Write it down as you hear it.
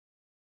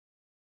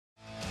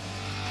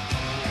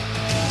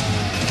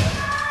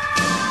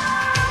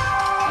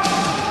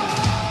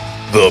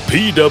The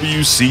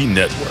PWC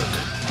Network.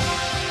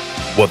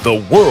 What the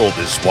world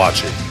is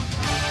watching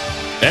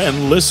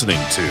and listening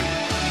to.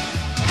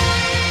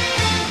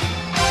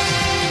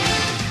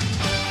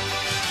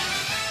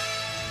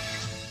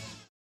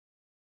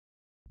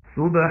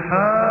 سبحان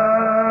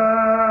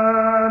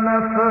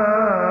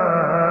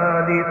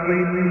فالق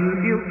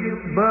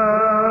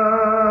الإصباح.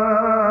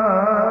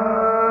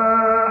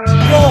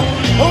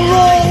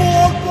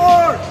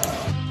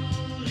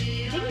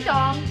 Ding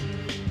dong.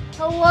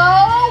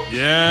 Hello?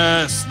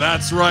 Yes,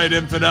 that's right,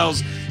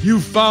 infidels. You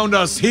found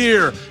us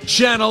here,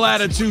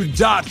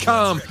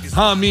 channelattitude.com,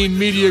 Hameen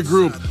Media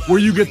Group, where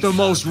you get the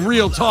most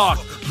real talk,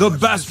 the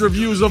best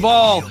reviews of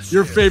all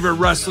your favorite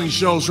wrestling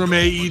shows from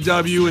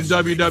AEW and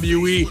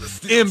WWE,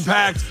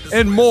 Impact,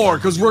 and more,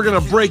 because we're going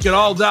to break it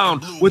all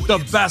down with the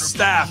best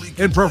staff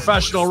in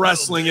professional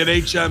wrestling at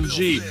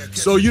HMG.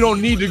 So you don't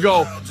need to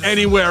go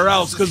anywhere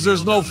else, because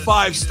there's no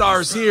 5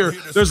 stars here.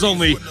 There's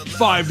only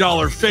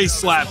 $5 face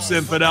slaps,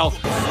 infidel.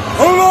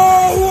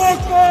 Allahu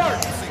Akbar!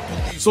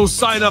 So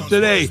sign up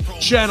today,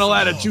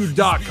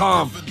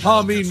 channelattitude.com,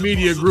 Hameen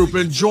Media Group,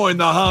 and join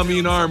the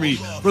Hameen Army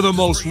for the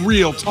most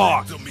real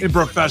talk in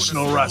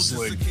professional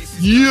wrestling.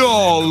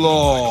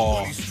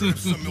 YOLO!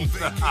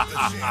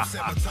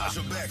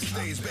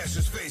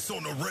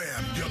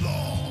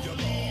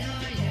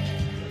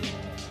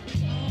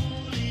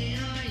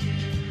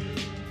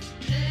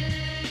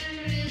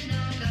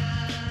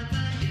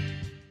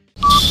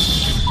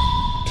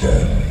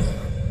 Ten,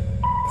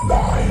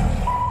 9,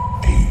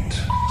 8,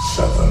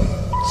 7,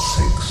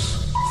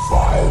 6,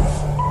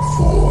 5,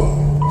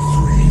 4,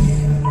 3,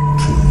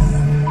 2,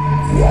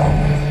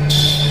 1, 0.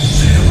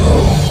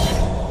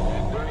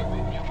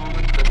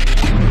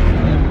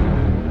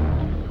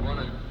 We want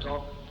to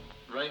talk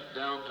right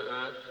down to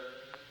earth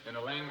in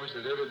a language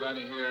that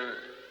everybody here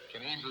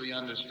can easily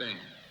understand.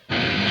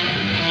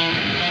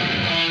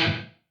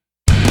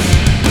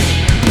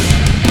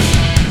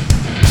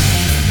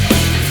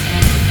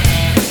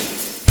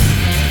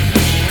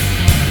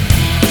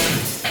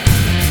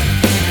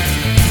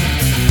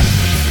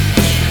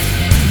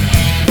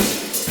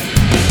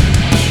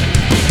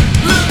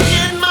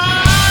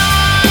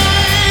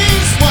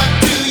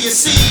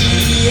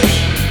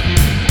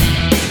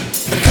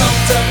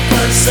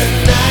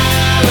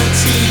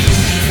 Personality.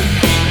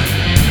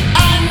 I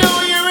know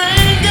your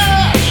anger.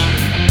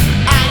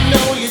 I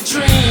know your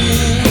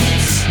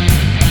dreams.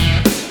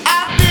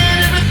 I've been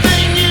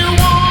everything you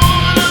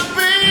wanna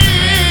be.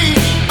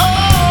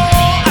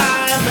 Oh,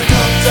 I'm a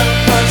cult of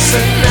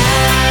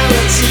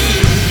personality.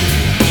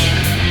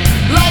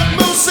 Like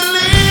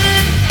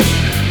Mussolini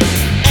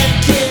and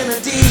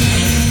Kennedy.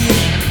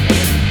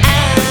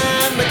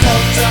 I'm the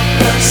cult of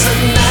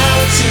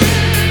personality.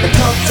 The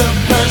cult of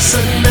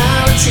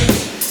personality.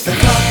 The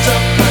cult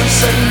of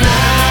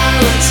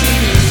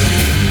personality.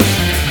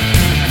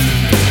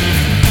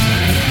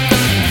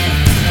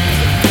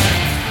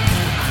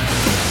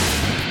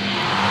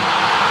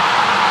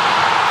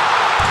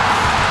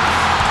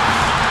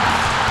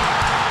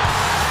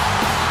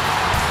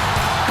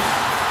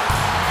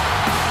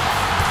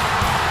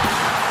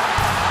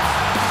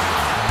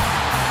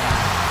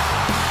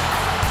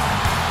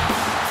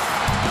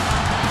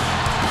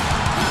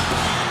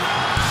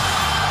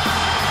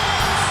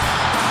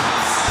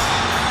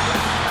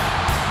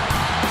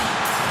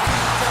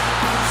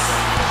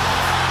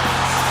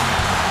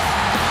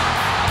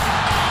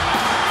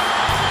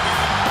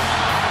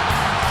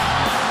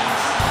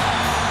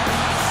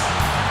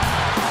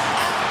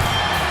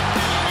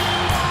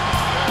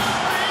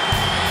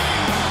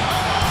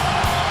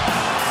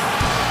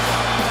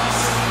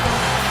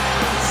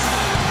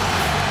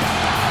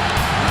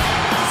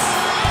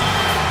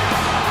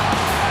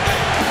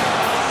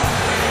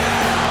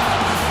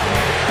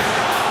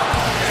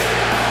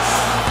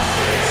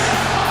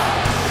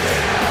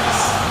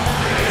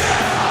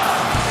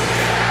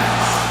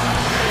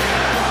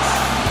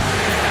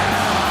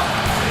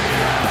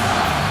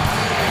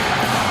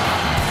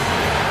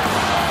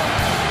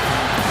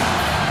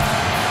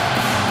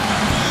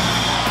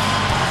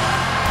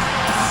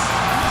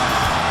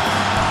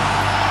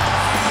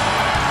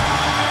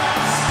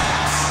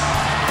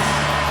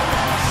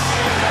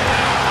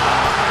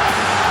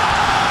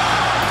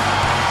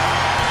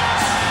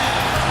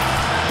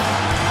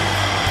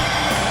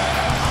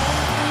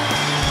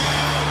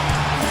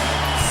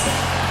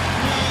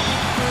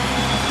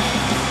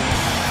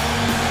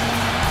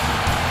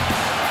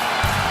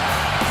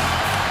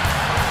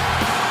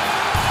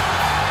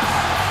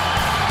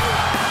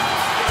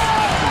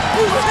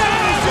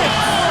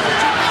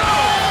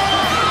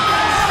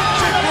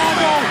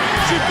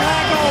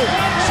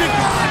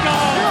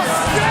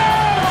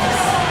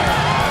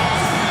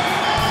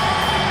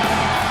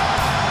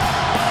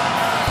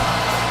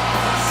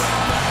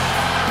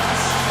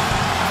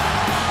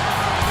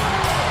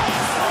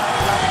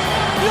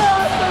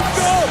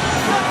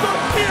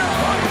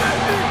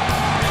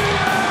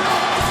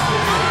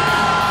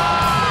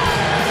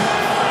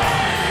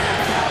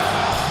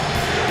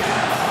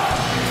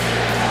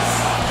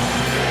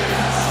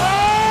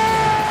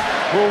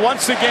 will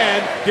once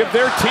again give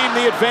their team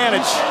the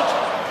advantage.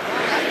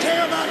 I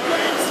care about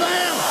Grand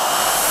Slam.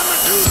 I'm a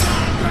do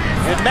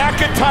Grand And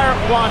McIntyre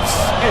wants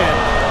in.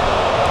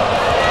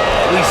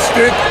 We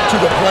stick to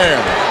the plan.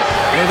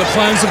 Yeah, the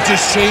plans have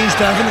just changed,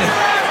 haven't they?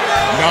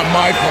 Not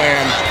my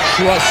plan.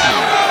 Trust me.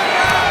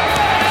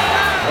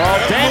 Well,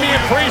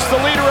 Damian Priest,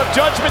 the leader of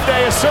Judgment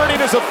Day, asserting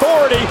his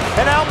authority,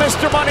 and now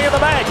Mr. Money in the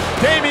Bank.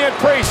 Damian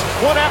Priest,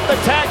 one half the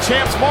tag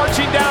champs,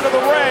 marching down to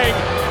the ring,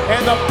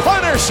 and the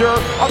Punisher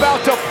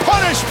about to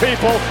punish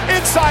people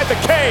inside the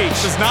cage.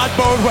 Does not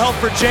bode well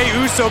for Jey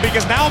Uso,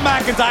 because now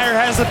McIntyre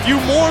has a few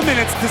more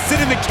minutes to sit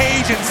in the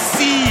cage and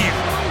seethe,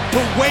 to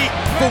wait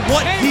for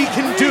what he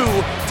can do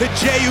to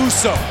Jey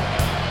Uso.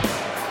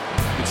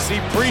 You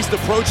see Priest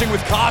approaching with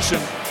caution.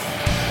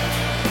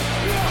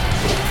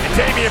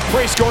 Damian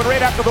Priest going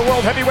right after the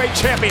World Heavyweight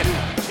Champion.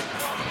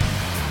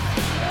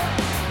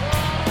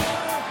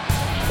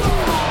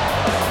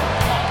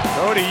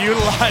 Cody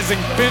utilizing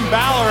Finn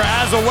Balor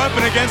as a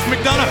weapon against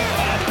McDonough.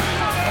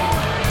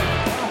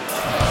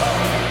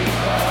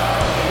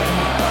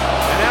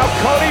 And now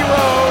Cody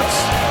Rhodes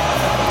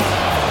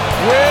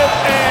with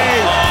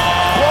a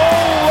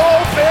bull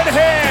rope in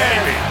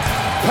hand,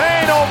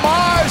 paying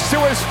homage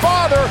to his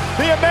father,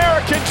 the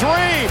American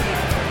Dream.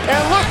 And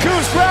look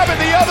who's grabbing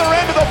the other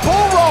end of the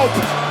bull rope.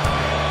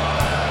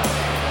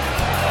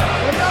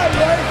 Good night,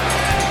 Ray.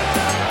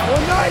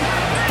 Good night.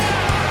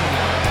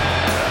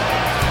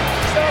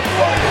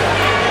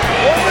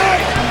 Good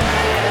night.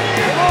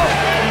 Come on.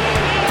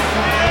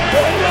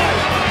 Good night.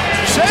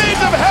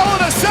 Shades of Hell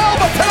in a Cell,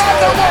 but tonight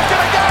they're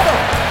working together.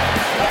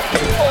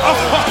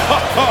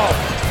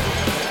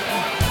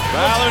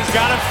 Balor's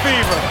got a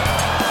fever.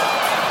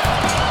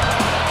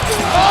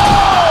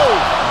 Oh!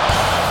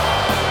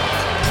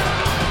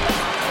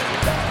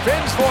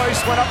 Finn's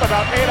voice went up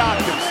about 8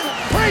 octaves.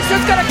 Priest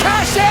is gonna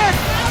cash in!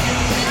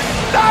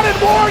 Not in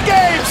War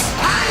Games!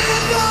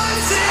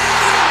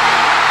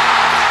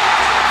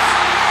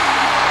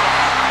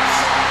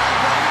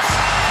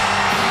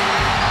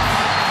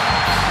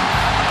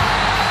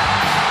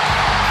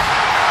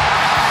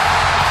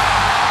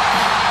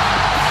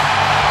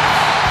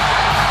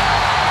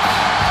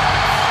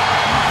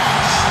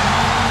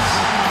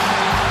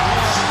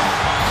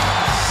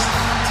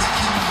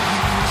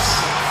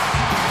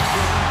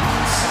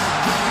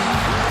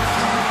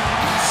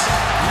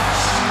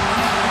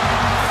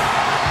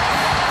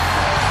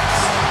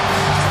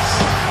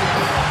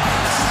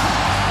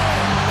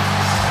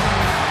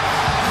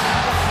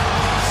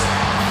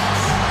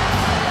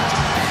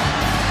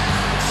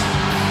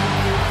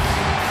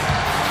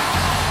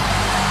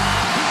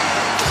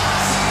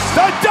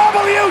 The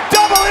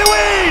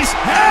WWE's,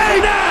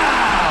 And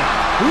now,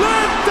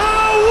 let the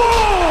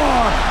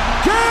War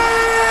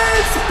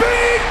Games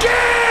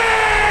begin!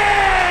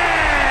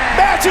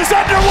 match is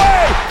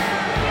underway!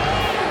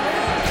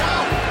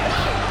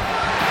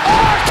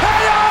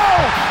 RKO!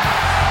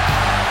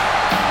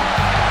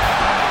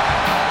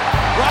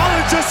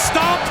 Rollins just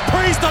stomped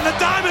Priest on the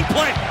diamond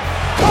plate.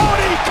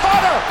 Cody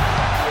Cutter!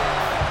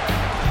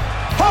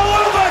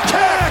 Haluva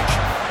kick!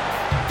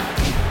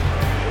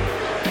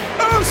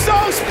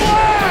 Uso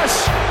splash!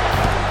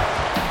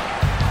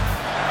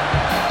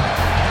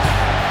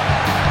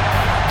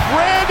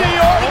 Randy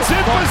Orton's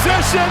in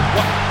position.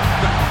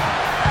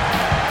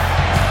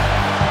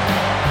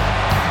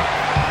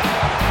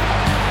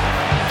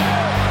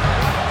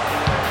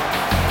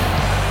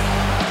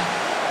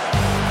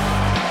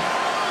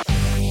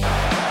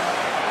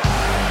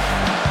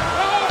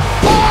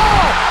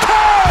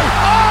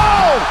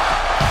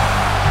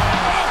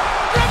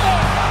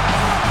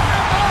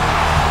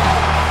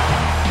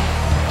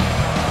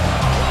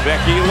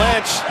 Becky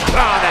Lynch,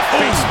 that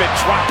basement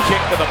drop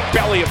kick to the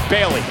belly of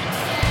Bayley.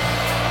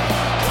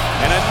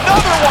 And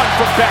another one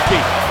from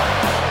Becky.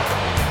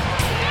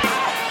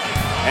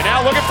 And now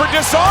looking for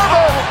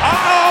disarmer.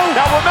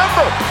 Now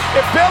remember,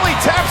 if Bayley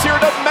taps here,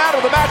 it doesn't matter.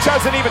 The match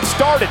hasn't even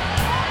started.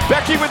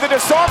 Becky with the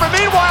disarmer.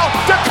 Meanwhile,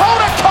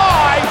 Dakota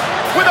Kai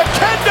with a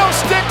kendo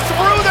stick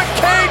through the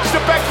cage to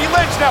Becky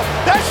Lynch. Now,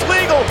 that's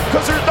legal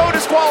because there's no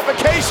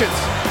disqualifications.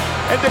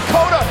 And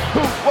Dakota, who,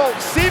 well,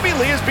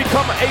 seemingly has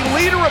become a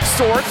leader of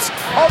sorts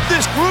of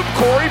this group,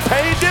 Corey,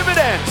 paying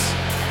dividends.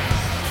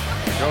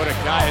 Dakota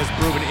Kai has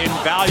proven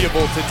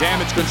invaluable to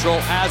Damage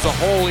Control as a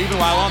whole, even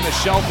while on the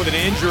shelf with an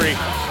injury.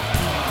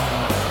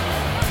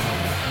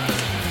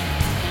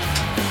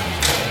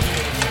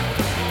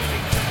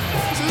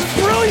 This is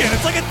brilliant.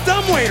 It's like a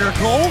dumbwaiter,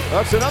 Cole.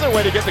 That's another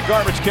way to get the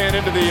garbage can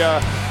into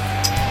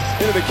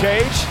the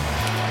cage.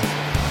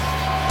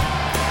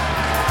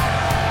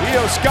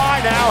 Io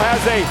Sky now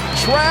has a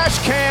trash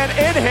can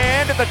in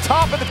hand at the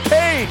top of the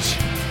cage.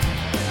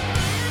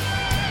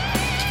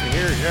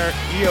 You hear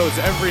Io's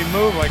every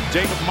move like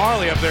Jacob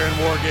Marley up there in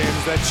War Games.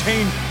 That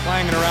chain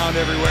clanging around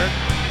everywhere.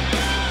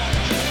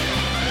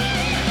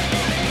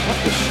 What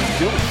is she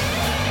doing?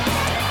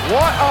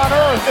 What on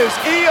earth is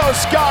Io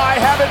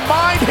Sky have in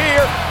mind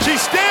here?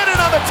 She's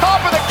standing on the top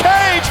of the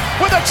cage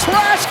with a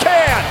trash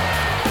can.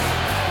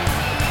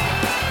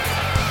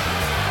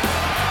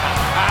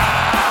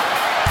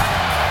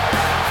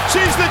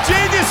 the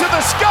genius in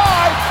the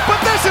sky, but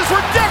this is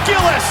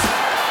ridiculous!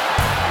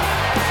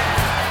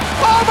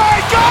 Oh my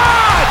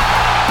God!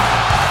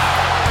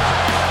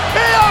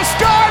 Io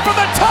Sky from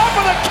the top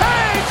of the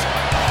cage!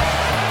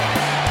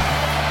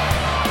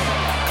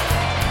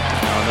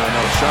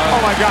 No, Charlotte.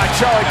 Oh my God,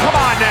 Charlotte, come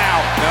on now!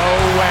 No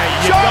way.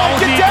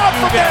 Charlotte, get down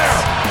from there!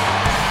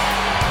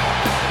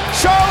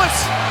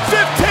 Charlotte's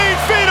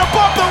 15 feet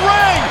above the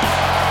ring!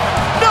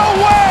 No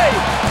way!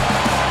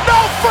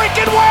 No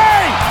freaking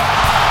way!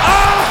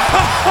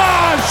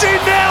 Oh, she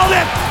nailed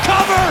it!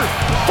 Cover!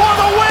 For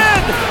the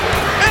win!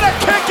 And a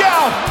kick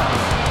out!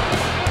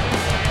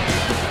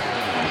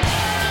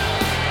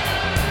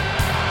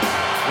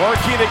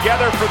 Working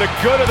together for the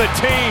good of the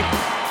team.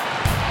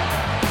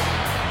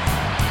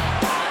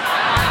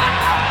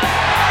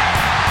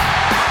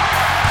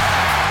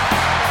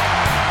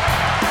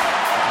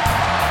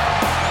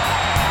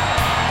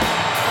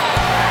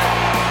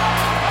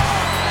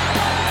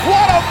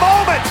 What a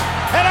moment!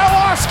 And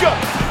now Asuka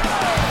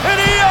and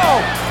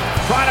Io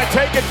trying to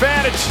take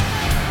advantage.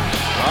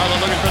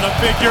 Charlotte looking for the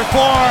figure 4.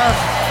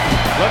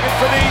 Looking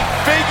for the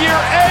figure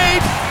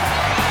 8.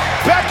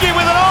 Becky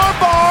with an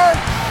armbar.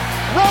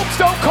 Ropes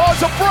don't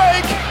cause a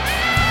break.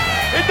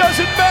 It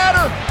doesn't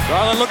matter.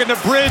 Charlotte looking to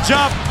bridge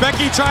up.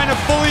 Becky trying to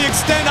fully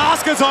extend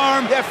Asuka's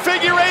arm. Yeah,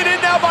 figure 8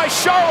 in now by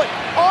Charlotte.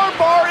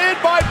 Armbar in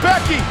by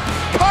Becky.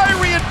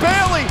 Kyrie and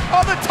Bayley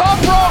on the top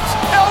ropes.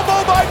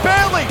 Elbow by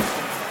Bayley.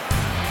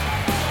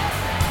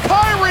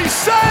 Kyrie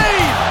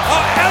save!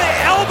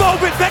 Elbow,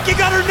 but Becky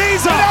got her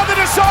knees up. And now the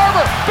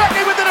disarmer.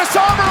 Becky with the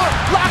disarmer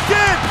locked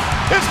in.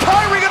 Is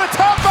Kyrie gonna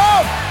tap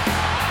out?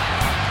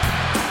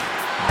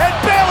 And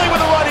Bayley with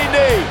a running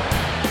knee.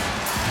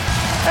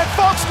 And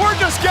folks, we're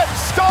just getting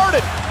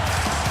started.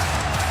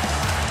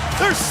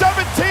 There's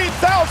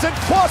 17,000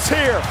 plus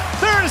here.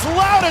 They're as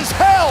loud as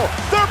hell.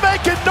 They're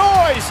making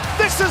noise.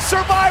 This is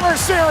Survivor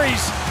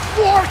Series.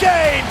 War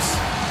Games.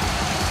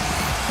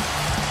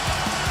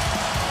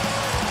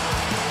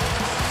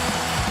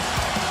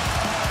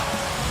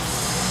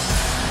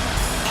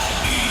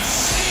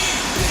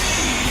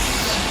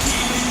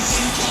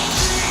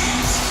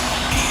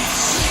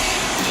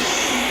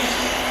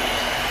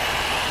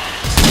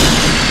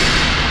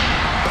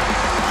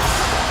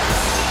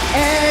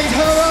 And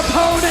her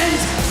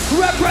opponent,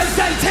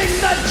 representing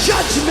the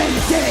Judgment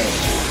Day,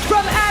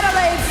 from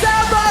Adelaide,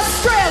 South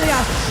Australia,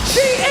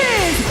 she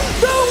is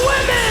the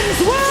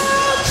Women's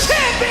World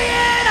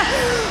Champion,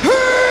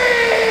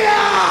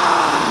 Rhea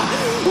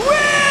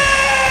Ripley!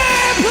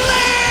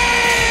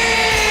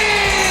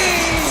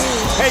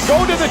 Hey,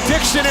 go to the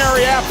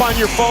dictionary app on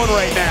your phone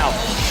right now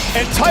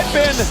and type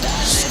in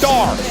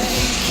star.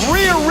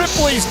 Rhea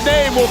Ripley's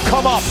name will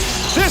come up.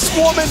 This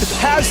woman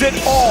has it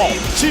all.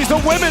 She's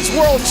the Women's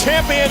World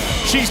Champion.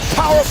 She's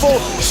powerful,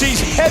 she's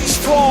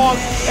headstrong,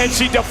 and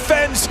she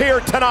defends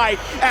here tonight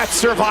at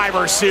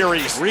Survivor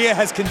Series. Rhea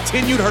has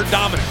continued her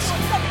dominance.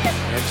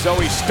 And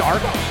Zoe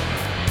Stark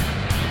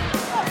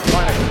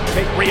trying to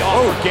take Rhea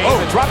off her game.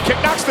 The drop kick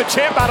knocks the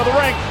champ out of the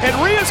ring, and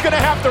Rhea's gonna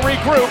have to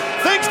regroup.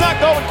 Things not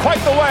going quite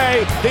the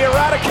way the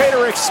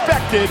Eradicator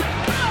expected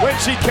when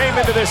she came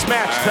into this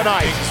match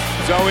tonight.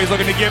 Zoe's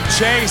looking to give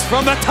chase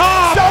from the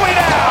top. Zoe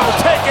now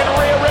taking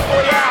Rhea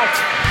Ripley out.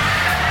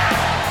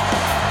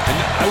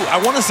 And I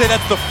want to say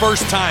that's the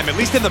first time, at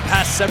least in the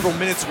past several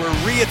minutes, where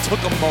Rhea took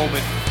a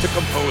moment to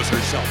compose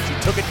herself. She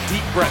took a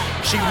deep breath.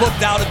 She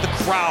looked out at the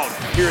crowd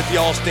here at the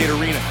Allstate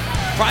Arena.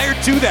 Prior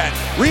to that,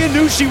 Rhea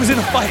knew she was in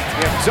a fight.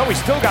 Yeah, Zoe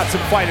still got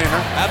some fight in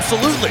her.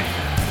 Absolutely.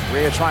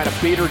 Rhea trying to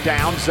beat her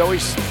down.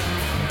 Zoe's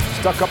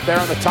stuck up there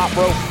on the top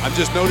rope. I'm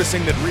just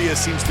noticing that Rhea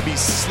seems to be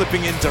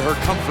slipping into her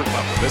comfort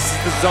level. This is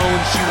the zone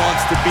she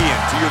wants to be in.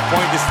 To your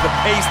point, this is the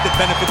pace that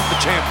benefits the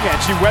champion. Yeah,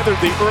 and she weathered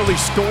the early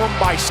storm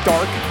by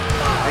Stark.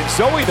 And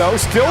Zoe, though,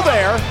 still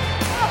there.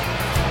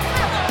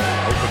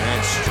 Open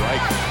hand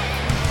strike.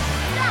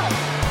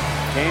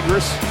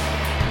 Dangerous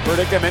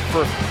predicament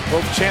for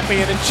both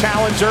champion and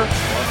challenger.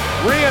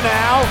 Rhea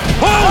now.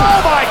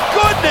 Oh my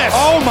goodness!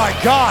 Oh my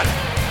God!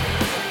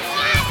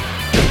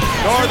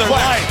 Northern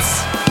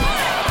Lights.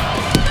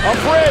 A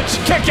bridge,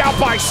 kick out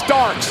by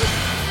Starks.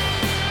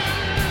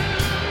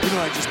 You know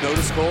what I just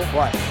noticed, Cole?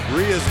 What?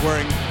 Rhea's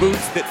wearing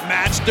boots that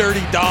match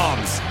Dirty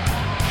Dom's.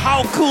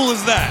 How cool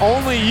is that?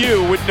 Only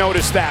you would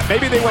notice that.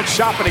 Maybe they went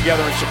shopping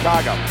together in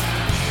Chicago.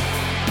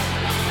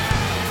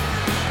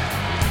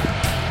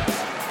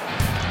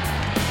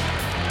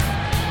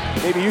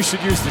 Maybe you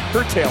should use the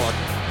curtailer.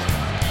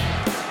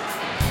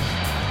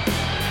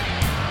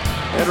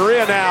 And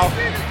Rhea now.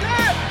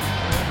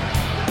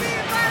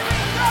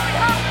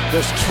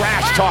 Just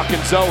trash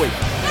talking Zoe.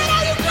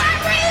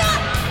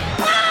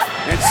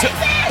 And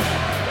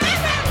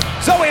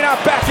Zoe not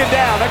backing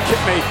down. That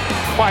kept me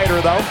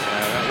quieter though.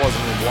 Yeah, that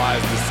wasn't a wise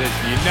decision.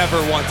 You never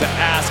want to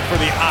ask for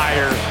the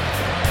ire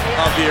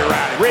of the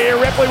Erratic. Rhea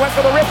Ripley went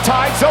for the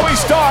riptide. Zoe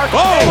Stark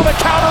able to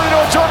counter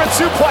into a German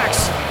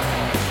suplex.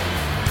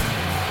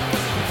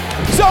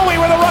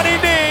 Zoe with a running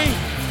knee.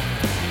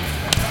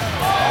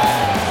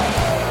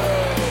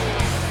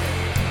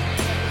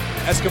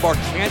 Escobar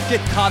can't get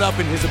caught up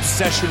in his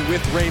obsession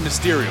with Rey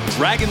Mysterio.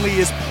 Dragon Lee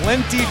is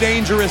plenty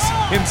dangerous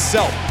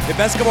himself.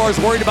 If Escobar is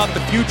worried about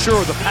the future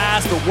or the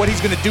past or what he's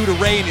going to do to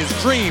Rey in his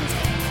dreams,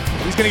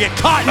 he's going to get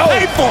caught and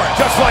paid for it.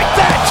 Just like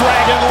that,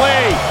 Dragon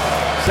Lee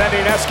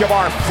sending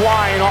Escobar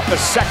flying off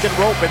the second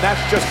rope, and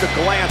that's just a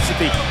glance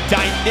at the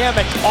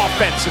dynamic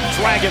offense of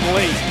Dragon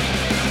Lee.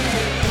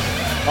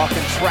 Talking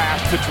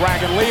trash to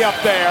Dragon Lee up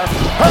there.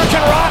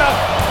 Hurricane Rana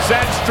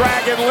sends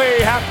Dragon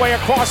Lee halfway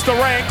across the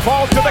ring,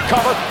 falls to the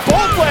cover,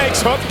 both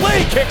legs hooked,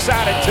 Lee kicks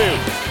out at 2.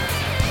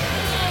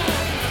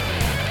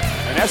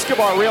 And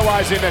Escobar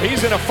realizing that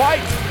he's in a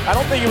fight. I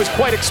don't think he was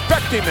quite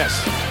expecting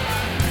this.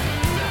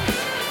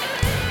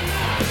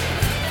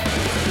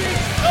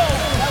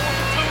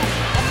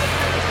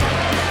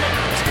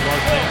 Escobar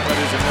can't let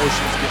his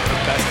emotions get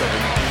the best of him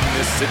in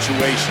this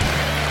situation.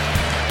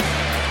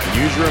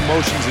 Use your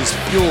emotions as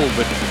fuel,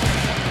 but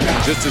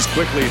just as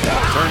quickly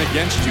turn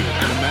against you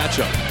in a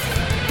matchup.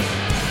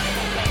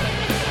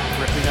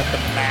 Ripping at the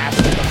mask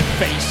in the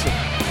face of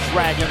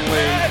Dragon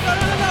Lee.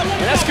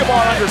 And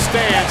Escobar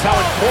understands how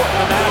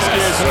important the mask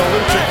is in the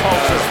lucha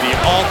culture. The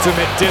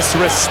ultimate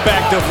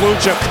disrespect of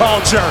lucha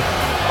culture.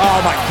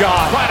 Oh my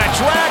God. Trying to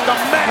drag the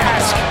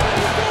mask.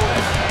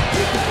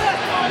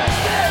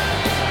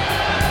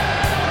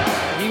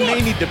 He may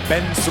need to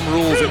bend some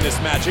rules in this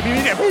match. He may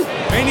need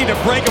to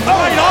break him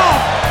right off.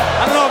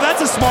 I don't know if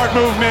that's a smart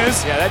move,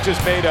 Miz. Yeah, that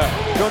just made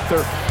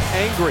Gunther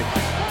angry.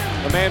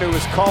 The man who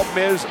was called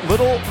Miz,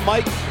 Little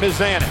Mike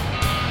Mizanin.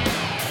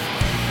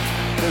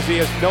 Because he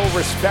has no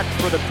respect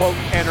for the, quote,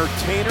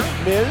 entertainer.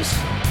 Miz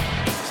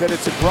said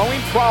it's a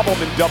growing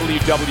problem in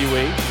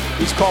WWE.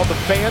 He's called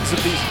the fans of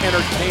these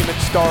entertainment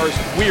stars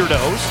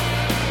weirdos.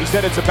 He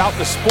said it's about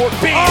the sport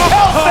being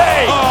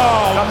healthy.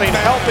 Nothing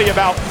healthy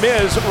about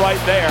Miz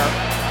right there.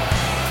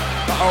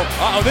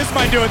 This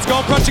might do it.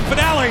 Skull crushing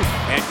finale.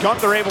 And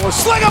Gunther able to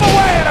sling him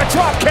away, and a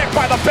drop kick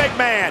by the big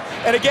man.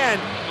 And again,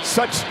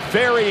 such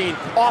varying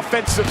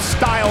offensive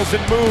styles and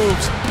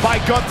moves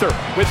by Gunther.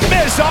 With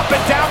Miz up and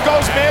down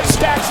goes Miz,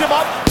 stacks him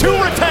up, 2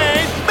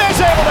 retain.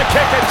 Miz able to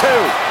kick it 2.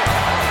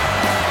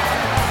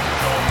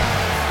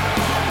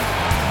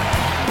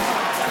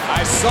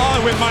 I saw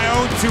it with my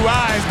own 2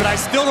 eyes, but I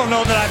still don't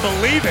know that I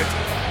believe it.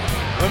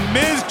 The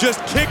Miz just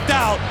kicked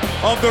out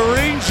of the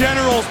Ring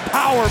General's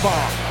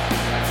powerbomb.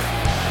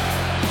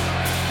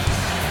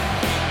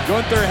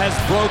 Gunther has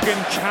broken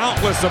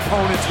countless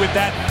opponents with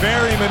that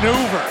very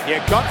maneuver. Yeah,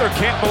 Gunther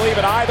can't believe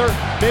it either.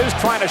 Miz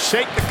trying to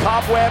shake the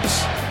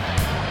cobwebs.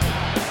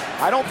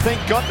 I don't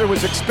think Gunther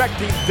was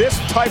expecting this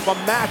type of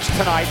match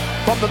tonight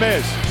from The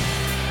Miz.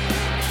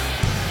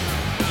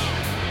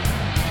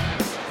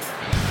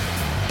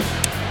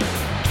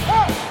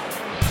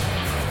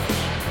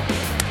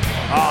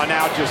 Oh,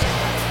 now just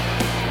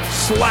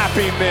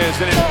slapping Miz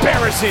and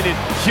embarrassing and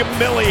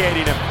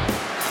humiliating him.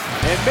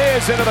 And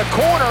Miz into the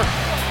corner.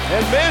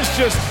 And Miz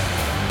just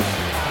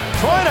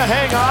trying to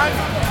hang on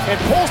and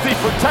pulls the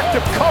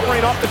protective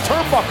covering off the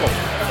turnbuckle.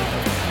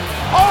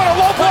 Oh, and a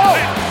low blow.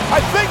 I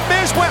think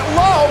Miz went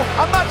low.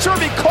 I'm not sure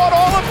if he caught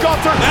all of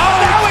Gunther. Now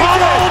he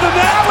did.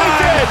 Now he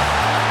did.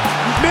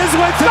 Miz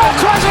went to the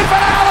crushing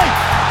finale.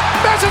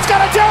 Miz is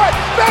going to do it.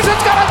 Miz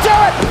is going to do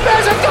it.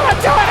 Miz is going to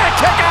do it. And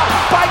kick out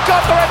by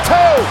Gunther at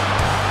 2.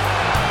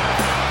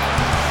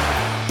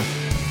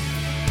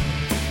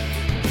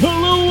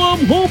 Hello,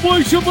 I'm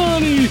Homeboy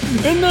Schiavone,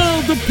 and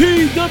now the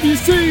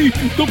PWC,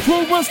 the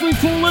Pro Wrestling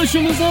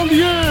Coalition, is on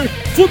the air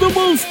for the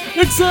most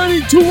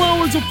exciting 2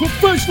 hours of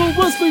professional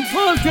wrestling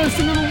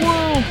podcasting in the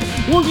world.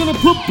 We're gonna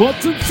put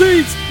butts in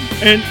seats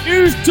and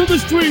ears to the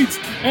streets.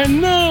 And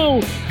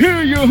now, here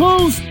are your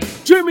hosts,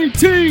 Jimmy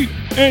T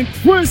and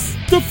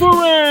Christopher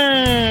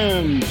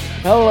Ambs.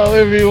 Hello,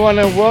 everyone,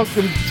 and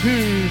welcome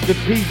to the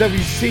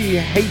PWC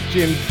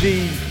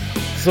HMG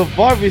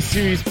Survivor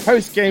Series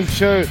post-game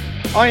show.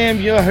 I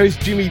am your host,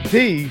 Jimmy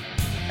T,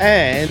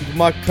 and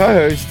my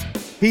co-host,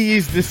 he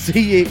is the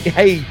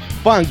CA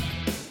Funk,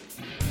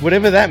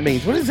 whatever that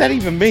means. What does that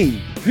even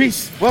mean?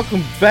 Chris,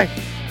 welcome back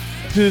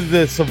to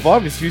the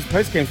Survivor Series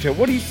post-game show.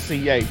 What is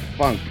CA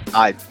Funk?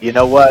 You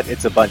know what?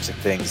 It's a bunch of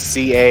things.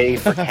 CA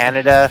for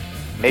Canada,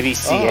 maybe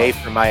CA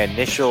for my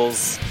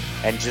initials,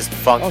 and just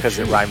Funk because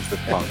it rhymes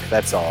with punk.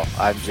 That's all.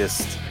 I'm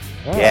just,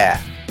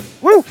 yeah.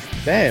 Woo!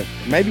 Damn,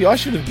 maybe I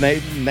should have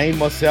named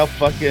myself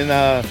fucking,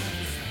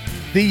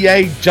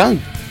 DA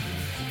Junk.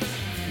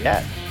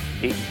 Yeah.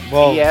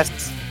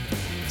 TS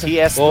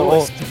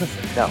Lewis.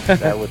 No,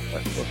 that would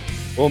work.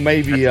 Or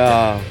maybe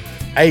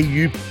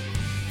AU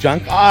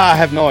Junk. I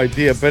have no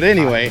idea. But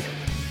anyway,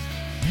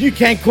 you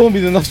can't call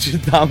me the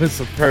Nostradamus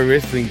of pro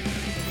wrestling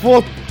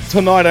for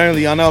tonight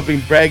only. I know I've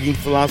been bragging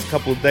for the last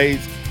couple of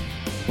days.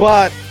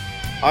 But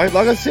like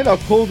I said, I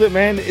called it,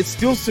 man. It's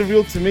still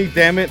surreal to me,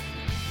 damn it.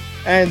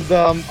 And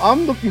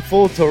I'm looking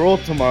forward to Raw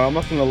tomorrow. I'm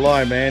not going to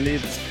lie, man.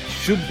 It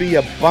should be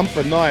a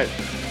bumper night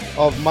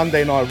of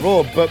Monday Night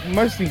Raw. But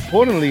most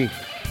importantly,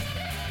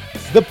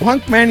 the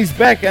Punk Man is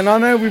back. And I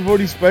know we've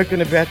already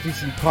spoken about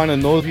this in kind of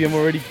nauseum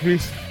already,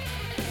 Chris.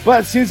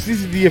 But since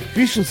this is the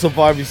official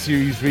Survivor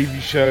Series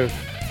review show,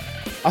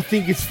 I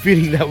think it's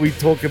fitting that we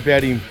talk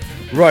about him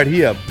right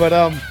here. But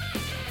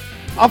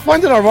I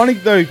find it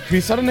ironic though,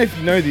 Chris. I don't know if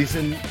you know this,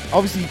 and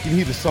obviously you can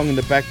hear the song in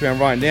the background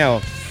right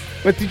now.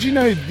 But did you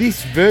know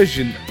this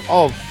version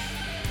of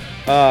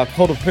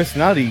Cult of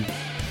Personality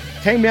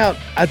came out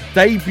a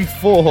day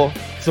before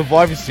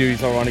Survivor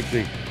Series,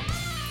 ironically?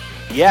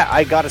 Yeah,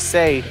 I gotta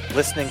say,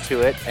 listening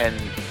to it and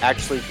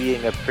actually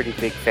being a pretty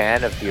big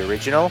fan of the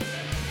original,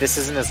 this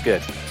isn't as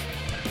good.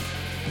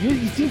 You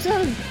think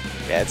so?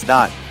 Yeah, it's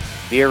not.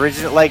 The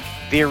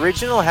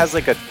original has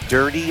like a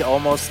dirty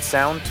almost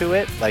sound to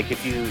it. Like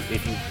if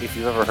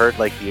you've ever heard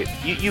like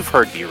you've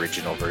heard the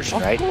original version,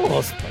 right? Of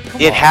course.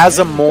 It has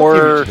a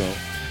more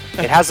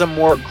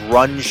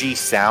grungy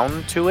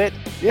sound to it.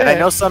 Yeah, and I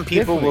know some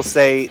people will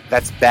say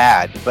that's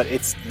bad, but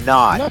it's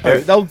not. No,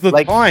 that was the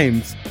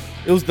times.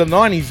 It was the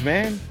 90s,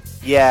 man.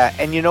 Yeah,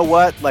 and you know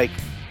what? Like,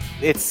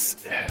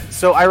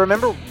 so I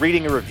remember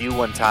reading a review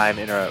one time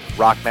in a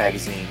rock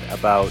magazine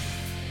about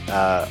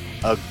a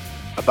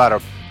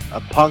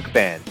punk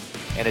band,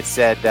 and it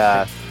said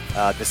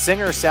the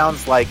singer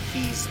sounds like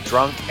he's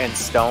drunk and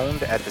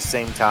stoned at the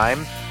same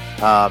time.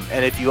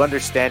 And if you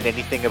understand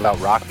anything about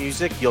rock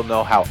music, you'll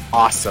know how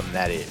awesome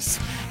that is.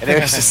 And it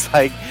was just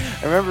like,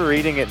 I remember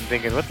reading it and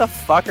thinking, what the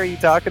fuck are you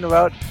talking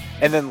about?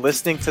 And then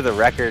listening to the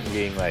record and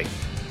being like,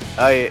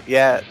 oh,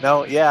 yeah,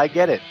 I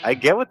get it. I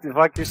get what the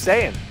fuck you're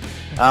saying.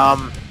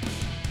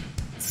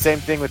 Same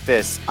thing with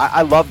this.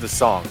 I love the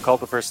song.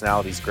 Cult of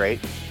Personality is great.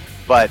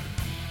 But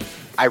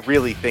I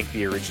really think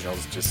the original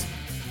is just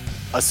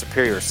a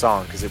superior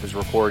song because it was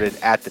recorded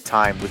at the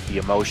time with the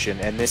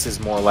emotion. And this is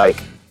more like,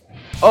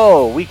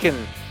 oh, we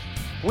can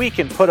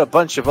put a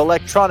bunch of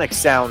electronic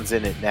sounds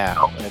in it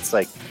now. And it's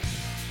like,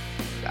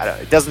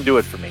 it doesn't do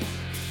it for me.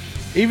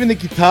 Even the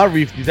guitar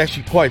riff is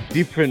actually quite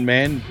different,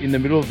 man, in the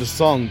middle of the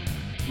song.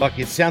 Like,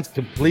 it sounds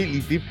completely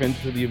different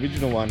to the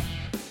original one.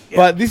 Yeah.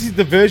 But this is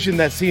the version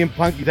that CM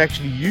Punk is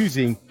actually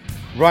using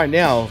right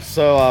now.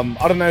 So,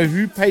 I don't know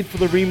who paid for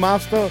the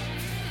remaster.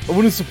 It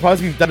wouldn't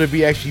surprise me if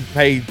WWE actually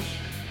paid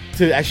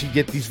to actually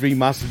get this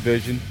remastered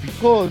version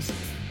because,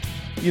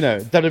 you know,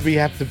 WWE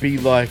have to be,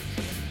 like,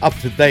 up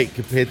to date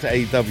compared to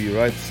AEW,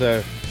 right?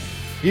 So,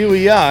 here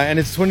we are, and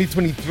it's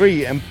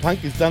 2023, and Punk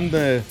has done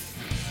the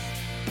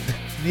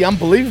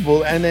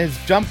unbelievable and has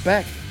jumped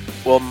back.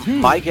 Well,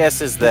 my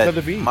guess is that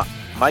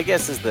my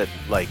guess is that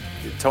like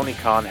Tony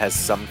Khan has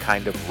some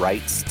kind of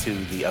rights to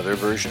the other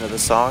version of the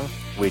song,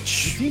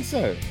 which you think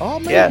so? Oh,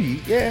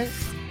 maybe, yeah.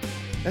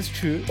 That's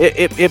true.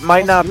 It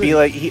might not be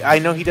like I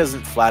know he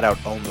doesn't flat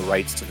out own the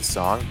rights to the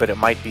song, but it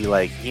might be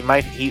like he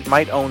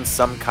might own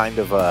some kind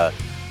of a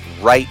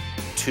right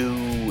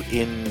to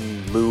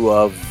in lieu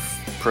of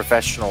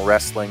professional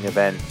wrestling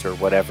event or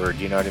whatever.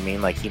 Do you know what I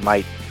mean? Like he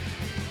might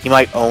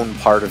own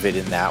part of it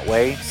in that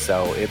way.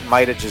 So it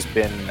might have just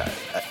been,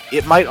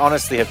 it might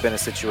honestly have been a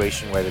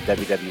situation where the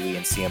WWE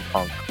and CM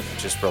Punk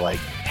just were like,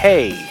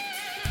 hey,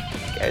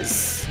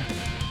 guys,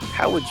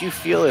 how would you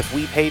feel if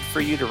we paid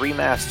for you to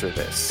remaster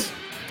this?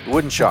 It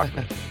wouldn't shock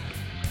me.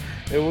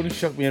 It wouldn't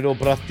shock me at all,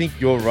 but I think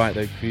you're right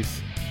though,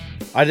 Chris.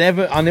 I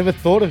never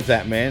thought of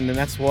that, man, and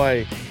that's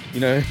why,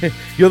 you know,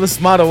 you're the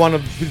smarter one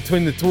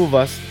between the two of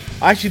us.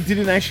 I actually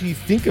didn't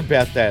think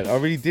about that. I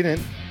really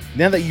didn't.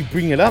 Now that you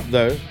bring it up,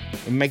 though,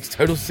 it makes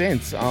total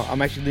sense.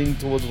 I'm actually leaning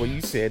towards what you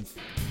said,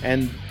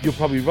 and you're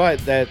probably right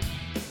that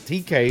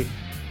TK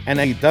and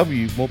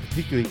AEW, more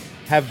particularly,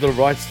 have the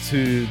rights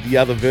to the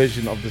other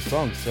version of the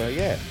song. So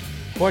yeah,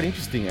 quite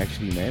interesting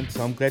actually, man.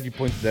 So I'm glad you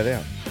pointed that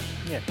out.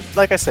 Yeah,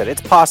 like I said,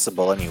 it's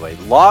possible anyway.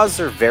 Laws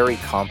are very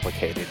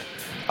complicated.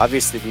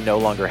 Obviously, we no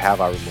longer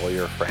have our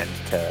lawyer friend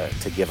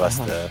to give us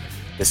the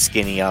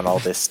skinny on all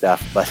this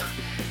stuff,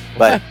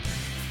 but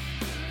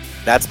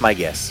that's my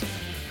guess.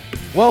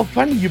 Well,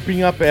 funny you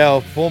bring up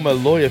our former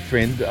lawyer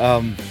friend.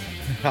 I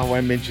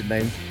won't mention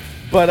names,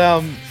 but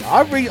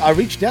I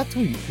reached out to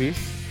him, Chris.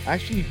 I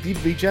actually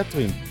did reach out to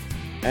him,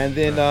 and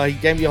then he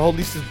gave me a whole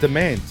list of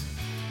demands.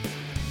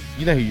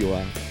 You know who you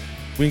are.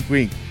 Wink,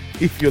 wink.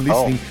 If you're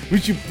listening,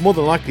 which you more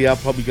than likely are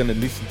probably going to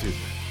listen to.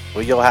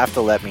 Well, you'll have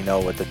to let me know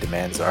what the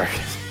demands are.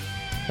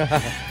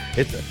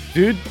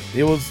 Dude,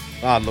 it was.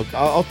 Look,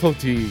 I'll talk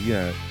to you. You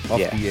know, off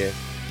the air.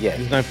 Yeah.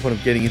 There's no point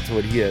of getting into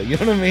it here. You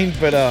know what I mean?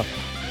 But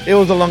it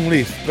was a long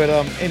list. But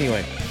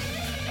anyway.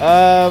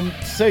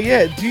 So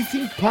yeah, do you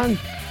think Punk?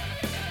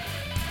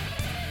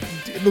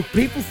 Look,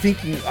 people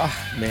thinking,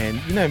 man,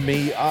 you know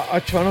me. I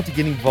try not to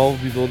get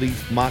involved with all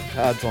these mark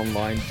cards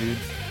online, dude.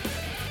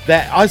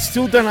 That I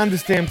still don't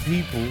understand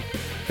people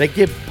that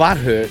get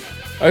butthurt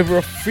over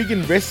a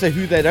friggin' wrestler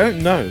who they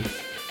don't know,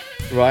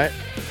 right?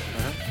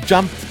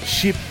 Jumped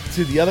ship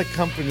to the other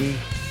company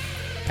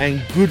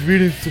and good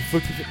riddance to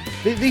fucking...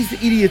 These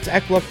idiots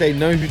act like they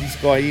know who this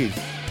guy is.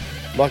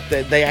 Like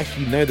they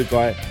actually know the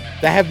guy.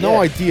 They have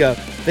no idea.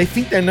 They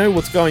think they know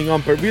what's going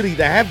on, but really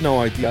they have no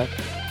idea.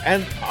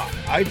 And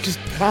I just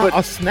can't... I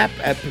snap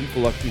at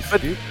people like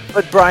this, dude.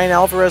 But Brian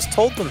Alvarez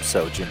told them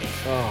so, Jimmy.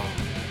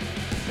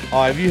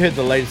 Oh, have you heard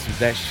the latest with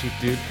that shit,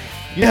 dude?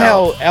 You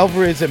know how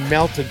Alvarez and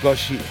Melter got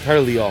shit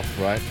totally off,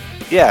 right?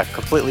 Yeah,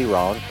 completely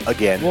wrong.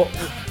 Again. Well,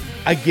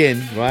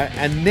 again, right?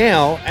 And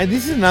now, and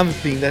this is another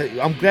thing that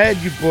I'm glad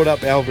you brought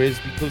up, Alvarez,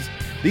 because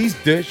these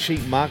dirt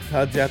sheet mark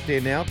cards out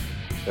there now,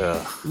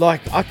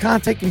 like, I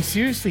can't take him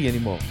seriously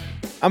anymore.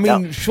 I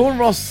mean, Sean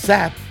Ross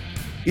Sapp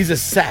is a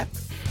sap.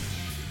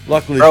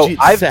 Like, legit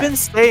I've sap.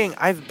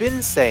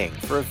 been saying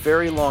for a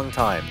very long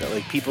time that,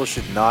 like, people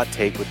should not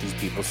take what these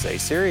people say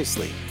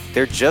seriously.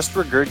 They're just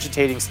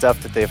regurgitating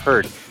stuff that they've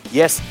heard.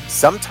 Yes,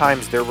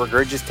 sometimes they're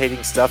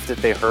regurgitating stuff that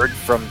they heard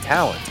from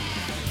talent.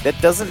 That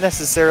doesn't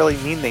necessarily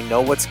mean they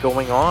know what's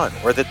going on,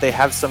 or that they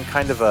have some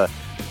kind of a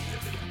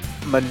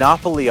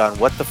monopoly on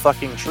what the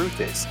fucking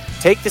truth is.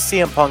 Take the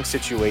CM Punk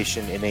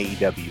situation in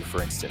AEW,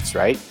 for instance,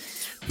 right?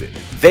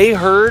 They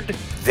heard,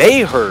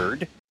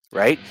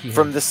 right,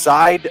 from the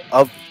side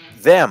of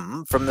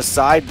them, from the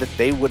side that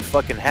they would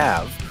fucking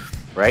have,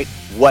 right,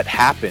 what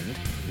happened,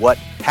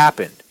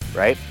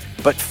 right?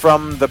 But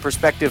from the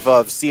perspective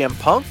of CM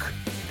Punk,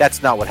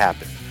 that's not what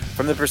happened.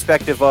 From the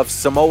perspective of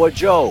Samoa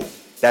Joe,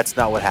 that's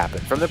not what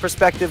happened. From the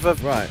perspective of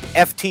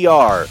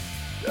FTR,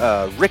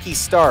 Ricky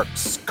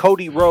Starks,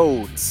 Cody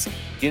Rhodes,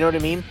 do you know what I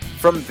mean?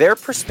 From their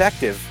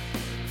perspective,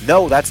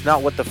 no, that's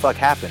not what the fuck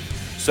happened.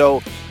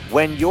 So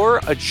when you're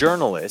a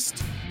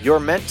journalist, you're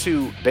meant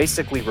to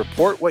basically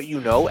report what you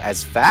know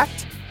as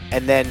fact,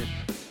 and then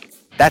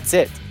that's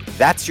it.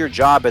 That's your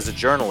job as a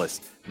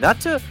journalist.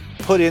 Not to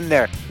put in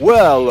there,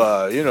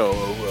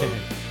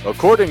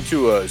 according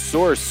to a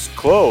source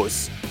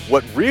close,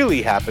 what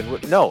really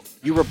happened. No,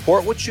 you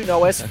report what you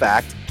know as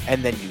fact,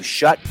 and then you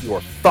shut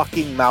your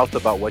fucking mouth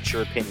about what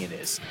your opinion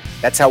is.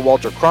 That's how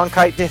Walter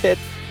Cronkite did it.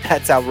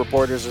 That's how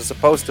reporters are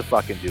supposed to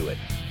fucking do it,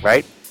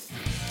 right?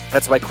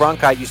 That's why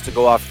Cronkite used to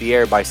go off the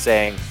air by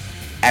saying,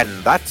 and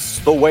that's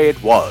the way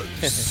it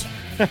was.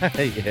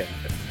 Yeah.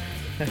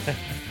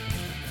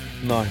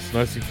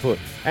 Nicely put.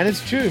 And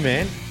it's true,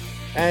 man.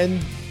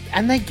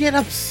 And they get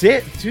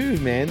upset too,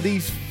 man.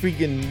 These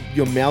friggin'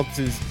 your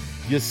Meltzers,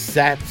 your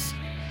Saps,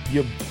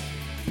 your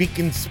Bick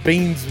and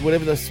Speens,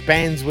 whatever the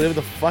Spans, whatever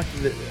the fuck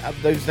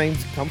those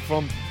names come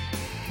from.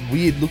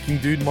 Weird looking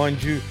dude,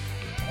 mind you.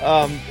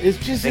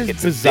 It's just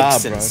it's bizarre,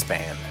 bro.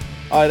 Span.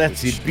 Oh,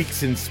 that's it,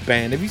 Bix and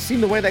Span. Have you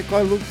seen the way that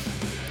guy looks?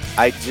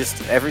 I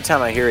just, every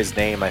time I hear his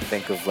name, I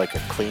think of like a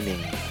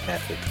cleaning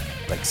method,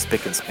 like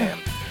Spick and Span.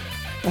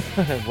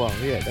 Well,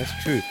 yeah, that's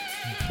true.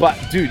 But,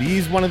 dude,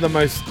 he's one of the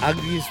most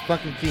ugliest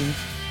fucking things.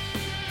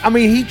 I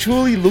mean, he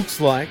truly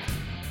looks like,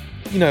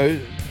 you know,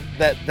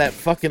 that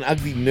fucking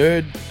ugly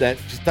nerd that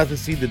just doesn't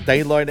see the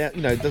daylight out,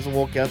 you know, doesn't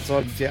walk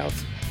outside his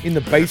house, in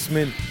the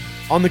basement,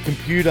 on the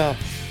computer.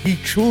 He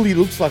truly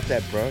looks like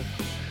that, bro.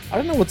 I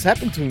don't know what's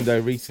happened to him, though,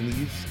 recently.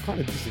 He's kind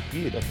of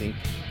disappeared, I think.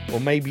 Or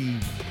maybe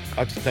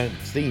I just don't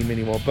see him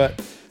anymore. But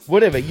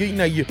whatever.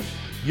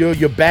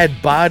 You're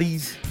bad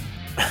bodies.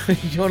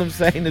 You know what I'm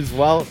saying as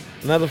well?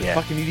 Another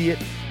fucking idiot.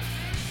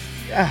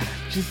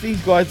 Just these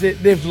guys,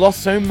 they've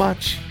lost so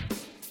much.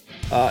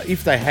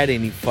 If they had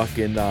any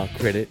fucking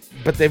credit.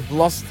 But they've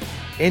lost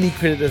any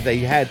credit that they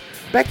had.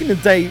 Back in the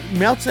day,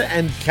 Meltzer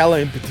and Keller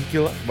in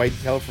particular, Wade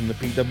Keller from the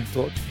PW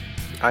Torch.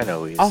 I know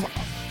who he is.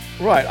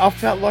 Right, I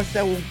felt like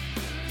they were...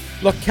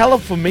 Like, Keller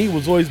for me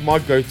was always my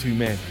go-to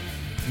man.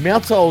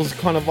 Meltzer was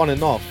kind of on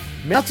and off.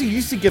 Meltzer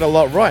used to get a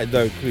lot right,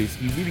 though, Chris.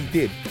 He really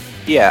did.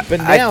 Yeah, but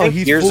now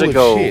he's full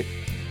of shit.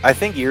 I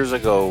think years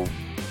ago,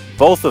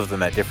 both of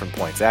them at different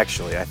points,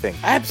 actually, I think.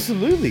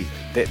 Absolutely.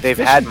 They've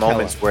had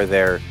moments where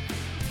they're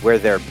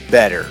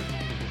better,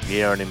 you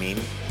know what I mean,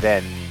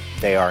 than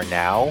they are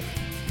now.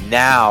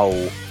 Now,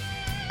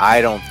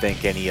 I don't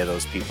think any of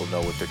those people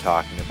know what they're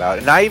talking about.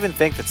 And I even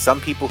think that some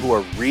people who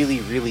are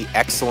really, really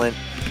excellent,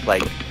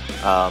 like,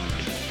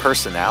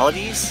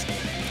 personalities,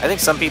 I think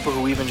some people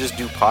who even just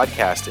do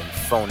podcasting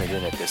phone it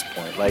in at this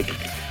point. Like,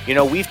 you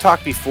know, we've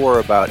talked before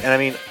about, and I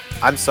mean,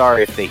 I'm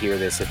sorry if they hear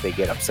this, if they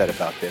get upset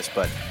about this,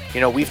 but,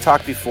 you know, we've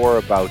talked before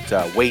about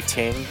Wei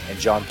Ting and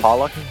John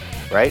Pollock,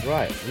 right?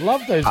 Right.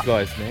 Love those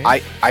guys, man.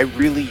 I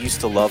really used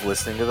to love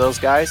listening to those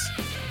guys.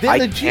 They're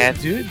legit, can't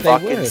dude. They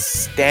fucking were.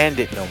 stand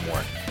it no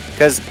more.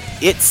 Because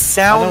it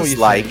sounds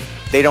like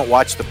they don't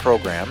watch the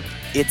program.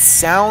 It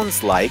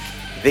sounds like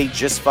they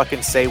just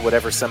fucking say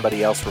whatever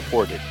somebody else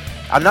reported.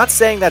 I'm not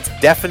saying that's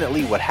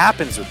definitely what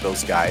happens with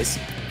those guys.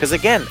 Because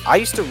again, I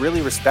used to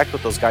really respect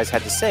what those guys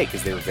had to say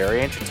because they were very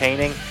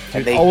entertaining.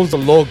 Dude, I was a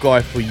law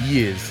guy for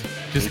years,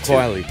 just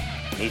quietly.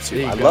 Me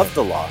too. I love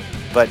the law,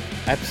 but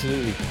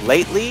absolutely.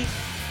 Lately,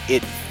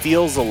 it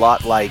feels a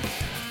lot like,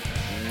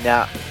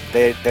 nah,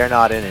 they're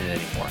not in it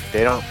anymore.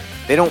 They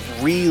don't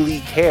really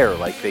care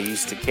like they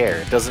used to care.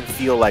 It doesn't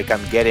feel like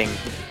I'm getting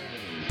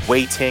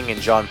Wei Ting and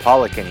John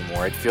Pollock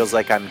anymore. It feels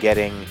like I'm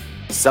getting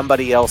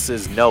somebody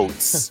else's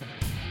notes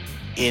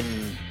in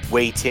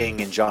Wei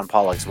Ting and John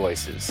Pollock's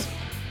voices.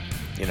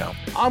 You know,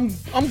 I'm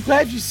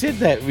glad you said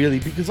that, really,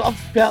 because I've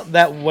felt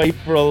that way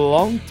for a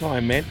long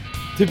time, man.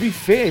 To be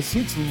fair,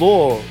 since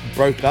Law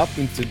broke up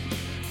into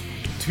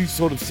two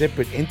sort of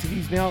separate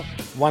entities now,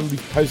 one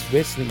with Post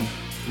Wrestling,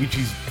 which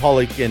is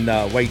Pollock and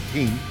Wei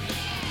Ting,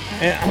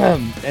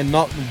 and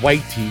not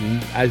Wei Ting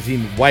as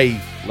in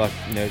Wei, like,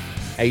 you know,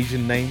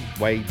 Asian name,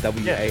 Wei,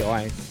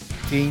 W-A-I,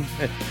 waiting.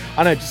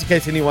 I know, just in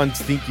case anyone's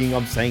thinking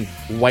I'm saying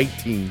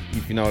waiting,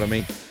 if you know what I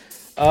mean.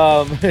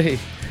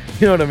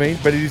 You know what I mean?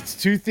 But it's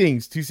two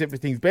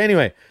separate things. But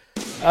anyway,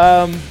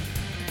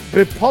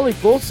 but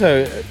Pollock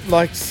also,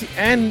 like,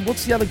 and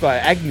what's the other guy?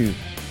 Agnew.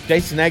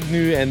 Jason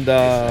Agnew and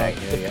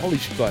the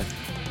Polish guy.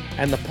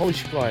 And the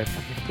Polish guy, I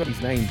forgot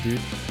his name, dude.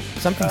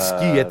 Something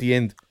ski at the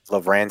end.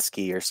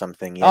 Lavransky or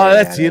something. Yeah,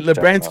 that's it,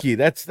 Lavransky.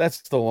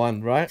 That's the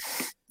one, right?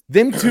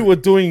 Them two are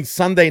doing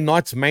Sunday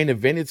night's main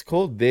event, it's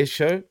called, their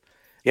show.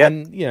 Yeah.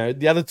 And, you know,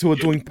 the other two are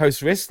doing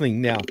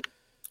post-wrestling now.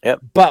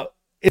 Yep. But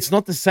it's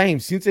not the same.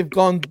 Since they've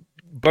gone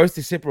both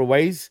their separate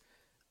ways,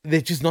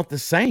 they're just not the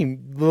same.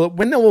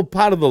 When they were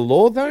part of the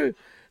Law, though,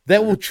 they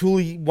were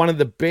truly one of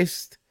the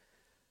best,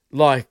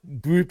 like,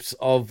 groups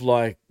of,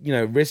 like, you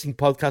know, wrestling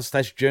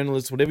podcasts /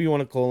 journalists, whatever you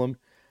want to call them.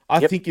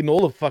 I think in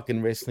all of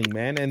fucking wrestling,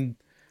 man. And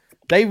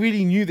they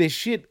really knew their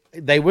shit.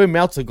 They were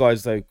Meltzer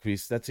guys, though,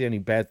 Chris. That's the only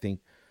bad thing.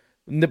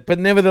 But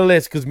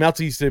nevertheless, because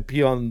Meltzer used to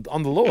appear on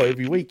the Law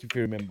every week, if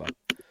you remember.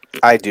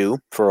 I do,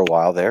 for a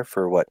while there.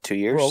 For what, 2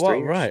 years? For a while, 3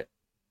 years? right.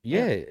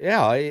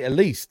 Yeah, at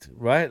least,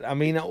 right? I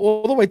mean,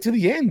 all the way to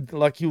the end,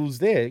 like he was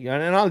there, you know,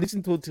 and I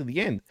listened to it to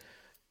the end.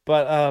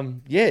 But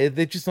yeah,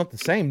 they're just not the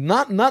same.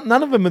 None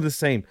of them are the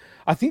same.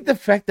 I think the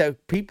fact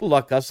that people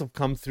like us have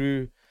come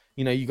through,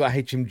 you know, you got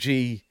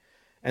HMG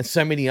and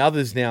so many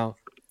others now.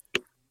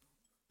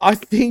 I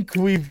think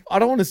I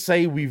don't want to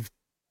say we've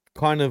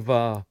kind of,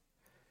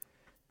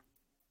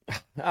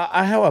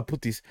 how I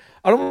put this?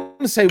 I don't want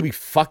to say we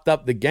fucked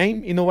up the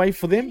game in a way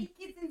for them.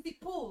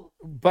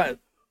 But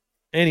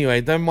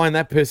anyway, don't mind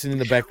that person in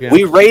the background.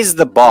 We raised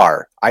the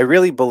bar. I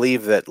really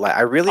believe that. Like,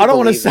 I don't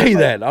want to say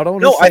that. I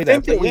don't want to say that. No, I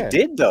think that we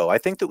did, though. I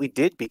think that we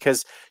did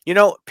because, you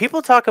know,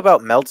 people talk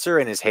about Meltzer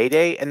in his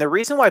heyday, and the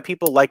reason why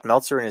people like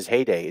Meltzer in his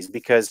heyday is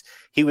because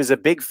he was a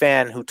big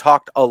fan who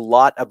talked a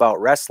lot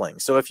about wrestling.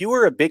 So if you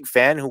were a big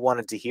fan who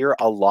wanted to hear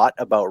a lot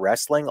about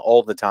wrestling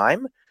all the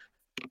time,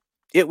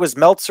 it was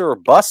Meltzer or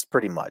bust,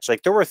 pretty much.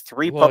 Like, there were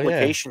 3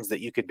 publications that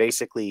you could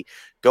basically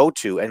go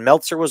to, and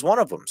Meltzer was one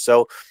of them.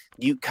 So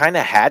you kind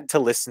of had to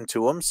listen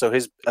to him. So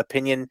his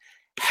opinion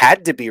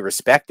had to be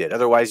respected.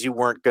 Otherwise, you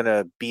weren't going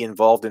to be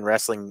involved in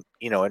wrestling,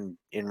 you know,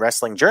 in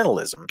wrestling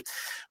journalism.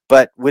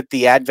 But with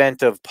the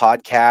advent of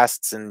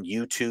podcasts and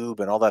YouTube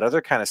and all that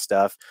other kind of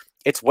stuff,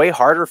 it's way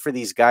harder for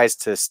these guys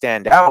to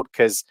stand out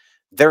because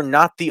they're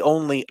not the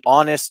only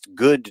honest,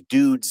 good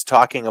dudes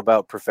talking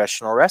about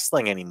professional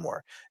wrestling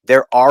anymore.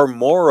 There are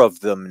more of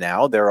them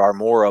now. There are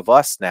more of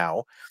us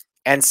now.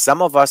 And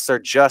some of us are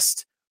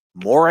just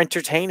more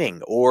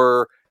entertaining,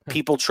 or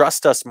people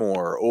trust us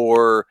more,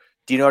 or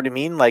do you know what I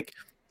mean? Like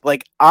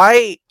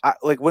I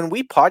like when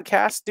we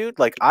podcast, dude,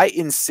 like I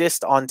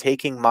insist on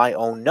taking my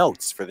own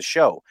notes for the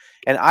show.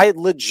 And I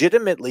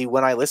legitimately,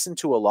 when I listen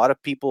to a lot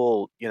of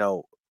people, you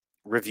know,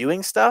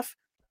 reviewing stuff,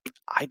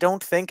 I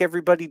don't think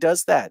everybody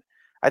does that.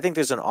 I think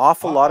there's an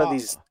awful lot of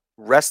these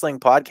wrestling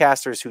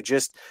podcasters who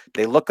just,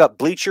 they look up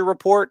Bleacher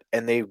Report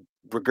and they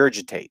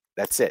regurgitate.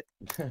 That's it.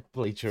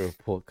 Bleacher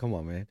Report. Come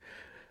on, man.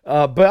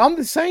 But I'm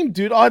the same,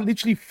 dude. I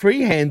literally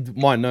freehand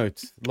my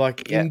notes,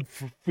 like in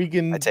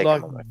freaking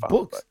like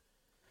books.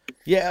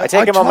 Yeah, I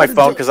take them on my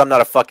phone because I'm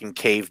not a fucking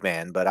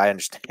caveman, but I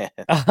understand.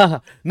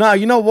 No,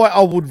 you know what?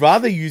 I would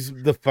rather use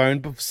the phone,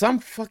 but for some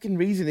fucking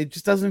reason, it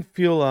just doesn't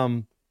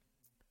feel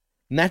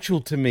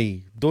natural to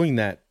me doing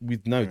that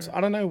with notes.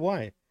 I don't know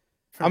why.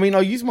 I mean,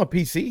 I use my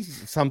PC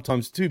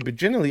sometimes too, but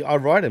generally I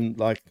write them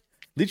like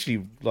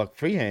literally like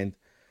freehand.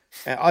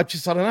 I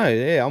don't know.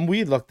 Yeah, I'm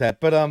weird like that,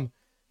 but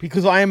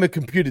because I am a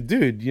computer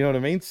dude, you know what I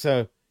mean?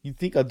 So you'd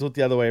think I'd do it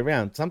the other way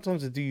around.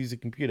 Sometimes I do use a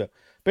computer.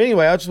 But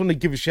anyway, I just want to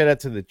give a shout out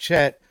to the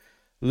chat.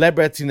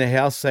 Labrat's in the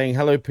house saying,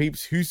 hello,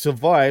 peeps. Who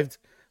survived?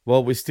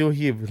 Well, we're still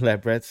here with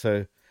Labrat,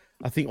 so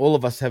I think all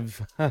of us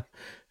have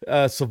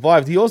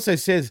survived. He also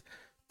says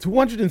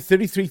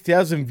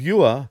 233,000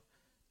 viewer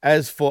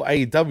as for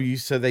AEW,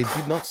 so they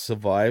did not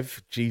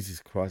survive. Jesus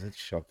Christ, that's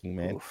shocking,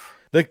 man.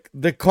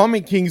 The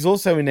Comic King's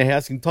also in the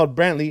house, and Todd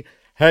Brantley,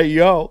 hey,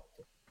 yo.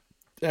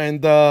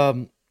 And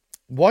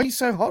why are you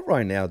so hot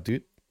right now,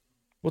 dude?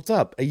 What's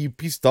up? Are you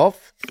pissed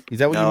off? Is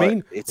that what you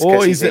mean? It's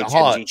or is it HMG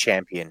hot?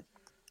 Champion.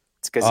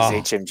 It's because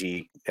he's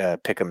HMG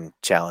Pick'em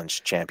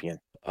Challenge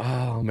champion.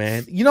 Oh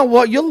man, you know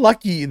what? You're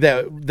lucky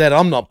that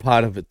I'm not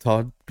part of it,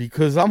 Todd,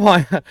 because I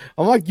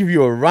might give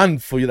you a run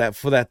for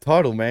that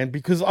title, man.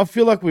 Because I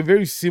feel like we're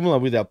very similar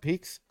with our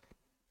picks,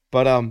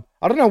 but I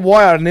don't know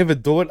why I never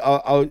do it.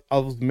 I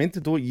was meant to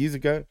do it years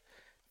ago.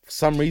 For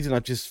some reason, I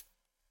just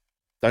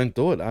don't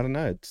do it. I don't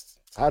know. It's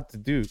hard to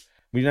do.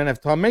 We don't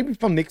have time. Maybe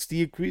from next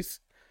year, Chris,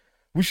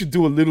 we should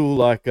do a little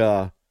like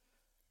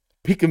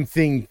pick'em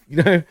thing,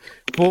 you know,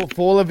 for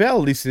all of our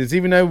listeners,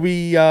 even though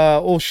we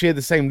all share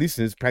the same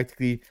listeners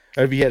practically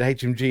over here at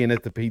HMG and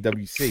at the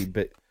PWC.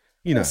 But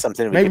you know,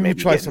 something maybe we'll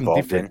try something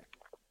different.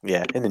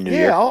 Yeah, in the new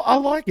year. Yeah, I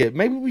like it.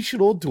 Maybe we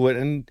should all do it,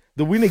 and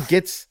the winner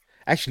gets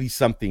actually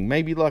something.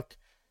 Maybe like,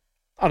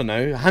 I don't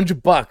know,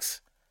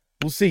 $100.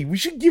 We'll see. We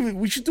should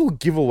do a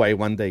giveaway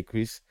one day,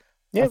 Chris.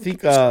 Yeah, I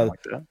think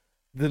like that.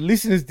 the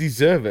listeners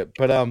deserve it.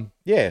 But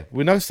yeah,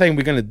 we're not saying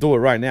we're going to do it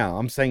right now.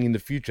 I'm saying in the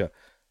future.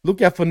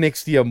 Look out for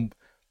next year,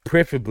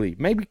 preferably.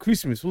 Maybe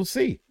Christmas. We'll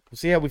see. We'll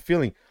see how we're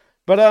feeling.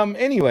 But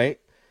anyway,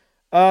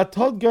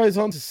 Todd goes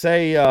on to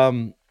say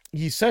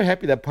he's so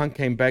happy that Punk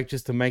came back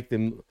just to make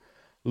them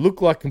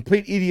look like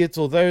complete idiots,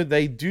 although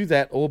they do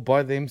that all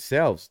by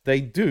themselves.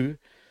 They do.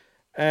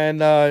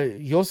 And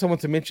he also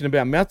wants to mention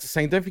about Meltzer,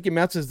 saying, don't forget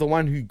Meltzer is the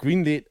one who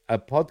greenlit a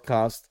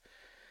podcast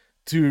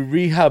to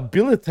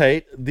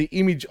rehabilitate the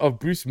image of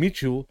Bruce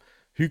Mitchell,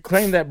 who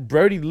claimed that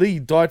Brody Lee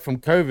died from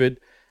COVID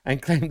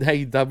and claimed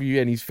AEW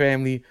and his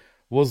family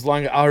was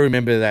lying. I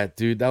remember that,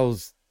 dude. That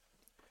was...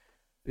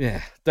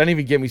 Yeah, don't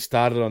even get me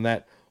started on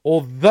that.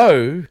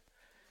 Although,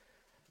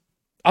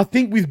 I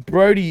think with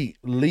Brody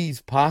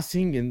Lee's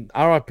passing and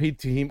RIP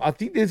to him, I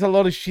think there's a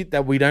lot of shit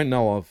that we don't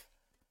know of.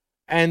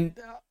 And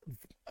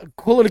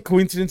call it a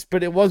coincidence,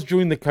 but it was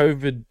during the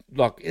COVID,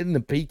 like in the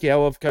peak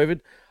hour of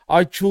COVID.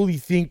 I truly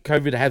think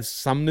COVID has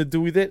something to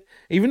do with it.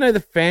 Even though the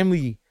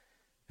family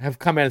have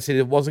come out and said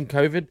it wasn't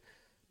COVID,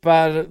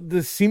 but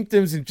the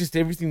symptoms and just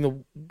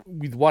everything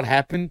with what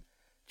happened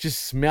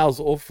just smells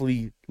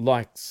awfully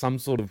like some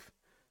sort of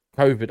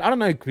COVID. I don't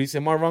know, Chris.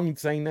 Am I wrong in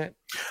saying that?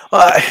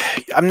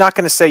 I'm not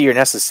going to say you're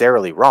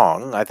necessarily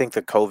wrong. I think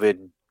the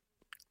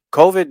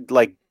COVID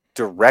like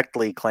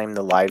directly claimed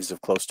the lives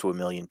of close to 1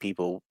 million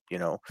people. You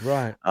know,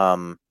 right?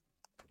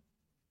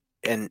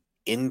 And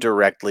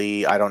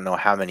indirectly, I don't know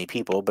how many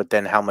people, but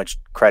then how much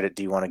credit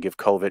do you want to give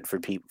COVID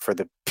for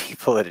the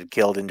people that it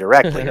killed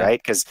indirectly, right?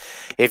 Because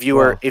if you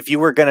were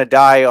going to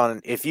die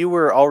if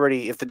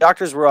the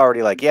doctors were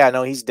already like, yeah,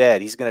 no, he's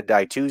dead, he's going to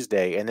die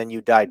Tuesday, and then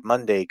you died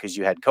Monday because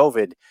you had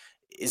COVID,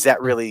 is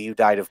that really you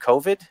died of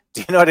COVID?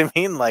 Do you know what I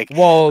mean? Like,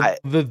 well,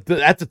 at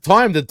the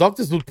time, the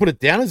doctors would put it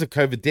down as a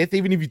COVID death,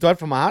 even if you died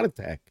from a heart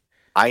attack.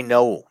 I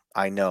know.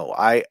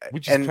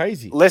 Which is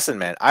crazy. Listen,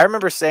 man, I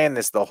remember saying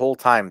this the whole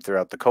time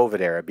throughout the COVID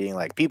era, being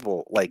like,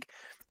 people, like,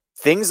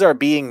 things are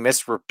being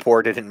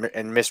misreported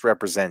and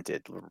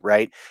misrepresented,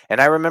 right? And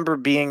I remember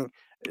being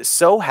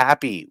so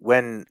happy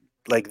when,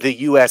 like, the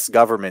U.S.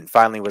 government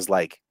finally was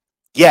like,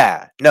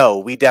 yeah, no,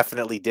 we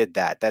definitely did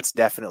that. That's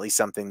definitely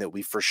something that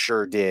we for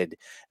sure did.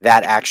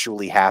 That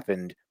actually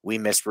happened. We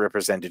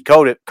misrepresented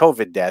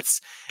COVID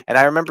deaths. And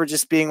I remember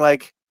just being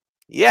like,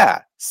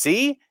 yeah,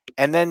 see?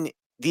 And then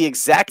the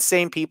exact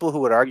same people who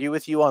would argue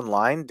with you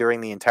online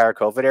during the entire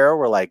COVID era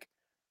were like,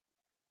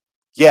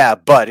 yeah,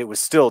 but it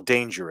was still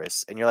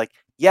dangerous. And you're like,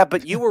 yeah,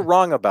 but you were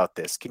wrong about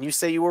this. Can you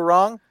say you were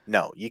wrong?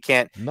 No, you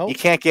can't. Nope. You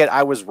can't get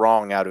I was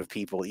wrong out of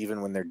people,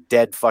 even when they're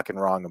dead fucking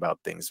wrong about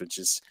things, which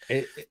is,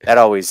 that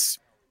always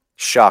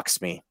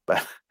shocks me.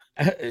 But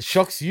it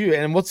shocks you.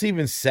 And what's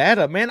even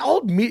sadder, man, I'll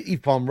admit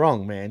if I'm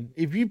wrong, man.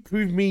 If you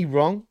prove me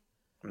wrong,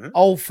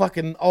 I'll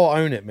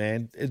own it,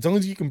 man. As long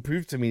as you can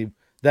prove to me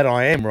that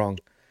I am wrong.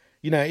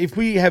 You know, if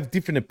we have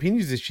different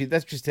opinions of shit,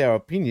 that's just our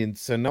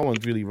opinions. So no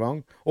one's really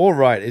wrong or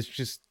right. It's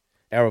just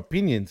our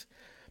opinions.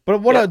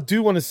 But what I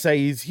do want to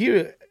say is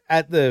here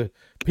at the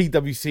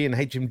PWC and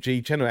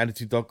HMG,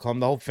 channelattitude.com,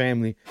 the whole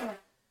family,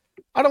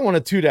 I don't want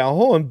to toot our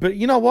horn, but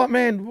you know what,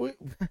 man?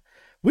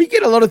 We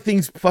get a lot of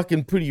things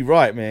fucking pretty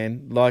right,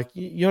 man. Like,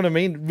 you know what I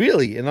mean?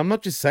 Really. And I'm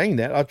not just saying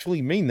that. I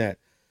truly mean that.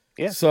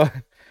 Yeah. So,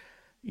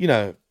 you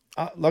know,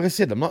 like I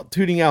said, I'm not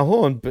tooting our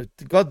horn, but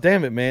God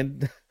damn it,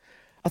 man.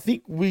 I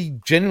think we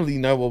generally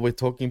know what we're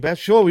talking about.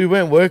 Sure, we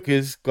weren't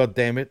workers, God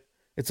damn it.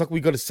 It's like we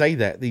got to say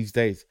that these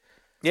days.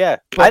 Yeah,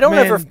 but I don't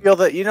ever feel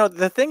that, you know,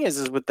 the thing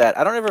is with that,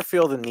 I don't ever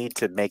feel the need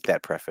to make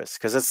that preface,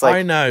 because it's like...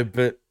 I know,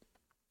 but...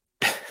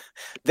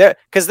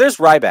 Because there's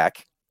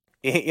Ryback,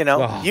 you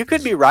know, you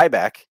could be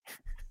Ryback.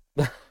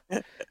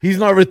 He's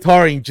not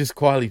retiring just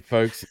quietly,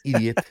 folks.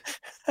 Idiot.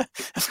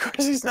 Of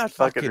course he's not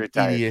fucking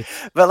retired. Idiot.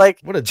 But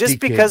like, just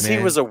because he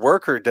was a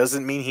worker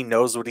doesn't mean he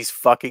knows what he's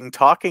fucking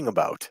talking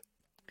about.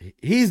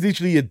 He's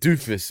literally a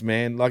doofus,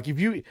 man. Like, if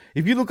you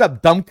look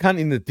up dumb cunt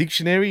in the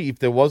dictionary, if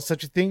there was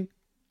such a thing,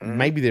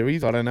 maybe there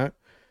is, I don't know.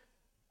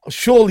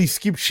 Surely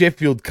Skip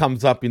Sheffield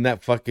comes up in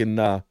that fucking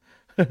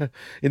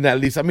in that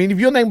list. I mean, if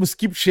your name was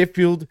Skip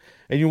Sheffield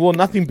and you wore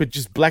nothing but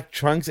just black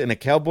trunks and a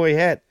cowboy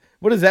hat,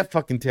 what does that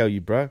fucking tell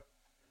you, bro?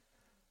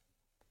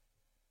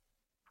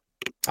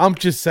 I'm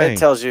just saying. It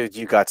tells you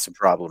got some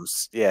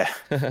problems. Yeah.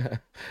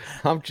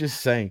 I'm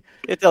just saying.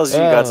 It tells you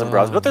got some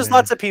problems. But there's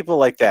lots of people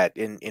like that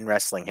in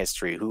wrestling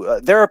history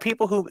who there are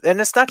people who, and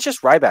it's not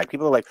just Ryback.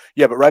 People are like,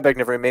 yeah, but Ryback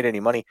never made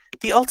any money.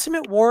 The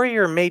Ultimate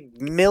Warrior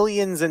made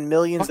millions and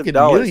millions of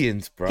dollars.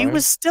 Millions, bro. He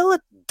was still a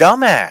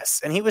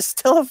dumbass and he was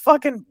still a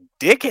fucking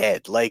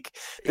dickhead. Like,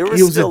 there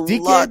was, still a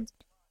dickhead.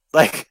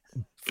 Like,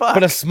 fuck.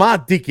 But a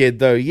smart dickhead,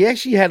 though. He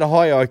actually had a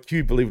high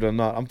IQ, believe it or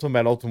not. I'm talking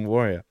about Ultimate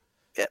Warrior.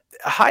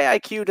 High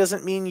IQ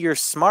doesn't mean you're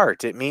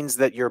smart. It means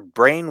that your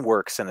brain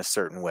works in a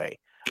certain way.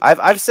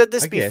 I've said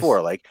this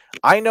before. Like,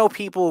 I know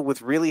people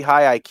with really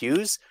high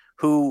IQs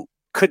who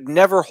could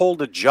never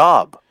hold a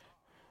job.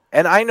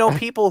 And I know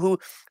people who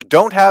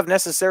don't have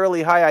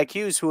necessarily high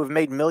IQs who have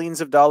made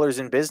millions of dollars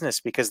in business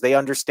because they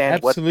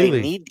understand what they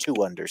need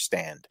to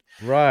understand.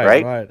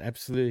 Right.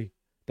 Absolutely.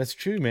 That's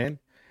true, man.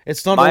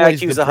 It's not My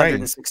always IQ is the brain.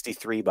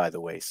 163, by the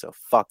way, so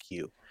fuck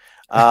you.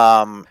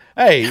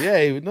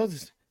 Hey,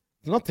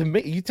 not to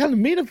me. You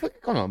telling me to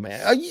come on,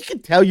 man. You can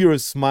tell you're a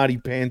smarty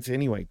pants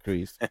anyway,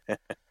 Chris.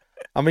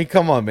 I mean,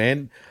 come on,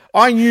 man.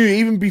 I knew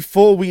even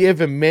before we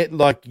ever met,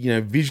 like,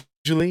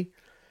 visually.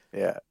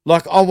 Yeah.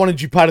 Like, I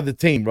wanted you part of the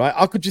team, right?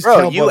 I could just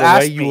Bro, tell by the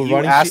way you were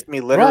running. You asked shit. me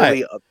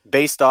literally Right.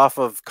 Based off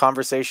of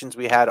conversations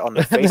we had on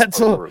the That's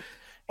Facebook all. group.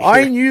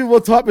 I knew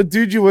what type of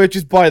dude you were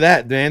just by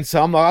that, man.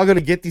 So I'm like, I got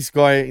to get this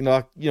guy, you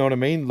know what I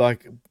mean?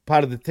 Like,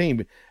 part of the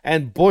team.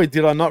 And boy,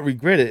 did I not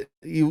regret it.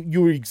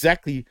 You were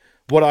exactly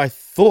what I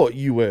thought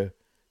you were.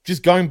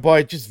 Just going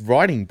by just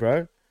writing,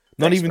 bro.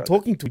 Not Thanks, even brother.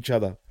 talking to each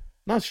other.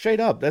 No, straight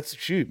up. That's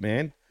shoot,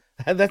 man.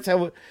 That's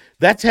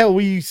how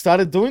we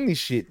started doing this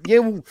shit.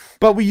 Yeah,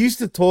 but we used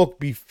to talk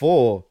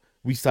before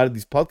we started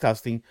this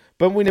podcasting,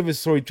 but we never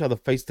saw each other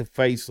face to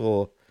face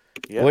or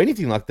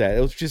anything like that. It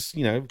was just,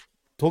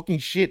 talking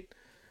shit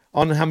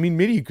on the Hamin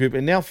Media Group.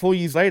 And now 4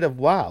 years later,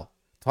 wow,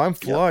 time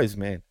flies,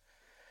 man.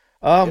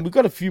 We've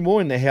got a few more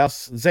in the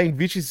house. Zane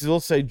Vicious is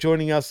also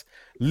joining us.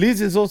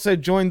 Liz has also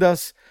joined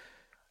us.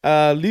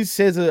 Liz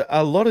says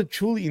a lot of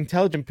truly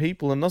intelligent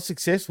people are not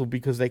successful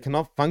because they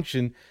cannot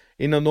function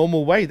in a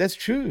normal way. That's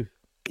true.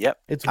 Yep.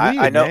 It's weird,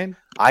 I know, man.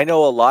 I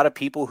know a lot of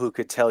people who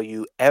could tell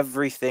you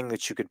everything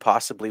that you could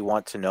possibly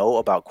want to know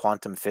about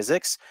quantum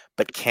physics,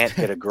 but can't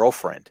get a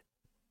girlfriend.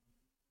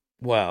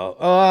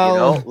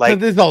 Wow.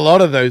 There's a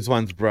lot of those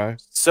ones, bro.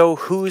 So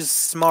who's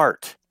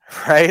smart,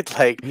 right?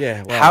 Like,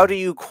 yeah, wow. How do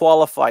you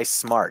qualify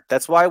smart?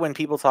 That's why when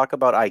people talk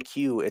about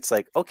IQ, it's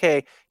like,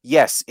 okay,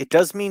 yes, it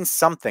does mean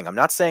something. I'm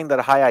not saying that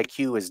a high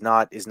IQ is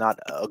not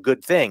a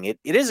good thing. It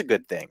is a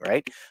good thing,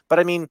 right? But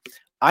I mean,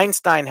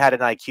 Einstein had an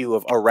IQ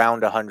of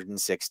around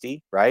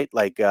 160, right?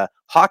 Like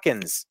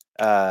Hawkins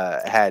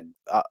had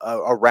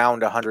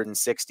around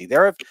 160.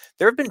 There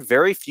have been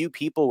very few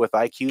people with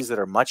IQs that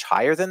are much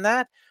higher than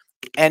that.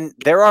 And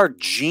there are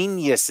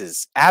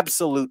geniuses,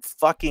 absolute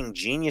fucking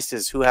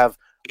geniuses who have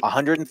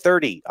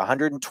 130,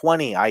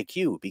 120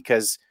 IQ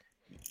because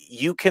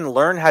you can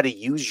learn how to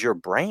use your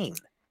brain.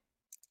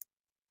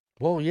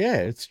 Well, yeah,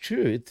 it's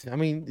true.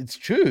 It's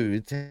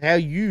true. It's how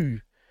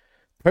you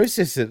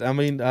process it. I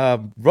mean,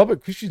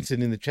 Robert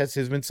Christensen in the chat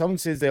says when someone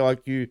says their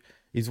IQ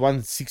is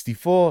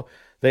 164,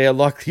 they are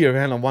likely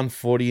around a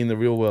 140 in the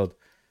real world.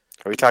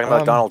 Are we talking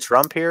about Donald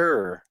Trump here?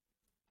 Or?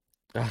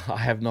 I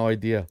have no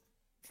idea.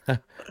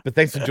 But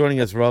thanks for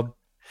joining us, Rob.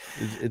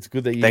 It's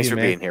good that you're Thanks here,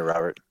 for man. being here,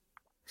 Robert.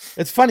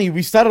 It's funny.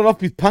 We started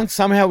off with Punk.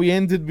 Somehow we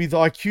ended with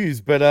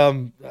IQs, but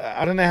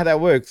I don't know how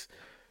that works.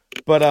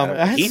 But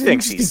he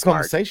thinks he's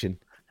conversation.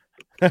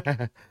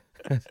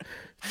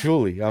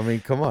 Surely, I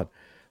mean, come on.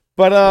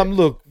 But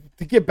look,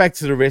 to get back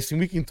to the wrestling,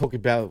 we can talk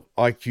about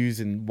IQs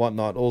and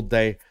whatnot all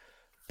day.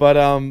 But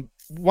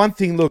one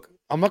thing, look,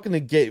 I'm not going to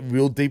get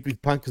real deep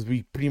with Punk because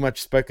we pretty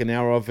much spoke an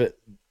hour of it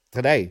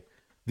today,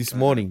 this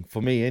morning,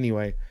 for me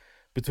anyway.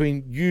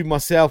 Between you,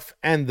 myself,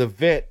 and the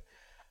vet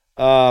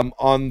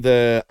on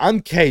the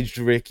Uncaged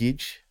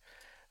Wreckage,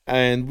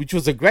 and which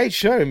was a great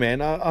show,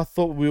 man. I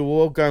thought we were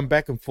all going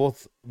back and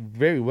forth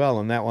very well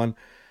on that one.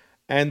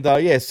 And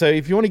yeah, so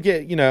if you want to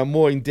get, a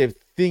more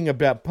in-depth thing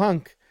about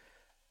Punk,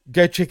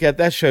 go check out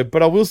that show.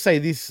 But I will say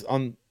this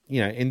on,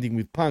 ending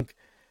with Punk.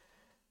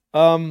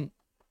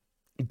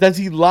 Does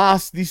he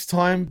last this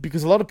time?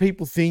 Because a lot of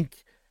people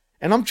think,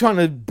 and I'm trying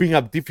to bring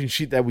up different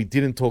shit that we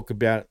didn't talk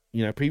about,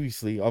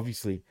 previously,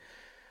 obviously.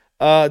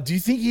 Do you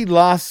think he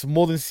lasts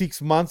more than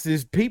 6 months?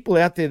 There's people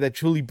out there that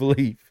truly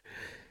believe.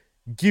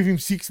 Give him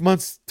 6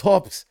 months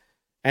tops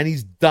and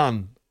he's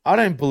done. I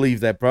don't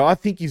believe that, bro. I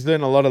think he's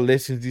learned a lot of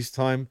lessons this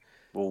time.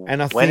 Well,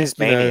 and I when think, is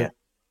Mania?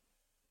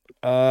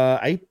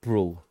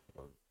 April,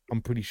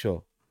 I'm pretty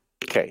sure.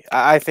 Okay,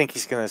 I think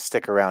he's going to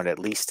stick around at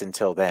least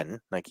until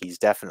then. Like, he's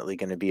definitely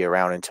going to be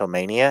around until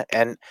Mania.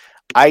 And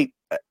I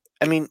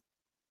mean,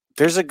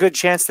 there's a good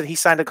chance that he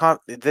signed a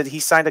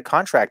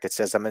contract that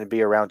says I'm going to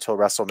be around till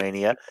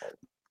WrestleMania.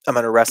 I'm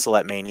going to wrestle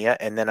at Mania,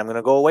 and then I'm going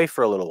to go away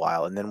for a little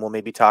while, and then we'll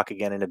maybe talk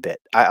again in a bit.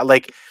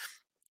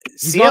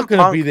 He's not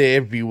going to be there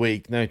every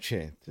week. No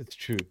chance. It's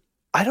true.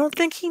 I don't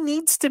think he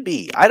needs to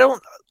be.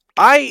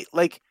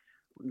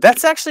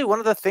 That's actually one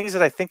of the things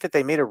that I think that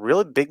they made a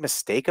really big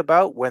mistake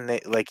about when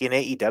they, like, in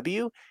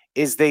AEW,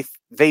 is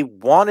they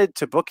wanted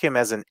to book him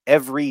as an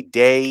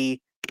everyday,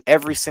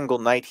 every single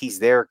night he's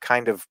there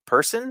kind of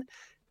person.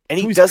 And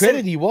he doesn't.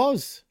 Credit, he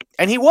was.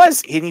 And he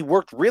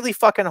worked really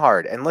fucking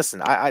hard. And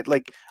listen, I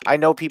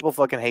know people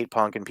fucking hate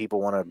Punk and people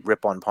want to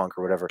rip on Punk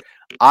or whatever.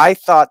 I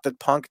thought that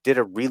Punk did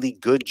a really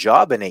good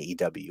job in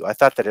AEW. I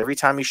thought that every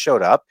time he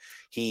showed up,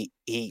 he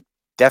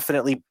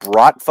definitely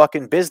brought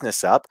fucking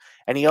business up,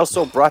 and he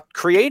also brought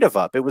creative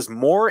up. It was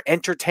more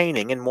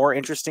entertaining and more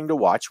interesting to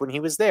watch when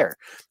he was there.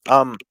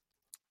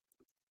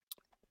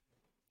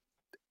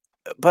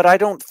 But I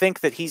don't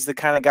think that he's the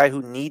kind of guy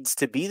who needs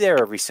to be there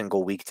every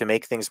single week to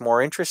make things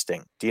more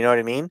interesting. Do you know what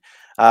I mean?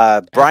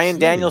 Bryan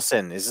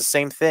Danielson is the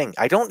same thing.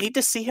 I don't need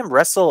to see him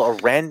wrestle a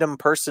random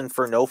person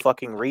for no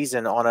fucking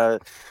reason on a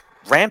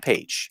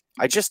Rampage.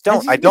 I just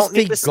don't. I don't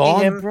need to see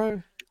him.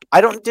 Bro?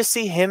 I don't just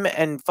see him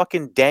and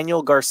fucking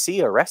Daniel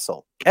Garcia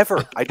wrestle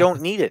ever. I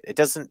don't need it.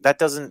 There's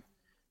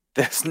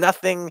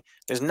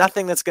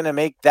nothing that's going to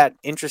make that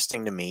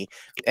interesting to me.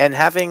 And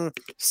having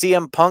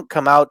CM Punk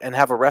come out and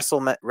have a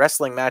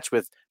wrestling match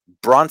with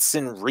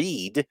Bronson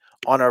Reed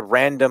on a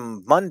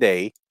random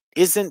Monday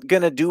isn't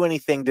going to do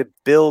anything to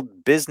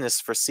build business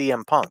for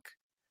CM Punk.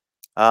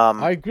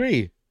 I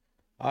agree.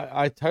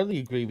 I totally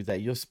agree with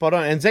that. You're spot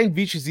on. And Zane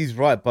Vicious is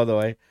right, by the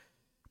way.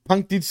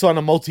 Punk did sign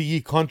a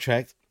multi-year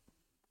contract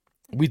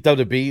with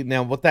WWE.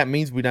 Now, what that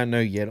means, we don't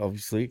know yet,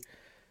 obviously.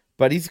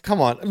 But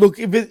come on. Look,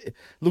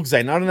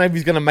 Zane, I don't know if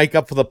he's going to make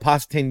up for the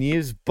past 10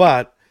 years,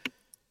 but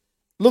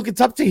look,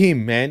 it's up to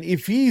him, man.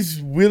 If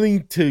he's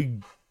willing to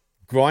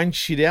grind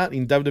shit out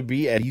in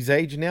WWE at his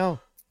age now,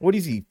 what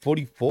is he,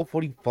 44,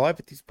 45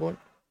 at this point?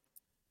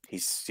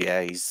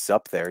 He's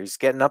up there. He's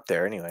getting up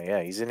there anyway.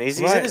 Yeah, he's in his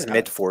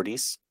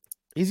mid-40s.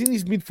 He's in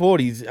his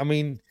mid-40s. I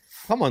mean,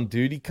 come on,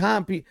 dude. He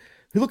can't be...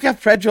 Look how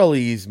fragile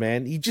he is,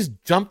 man. He just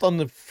jumped on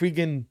the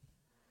friggin'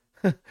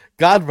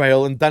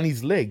 guardrail and done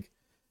his leg.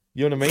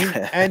 You know what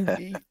I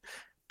mean?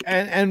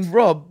 And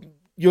Rob,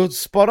 you're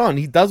spot on.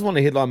 He does want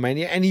to headline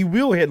Mania, and he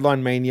will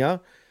headline Mania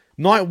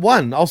night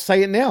one. I'll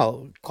say it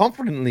now,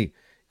 confidently.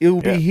 It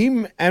will be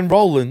him and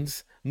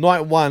Rollins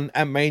night one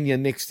at Mania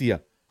next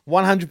year.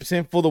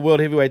 100% for the World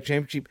Heavyweight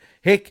Championship.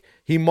 Heck,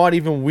 he might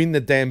even win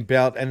the damn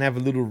belt and have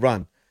a little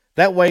run.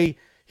 That way,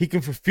 he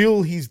can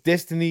fulfill his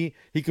destiny,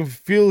 he can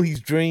fulfill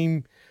his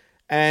dream,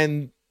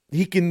 and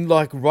he can,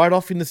 ride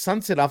off in the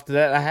sunset after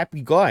that, a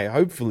happy guy,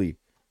 hopefully.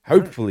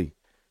 Hopefully.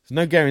 There's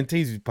no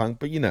guarantees with Punk,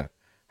 but,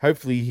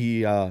 hopefully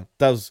he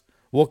does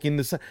walk in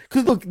the sun.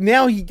 Because, look,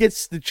 now he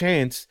gets the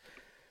chance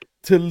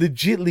to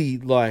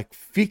legitly,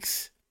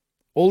 fix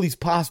all his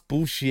past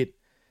bullshit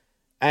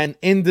and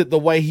end it the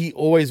way he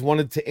always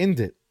wanted to end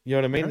it. You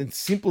know what I mean? It's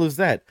simple as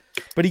that.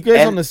 But he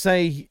goes on to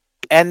say...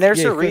 And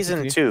there's a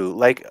reason too.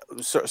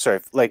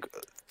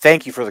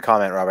 Thank you for the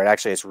comment, Robert.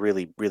 Actually, it's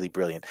really, really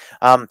brilliant.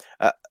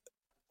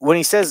 When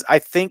he says, I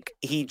think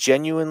he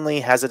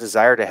genuinely has a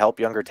desire to help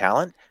younger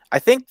talent, I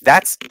think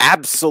that's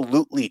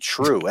absolutely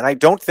true. And I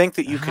don't think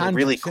that you can 100%.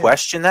 Really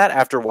question that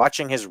after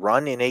watching his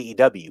run in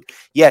AEW.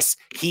 Yes,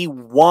 he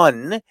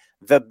won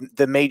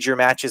the major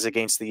matches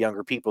against the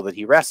younger people that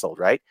he wrestled,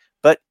 right?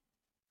 But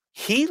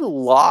he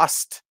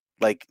lost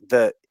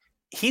the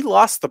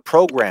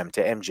program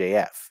to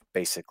MJF.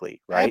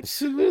 Basically, right?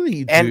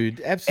 Absolutely, dude.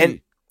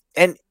 Absolutely.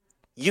 And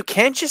you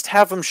can't just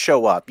have him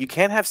show up. You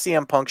can't have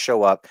CM Punk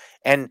show up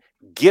and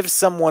give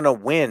someone a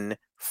win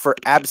for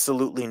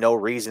absolutely no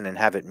reason and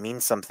have it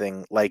mean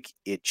something like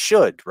it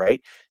should,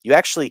 right? You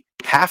actually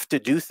have to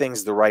do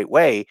things the right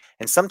way.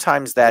 And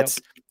sometimes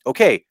that's,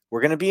 okay,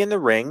 we're going to be in the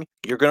ring.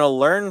 You're going to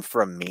learn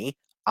from me.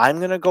 I'm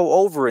going to go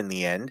over in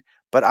the end,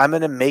 but I'm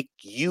going to make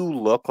you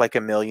look like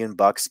 $1 million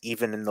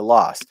even in the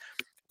loss.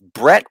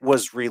 Brett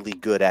was really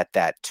good at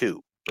that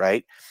too.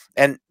 Right.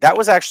 And that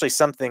was actually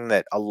something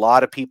that a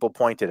lot of people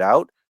pointed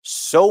out.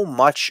 So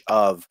much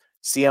of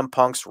CM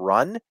Punk's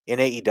run in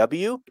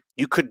AEW,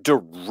 you could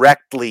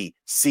directly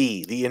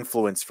see the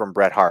influence from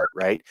Bret Hart,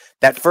 right?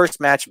 That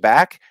first match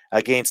back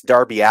against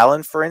Darby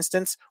Allin, for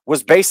instance,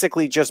 was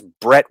basically just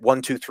Bret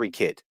 1, 2, 3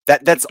 Kid.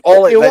 That's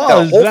all it was.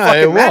 The whole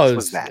fucking match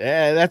was that.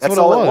 Yeah, that's what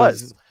all it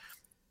was.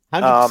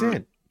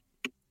 100%.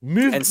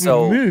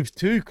 Moved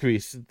too,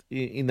 Chris,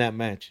 in that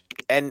match.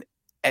 And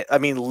I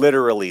mean,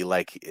 literally,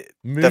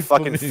 the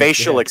fucking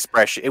facial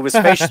expression. It was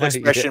facial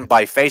expression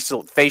by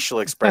facial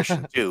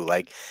expression too.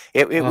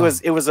 It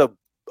was a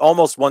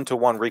almost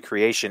 1-to-1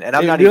 recreation. And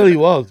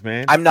was,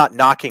 man. I'm not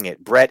knocking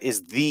it. Brett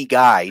is the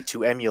guy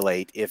to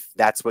emulate if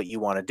that's what you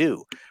want to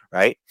do,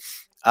 right?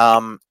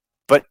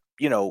 But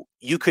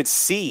you could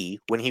see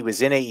when he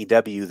was in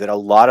AEW that a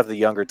lot of the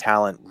younger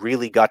talent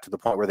really got to the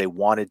point where they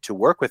wanted to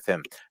work with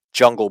him.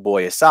 Jungle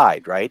Boy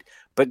aside, right?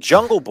 But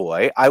Jungle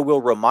Boy, I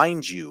will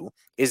remind you,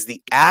 is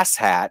the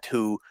asshat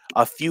who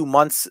a few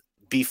months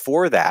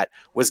before that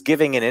was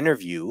giving an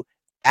interview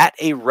at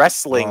a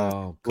wrestling,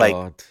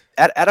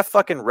 at a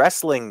fucking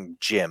wrestling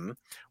gym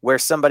where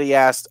somebody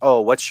asked,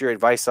 oh, what's your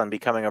advice on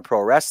becoming a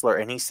pro wrestler?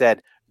 And he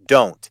said,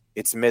 don't.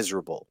 It's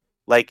miserable.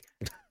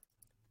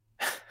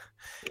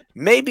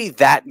 Maybe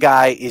that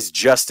guy is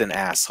just an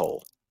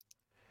asshole.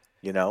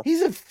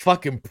 He's a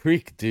fucking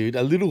prick, dude.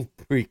 A little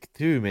prick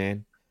too,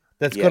 man.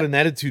 That's got an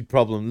attitude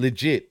problem,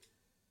 legit.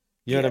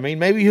 You know what I mean?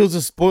 Maybe he was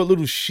a spoiled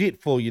little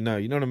shit for you know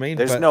what I mean?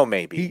 There's no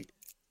maybe.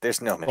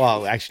 There's no maybe.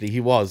 Well, actually, he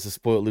was a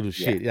spoiled little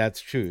shit. Yeah,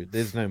 that's true.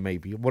 There's no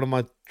maybe. What am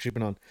I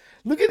tripping on?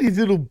 Look at his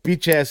little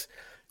bitch ass.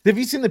 Have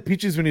you seen the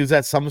pictures when he was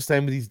at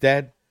SummerSlam with his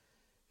dad?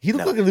 He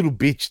looked like a little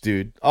bitch,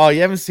 dude. Oh, you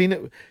haven't seen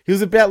it? He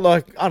was about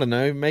I don't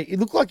know, mate. It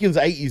looked like he was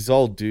 8 years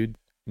old, dude.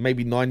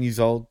 Maybe 9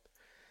 years old.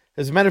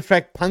 As a matter of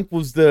fact, Punk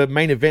was the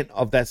main event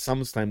of that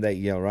SummerSlam that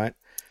year, right?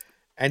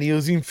 And he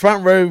was in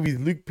front row with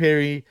Luke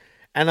Perry.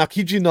 And I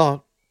kid you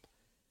not,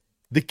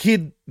 the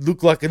kid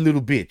looked like a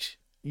little bitch.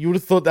 You would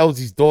have thought that was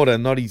his daughter,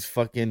 not his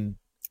fucking...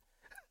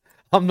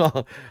 I'm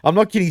not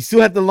kidding. He still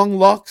had the long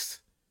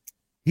locks.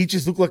 He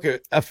just looked like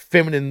a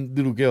feminine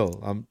little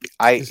girl.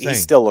 He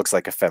still looks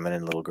like a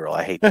feminine little girl.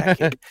 I hate that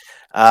kid.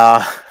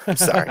 I'm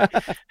sorry.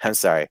 I'm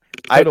sorry.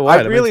 I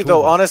really,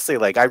 though, honestly,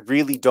 like, I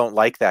really don't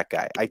like that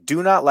guy. I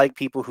do not like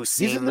people who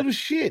seem... He's a little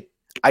shit.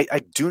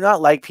 I do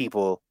not like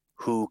people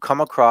who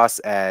come across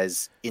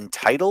as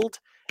entitled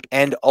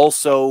and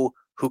also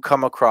who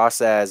come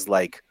across as,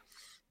 like,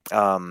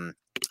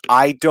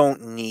 I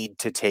don't need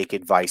to take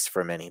advice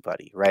from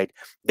anybody, right?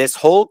 This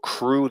whole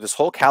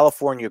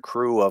California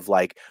crew of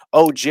like,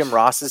 oh, Jim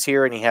Ross is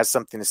here and he has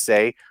something to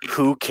say.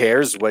 Who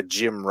cares what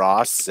Jim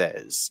Ross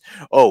says?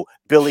 Oh,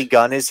 Billy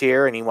Gunn is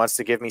here and he wants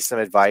to give me some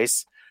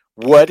advice.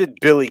 What did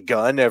Billy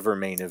Gunn ever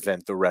main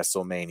event the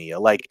WrestleMania?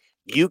 Like,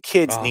 you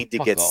kids need to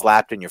get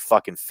slapped in your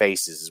fucking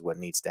faces is what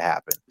needs to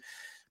happen.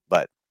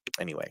 But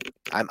anyway,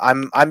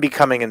 I'm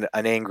becoming an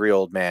angry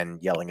old man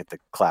yelling at the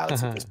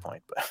clouds at this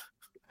point, but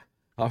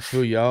I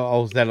feel you. I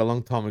was that a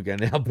long time ago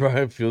now, bro.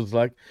 It feels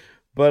like,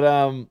 but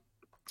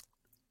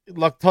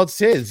like Todd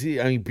says,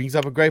 he brings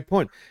up a great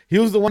point. He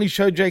was the one who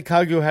showed Jay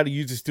Cargill how to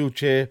use a steel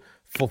chair,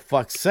 for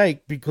fuck's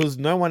sake, because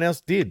no one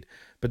else did.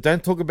 But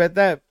don't talk about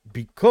that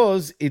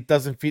because it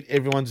doesn't fit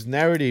everyone's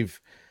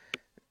narrative.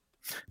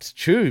 It's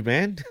true,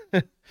 man.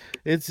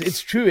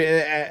 It's true.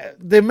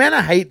 The amount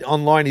of hate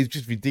online is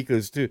just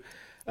ridiculous too.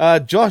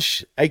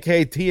 Josh,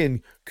 aka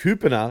TN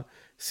Coopener,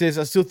 says,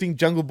 "I still think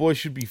Jungle Boy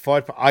should be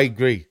fired." I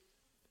agree.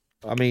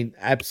 I mean,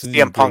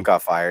 absolutely. CM Punk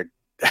got fired.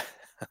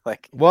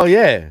 Like, well,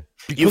 yeah.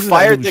 You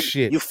fired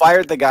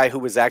the guy who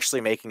was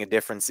actually making a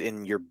difference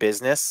in your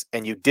business,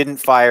 and you didn't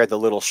fire the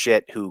little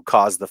shit who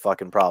caused the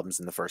fucking problems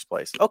in the first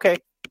place. Okay.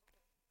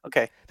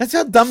 That's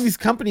how dumb this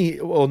company,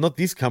 well, not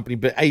this company,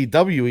 but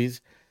AEW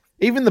is.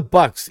 Even the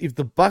Bucks, if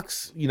the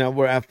Bucks,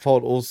 were at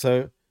fault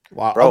also,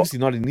 well, obviously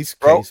not in this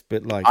case,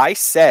 but like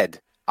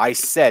I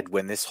said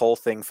when this whole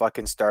thing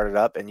fucking started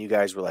up and you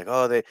guys were like,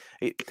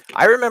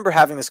 I remember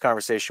having this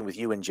conversation with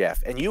you and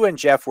Jeff, and you and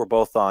Jeff were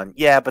both on,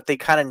 but they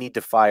kind of need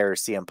to fire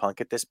CM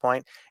Punk at this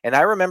point. And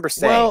I remember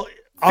saying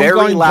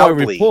very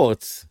loudly,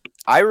 reports.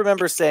 I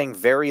remember saying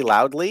very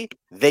loudly,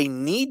 they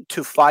need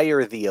to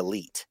fire the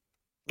elite,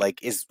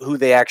 like is who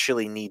they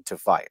actually need to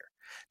fire.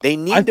 They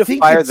need to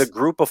fire the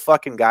group of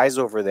fucking guys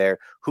over there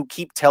who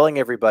keep telling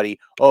everybody,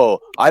 oh,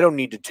 I don't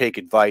need to take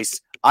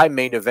advice. I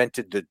main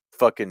evented the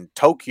fucking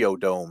Tokyo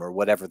Dome or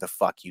whatever the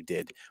fuck you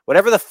did.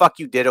 Whatever the fuck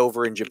you did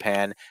over in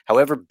Japan,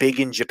 however big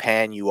in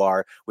Japan you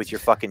are with your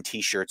fucking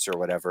t-shirts or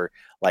whatever,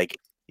 like,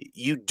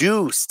 you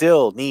do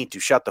still need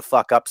to shut the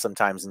fuck up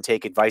sometimes and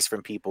take advice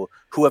from people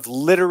who have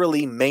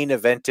literally main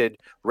evented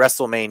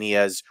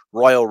WrestleManias,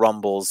 Royal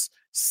Rumbles,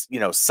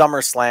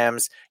 Summer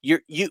Slams.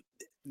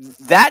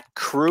 That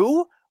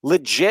crew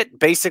legit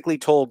basically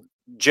told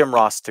Jim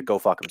Ross to go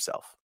fuck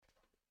himself.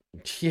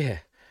 Yeah.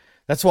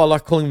 That's why I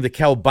like calling them the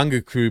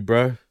Cowabunga crew,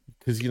 bro.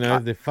 Because,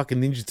 they're fucking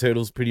Ninja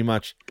Turtles pretty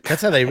much.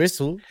 That's how they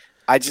wrestle.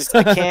 I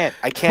can't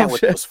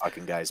with those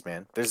fucking guys,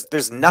 man.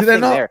 There's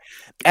nothing there.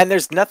 And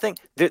there's nothing.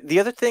 The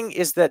other thing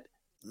is that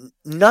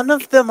none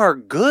of them are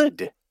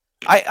good.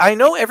 I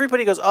know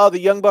everybody goes, oh, the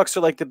Young Bucks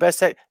are like the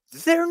best.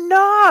 They're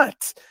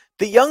not.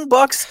 The Young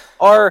Bucks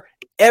are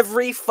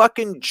every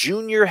fucking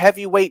junior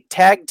heavyweight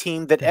tag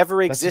team that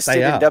ever existed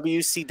in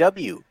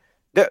WCW.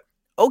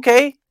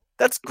 Okay,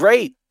 that's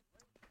great.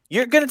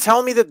 You're going to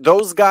tell me that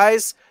those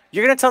guys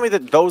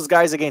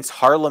against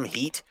Harlem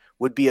Heat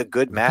would be a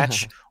good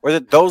match, or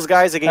that those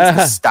guys against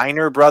the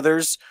Steiner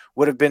brothers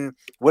would have been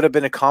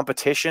a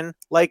competition?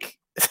 Like,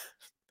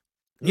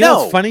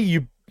 no. It's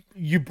funny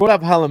you brought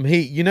up Harlem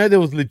Heat. There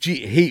was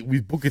legit heat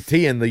with Booker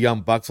T and the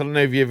Young Bucks. I don't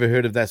know if you ever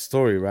heard of that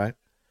story, right?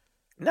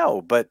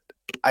 No, but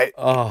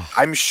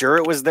I'm sure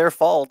it was their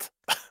fault.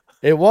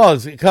 It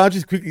was. Can I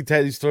just quickly tell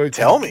you the story?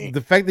 Tell me.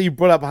 The fact that you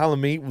brought up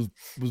Harlem Heat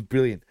was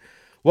brilliant.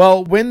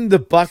 Well, when the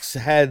Bucks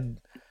had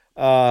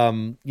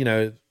tryouts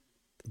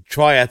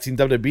in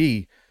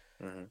WWE,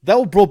 they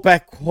were brought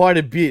back quite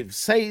a bit.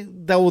 Say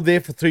they were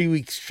there for 3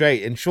 weeks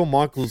straight, and Shawn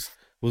Michaels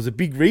was a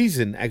big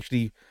reason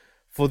actually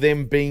for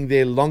them being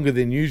there longer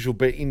than usual.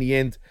 But in the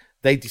end,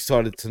 they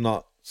decided to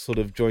not sort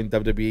of join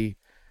WWE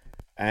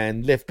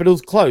and left. But it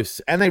was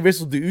close, and they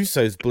wrestled the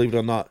Usos, believe it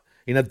or not,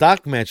 in a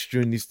dark match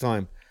during this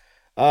time.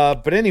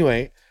 But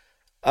anyway,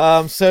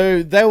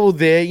 so they were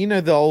there.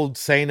 The old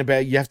saying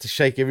about you have to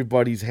shake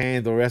everybody's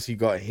hand or else you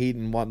got heat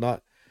and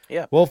whatnot.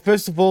 Yeah. Well,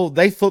 first of all,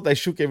 they thought they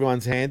shook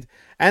everyone's hand,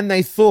 and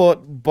they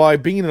thought by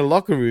being in the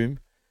locker room,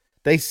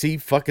 they see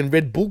fucking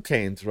Red Bull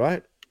cans,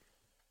 right?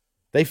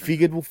 They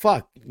figured, well,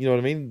 fuck, you know what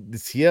I mean?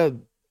 This here,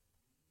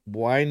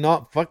 why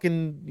not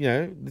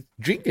fucking,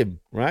 drink him,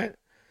 right?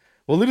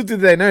 Well, little did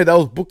they know that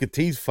was Booker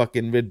T's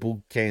fucking Red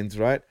Bull cans,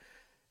 right?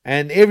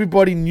 And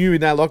everybody knew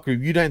in that locker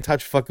room, you don't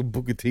touch fucking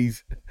Booker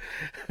T's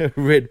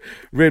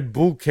Red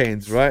Bull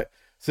cans, right?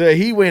 So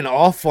he went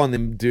off on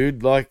them,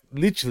 dude. Like,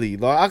 literally.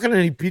 Like, I can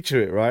only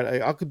picture it,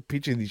 right? I could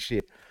picture this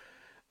shit.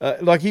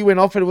 Like, he went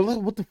off and was like,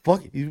 what the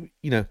fuck?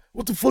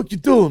 What the fuck you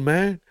doing,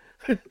 man?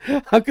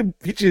 I can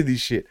picture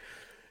this shit.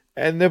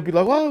 And they'll be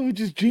like, well, we're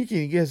just drinking.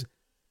 He goes,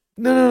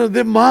 no,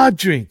 they're my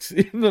drinks.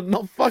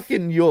 Not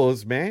fucking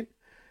yours, man.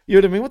 You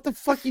know what I mean? What the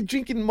fuck you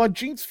drinking my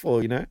drinks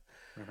for, you know?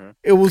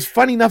 It was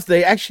funny enough.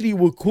 They actually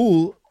were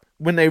cool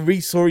when they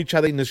re-saw each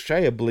other in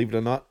Australia, believe it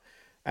or not.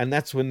 And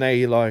that's when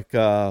they, like,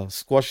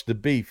 squashed the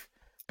beef.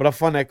 But I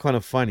find that kind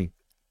of funny.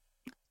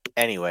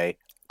 Anyway,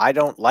 I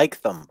don't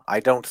like them. I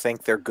don't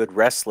think they're good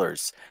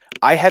wrestlers.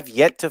 I have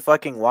yet to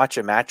fucking watch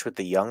a match with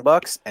the Young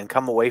Bucks and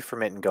come away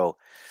from it and go,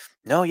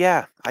 no,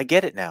 yeah, I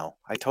get it now.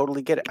 I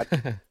totally get it.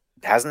 It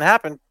hasn't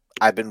happened.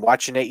 I've been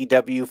watching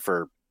AEW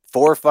for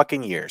 4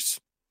 fucking years.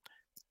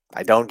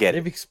 I don't get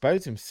They've it.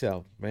 exposed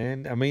himself,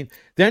 man. I mean,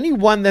 the only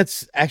one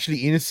that's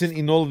actually innocent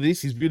in all of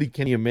this is really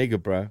Kenny Omega,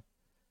 bro.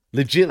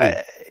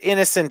 Legitly.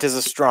 Innocent is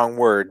a strong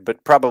word,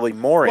 but probably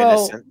more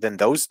innocent than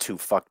those two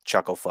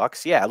chuckle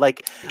fucks. Yeah,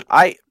 like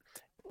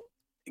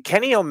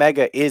Kenny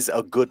Omega is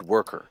a good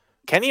worker.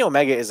 Kenny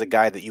Omega is a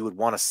guy that you would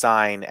want to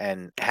sign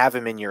and have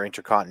him in your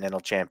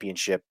Intercontinental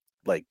Championship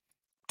like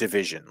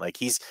division. Like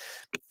he's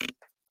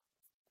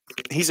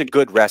a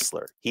good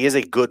wrestler. He is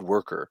a good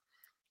worker.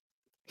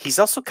 He's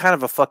also kind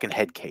of a fucking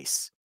head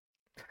case,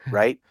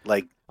 right?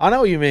 Like I know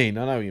what you mean.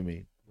 I know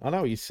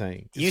what you're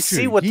saying. It's you true.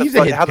 see what He's the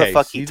a fuck, head how the case.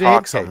 fuck he He's a head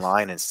talks case.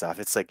 online and stuff.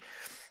 It's like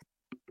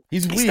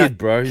he's weird, not,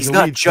 bro. He's a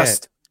not weird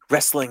just cat.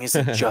 wrestling.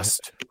 Isn't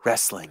just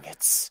wrestling.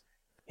 It's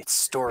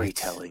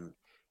storytelling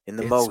in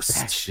the most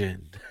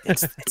passion.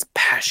 It's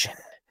passion.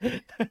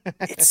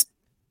 It's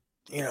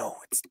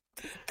it's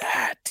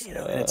that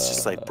and it's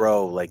just like,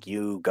 bro, like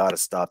you gotta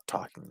stop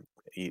talking.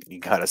 You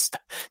gotta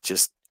stop.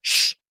 Just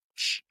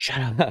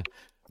shut up.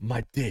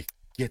 My dick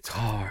gets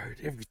hard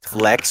every time.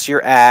 Flex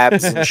your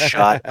abs and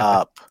shut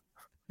up.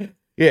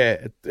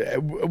 Yeah,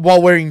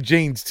 while wearing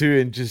jeans too,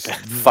 and just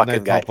fucking no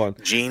guy top on.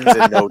 Jeans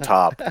and no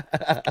top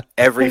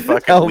every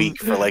fucking week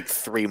for like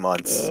 3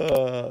 months.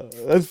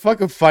 That's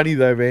fucking funny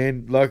though,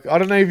 man. Like I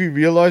don't know if he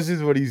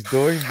realizes what he's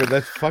doing, but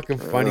that's fucking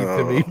funny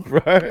to me,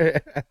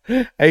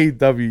 bro.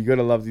 AEW, you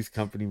gotta love this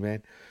company,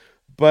 man.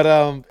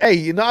 But hey,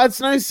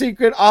 it's no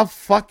secret. I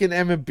fucking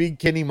am a big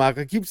Kenny mark.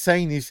 I keep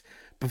saying this,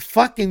 but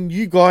fucking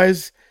you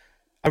guys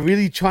are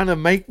really trying to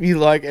make me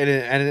like,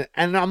 and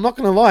I'm not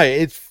gonna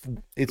lie,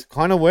 it's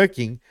kind of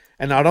working,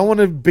 and I don't want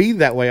to be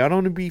that way. I don't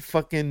want to be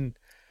fucking,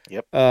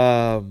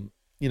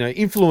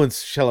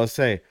 influenced, shall I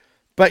say?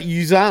 But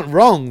you aren't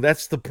wrong.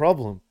 That's the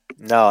problem.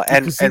 No,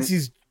 and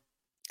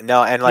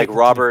like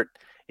Robert,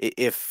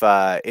 if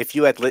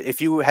you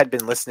had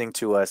been listening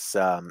to us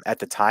at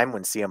the time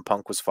when CM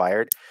Punk was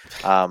fired,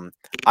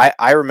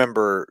 I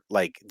remember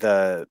like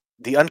the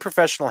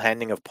unprofessional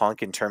handling of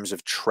Punk in terms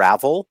of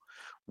travel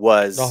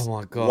was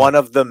one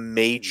of the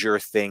major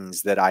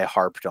things that I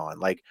harped on.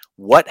 Like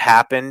what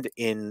happened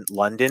in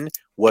London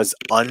was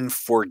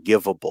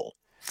unforgivable.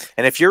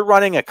 And if you're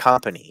running a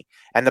company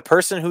and the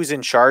person who's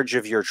in charge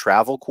of your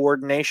travel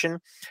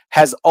coordination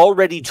has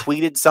already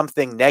tweeted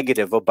something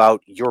negative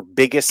about your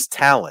biggest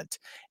talent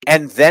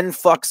and then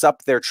fucks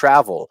up their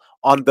travel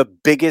on the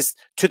biggest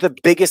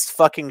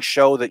fucking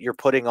show that you're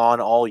putting on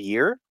all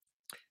year,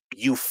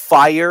 you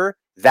fire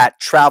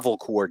that travel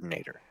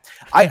coordinator.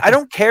 I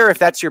don't care if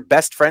that's your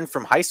best friend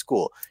from high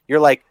school. You're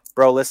like,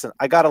 bro, listen,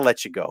 I gotta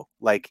let you go.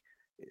 Like,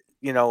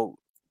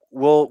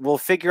 we'll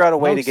figure out a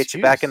way to get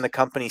you back in the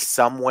company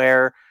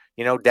somewhere,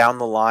 down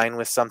the line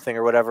with something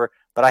or whatever.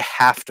 But I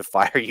have to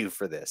fire you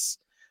for this.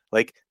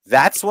 Like,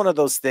 that's one of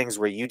those things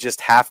where you just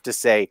have to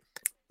say,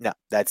 no,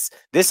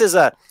 this is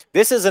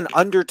an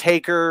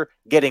Undertaker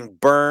getting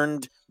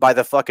burned by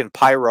the fucking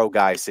pyro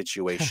guy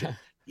situation.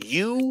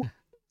 You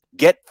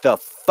get the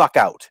fuck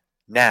out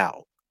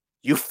now.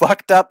 You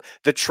fucked up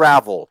the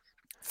travel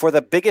for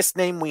the biggest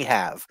name we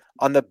have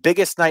on the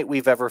biggest night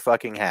we've ever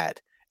fucking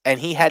had. And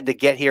he had to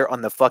get here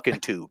on the fucking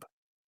tube.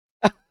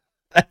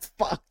 That's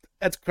fucked.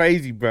 That's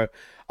crazy, bro.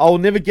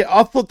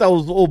 I thought that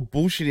was all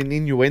bullshit and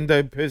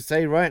innuendo per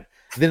se, right?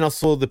 Then I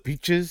saw the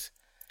pictures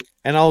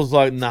and I was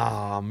like,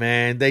 nah,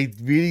 man, they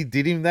really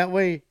did him that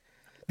way?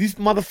 This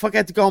motherfucker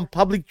had to go on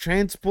public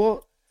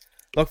transport?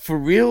 Like, for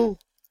real?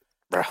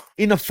 Bro.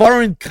 In a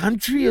foreign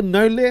country, or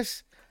no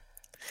less?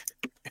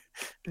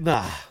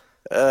 Nah.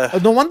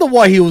 No wonder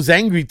why he was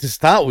angry to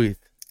start with.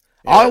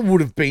 Yeah. I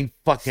would have been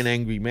fucking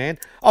angry, man.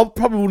 I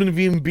probably wouldn't have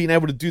even been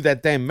able to do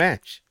that damn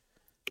match.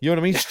 You know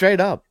what I mean? Straight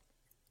up.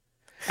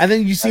 And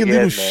then you see a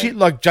little shit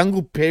like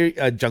Jungle Boy,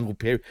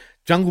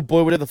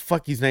 whatever the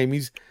fuck his name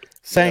is,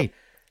 saying,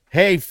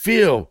 hey,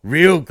 Phil,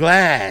 real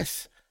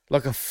glass.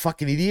 Like a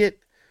fucking idiot.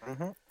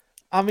 Mm-hmm.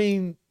 I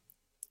mean,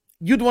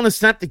 you'd want to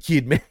snap the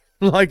kid, man.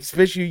 Like,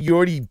 especially you're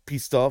already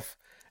pissed off.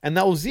 And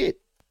that was it.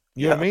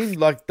 You know what I mean?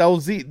 Like, that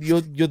was it.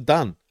 You're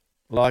done.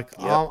 Like,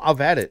 I've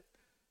had it.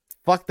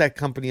 Fuck that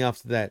company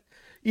after that.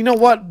 You know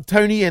what,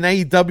 Tony and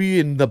AEW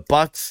and the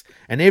Bucks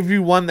and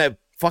everyone that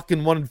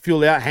fucking wanted to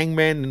fill out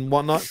Hangman and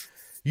whatnot,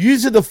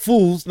 yous are the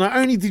fools. Not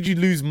only did you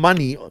lose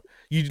money,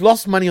 you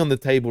lost money on the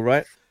table,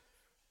 right?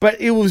 But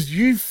it was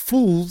you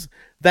fools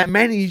that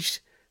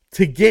managed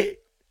to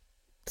get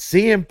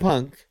CM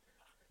Punk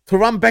to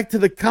run back to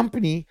the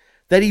company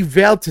that he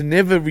vowed to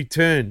never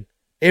return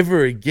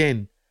ever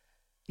again.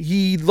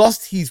 He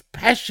lost his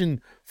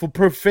passion for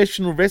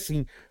professional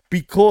wrestling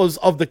because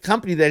of the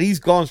company that he's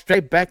gone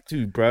straight back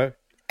to, bro.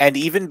 And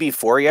even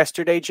before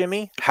yesterday,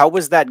 Jimmy, how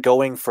was that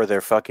going for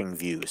their fucking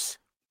views?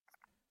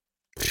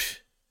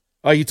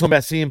 Oh, you talking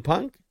about CM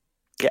Punk?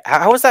 Yeah,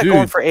 how was that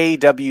going for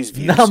AEW's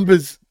views?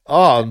 Numbers.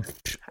 Oh,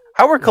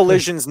 how are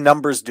Collision's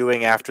numbers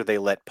doing after they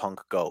let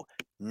Punk go?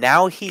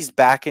 Now he's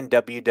back in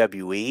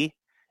WWE.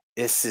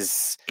 It's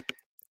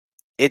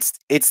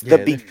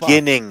the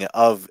beginning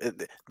of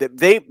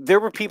there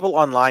were people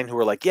online who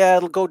were like, yeah,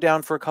 it'll go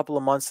down for a couple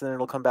of months and then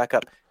it'll come back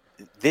up.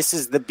 This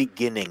is the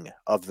beginning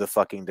of the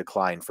fucking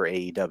decline for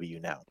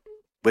AEW now,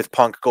 with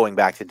Punk going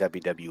back to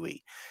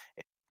WWE.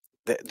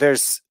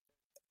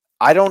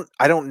 I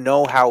don't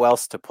know how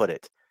else to put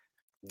it.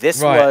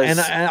 This right, was, and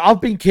I've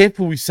been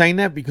careful with saying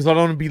that because I don't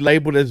want to be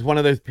labeled as one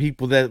of those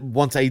people that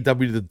wants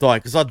AEW to die,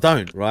 because I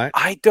don't, right?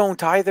 I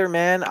don't either,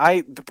 man.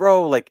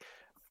 Like,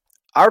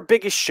 our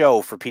biggest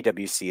show for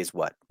PWC is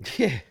what?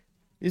 Yeah,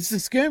 it's the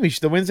skirmish,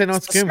 the Wednesday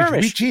night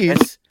skirmish, which is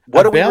and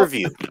what do we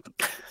review?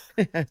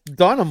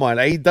 Dynamite,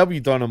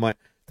 AEW Dynamite,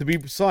 to be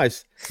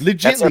precise.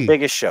 Legitly. That's our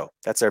biggest show.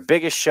 That's our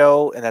biggest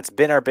show, and that's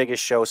been our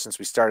biggest show since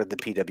we started the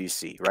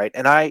PWC, right?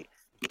 And I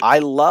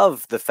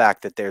love the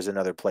fact that there's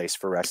another place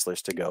for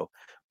wrestlers to go.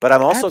 But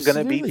I'm also going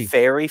to be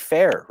very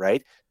fair,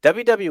 right?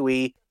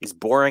 WWE is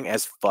boring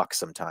as fuck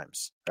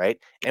sometimes, right?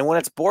 And when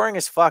it's boring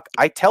as fuck,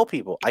 I tell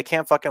people, I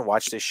can't fucking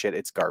watch this shit.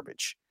 It's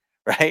garbage,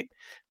 right?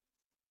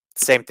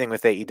 Same thing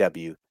with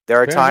AEW.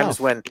 There are times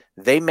when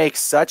they make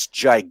such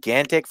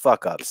gigantic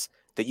fuck-ups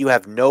that you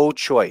have no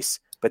choice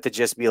but to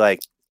just be like,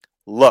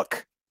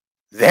 look,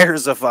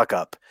 there's a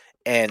fuck-up.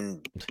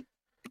 And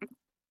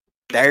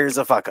there's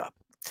a fuck-up.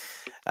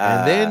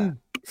 And then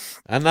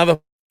another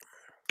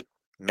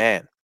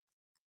man,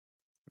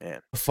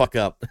 fuck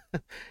up.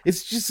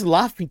 It's just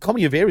laughing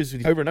comedy of errors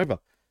with you over and over.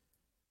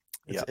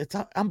 It's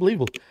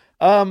unbelievable.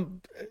 We'll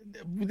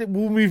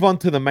move on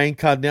to the main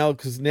card now,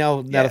 because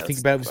now to think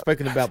about it, we've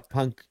spoken about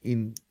Punk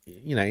in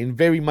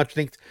very much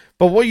length.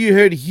 But what you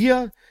heard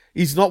here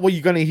is not what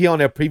you're going to hear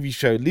on our previous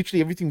show. Literally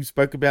everything we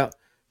spoke about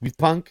with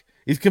Punk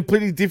is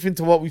completely different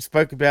to what we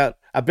spoke about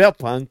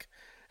Punk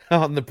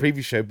on the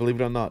previous show, believe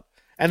it or not.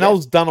 And that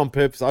was done on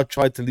purpose. I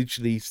tried to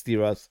literally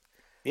steer us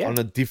on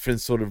a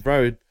different sort of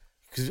road,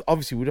 because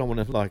obviously we don't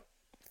want to like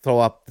throw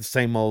up the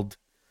same old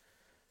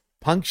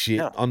Punk shit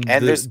on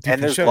there's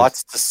shows.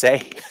 lots to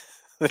say.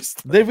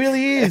 There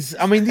really is.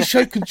 I mean, this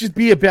show could just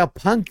be about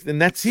Punk,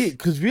 and that's it.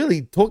 Because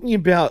really, talking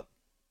about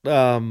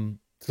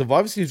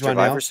Survivor Series right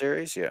now,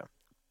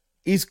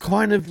 is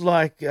kind of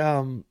like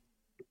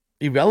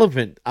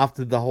irrelevant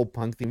after the whole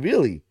Punk thing.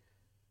 Really,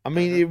 I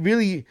mean, it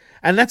really,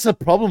 and that's a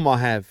problem I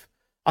have.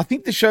 I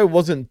think the show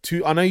wasn't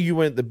too. I know you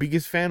weren't the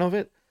biggest fan of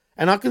it,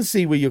 and I can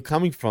see where you're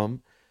coming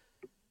from.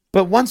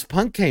 But once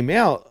Punk came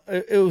out,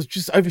 it was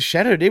just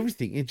overshadowed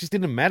everything. It just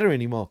didn't matter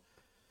anymore.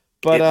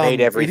 But it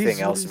made everything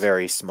else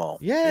very small.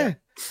 Yeah.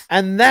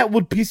 And that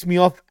would piss me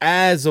off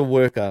as a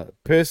worker,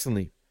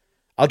 personally.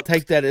 I'd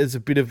take that as a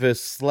bit of a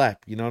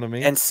slap, you know what I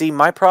mean? And see,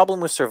 my problem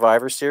with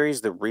Survivor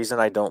Series, the reason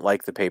I don't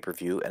like the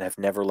pay-per-view, and have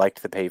never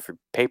liked the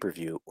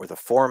pay-per-view, or the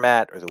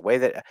format, or the way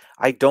that...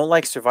 I don't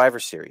like Survivor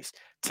Series.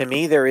 To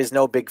me, there is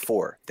no big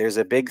four. There's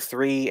a big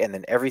three, and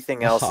then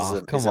everything else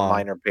is a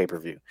minor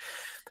pay-per-view.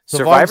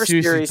 Survivor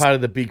Series is part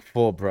of the big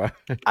four, bro.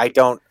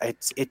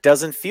 It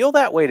doesn't feel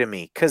that way to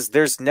me, because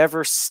there's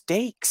never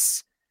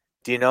stakes.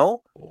 Do you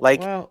know?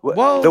 Like,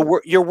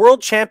 your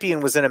world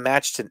champion was in a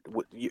match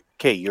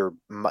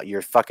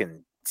your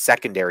fucking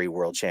secondary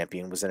world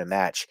champion was in a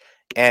match,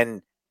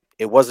 and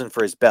it wasn't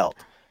for his belt.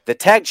 The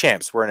tag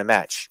champs were in a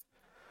match.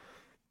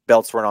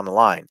 Belts weren't on the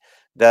line.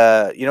 You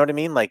know what I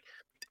mean? Like,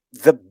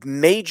 the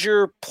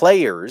major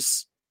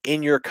players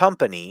in your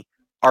company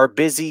are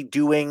busy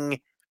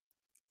doing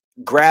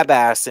grab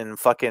ass and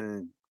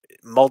fucking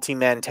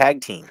multi-man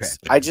tag teams.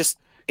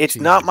 It's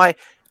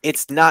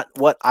not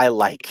what I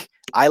like.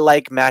 I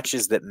like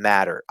matches that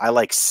matter. I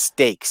like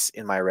stakes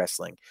in my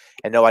wrestling.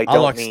 And no, I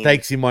don't mean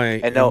stakes in my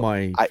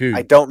food.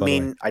 I don't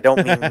mean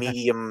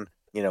medium,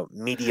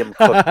 medium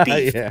cooked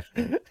beef.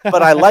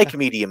 But I like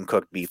medium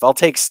cooked beef. I'll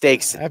take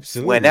steaks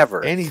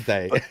whenever, any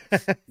day.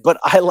 but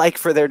I like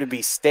for there to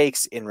be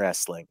stakes in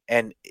wrestling.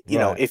 And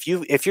if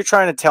you're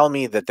trying to tell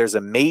me that there's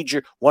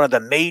one of the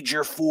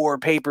major four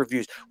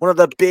pay-per-views, one of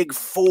the big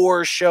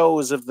four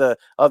shows of the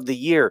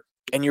year,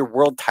 and your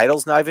world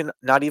title's not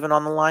even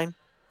on the line.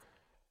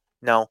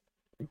 No.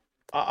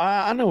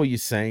 I know what you're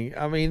saying.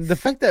 I mean, the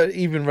fact that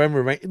even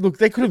Roman Reigns... Look,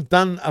 they could have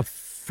done a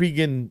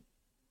friggin'...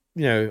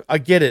 I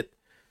get it.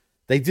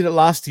 They did it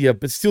last year,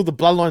 but still the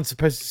Bloodline's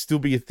supposed to still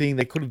be a thing.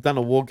 They could have done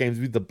a War Games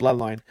with the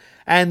Bloodline.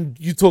 And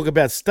you talk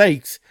about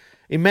stakes.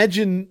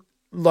 Imagine,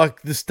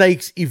 like, the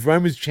stakes if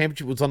Roman's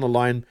championship was on the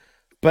line,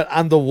 but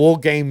under War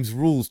Games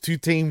rules. 2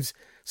 teams,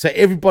 so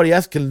everybody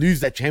else can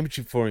lose that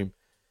championship for him.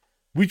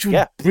 Which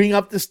would bring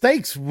up the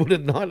stakes, would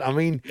it not? I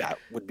mean... That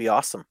would be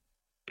awesome.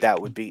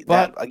 That would be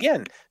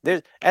again.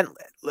 And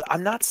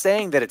I'm not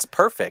saying that it's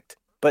perfect,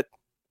 but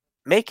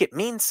make it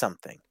mean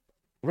something,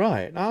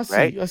 right? I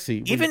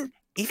see.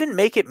 Even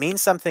make it mean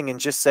something, and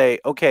just say,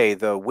 okay,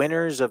 the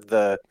winners of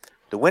the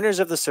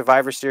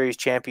Survivor Series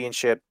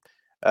championship,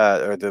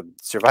 or the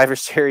Survivor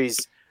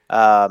Series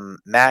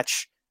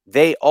match,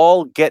 they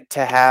all get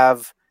to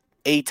have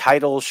a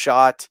title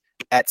shot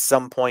at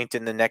some point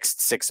in the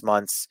next 6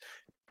 months.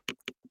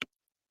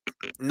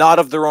 Not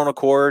of their own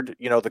accord.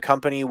 The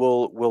company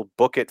will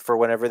book it for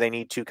whenever they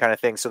need to, kind of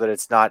thing, so that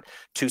it's not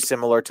too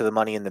similar to the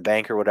Money in the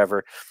Bank or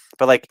whatever.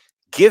 But like,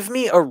 give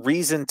me a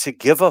reason to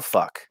give a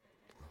fuck.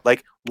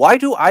 Like, why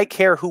do I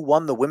care who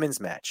won the women's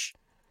match?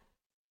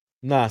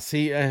 Nah,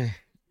 see,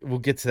 we'll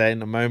get to that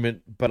in a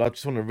moment, but I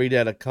just want to read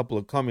out a couple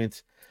of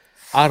comments.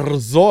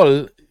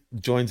 Arzol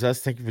joins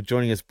us. Thank you for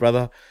joining us,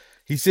 brother.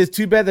 He says,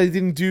 too bad they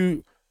didn't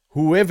do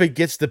whoever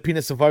gets the pin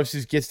at Survivor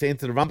Series gets to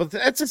enter the Rumble.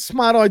 That's a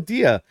smart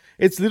idea.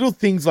 It's little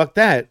things like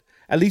that.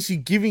 At least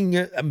you're giving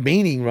it a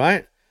meaning,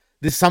 right?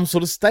 There's some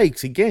sort of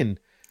stakes. Again,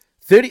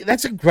 30,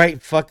 that's a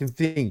great fucking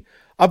thing.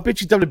 I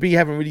bet you WWE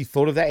haven't really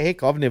thought of that.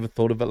 Heck, I've never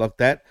thought of it like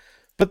that.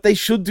 But they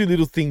should do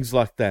little things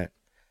like that.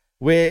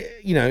 Where,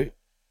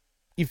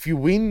 if you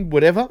win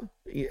whatever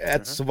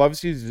at Survivor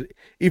Series,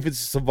 if it's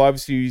a Survivor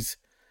Series,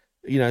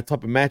 type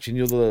of match, and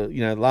you're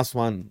the, last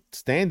one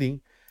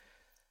standing,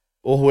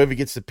 or whoever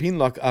gets the pin,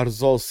 like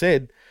Arzol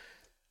said,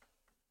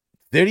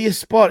 30th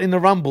spot in the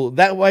Rumble.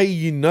 That way,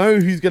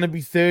 who's going to be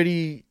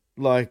 30.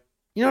 Like,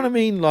 you know what I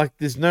mean? Like,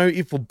 there's no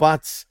if or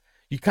buts.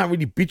 You can't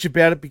really bitch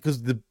about it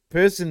because the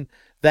person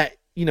that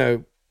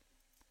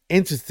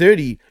enters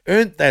 30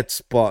 earned that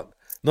spot,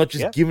 not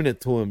just giving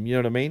it to him. You know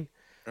what I mean?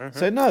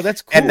 So no,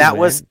 that's cool. And that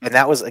was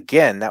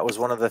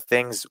one of the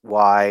things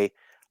why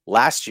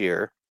last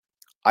year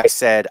I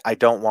said I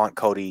don't want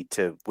Cody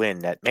to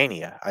win at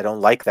Mania. I don't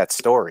like that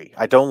story.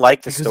 I don't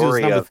like the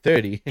story of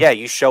 30. Yeah,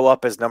 you show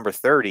up as number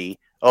 30.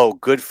 Oh,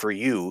 good for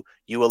you.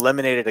 You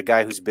eliminated a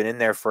guy who's been in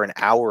there for an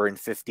hour and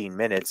 15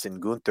 minutes in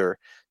Gunther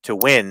to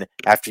win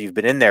after you've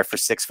been in there for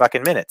 6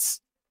 fucking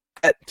minutes.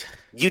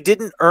 You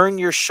didn't earn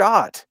your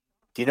shot.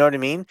 Do you know what I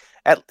mean?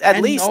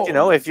 At least,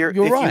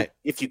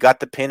 if you got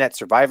the pin at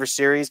Survivor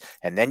Series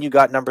and then you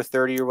got number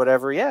 30 or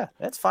whatever, yeah,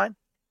 that's fine.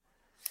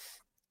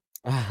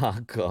 Oh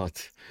God,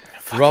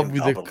 Rob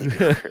with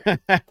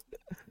the.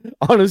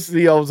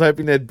 Honestly, I was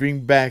hoping they'd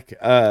bring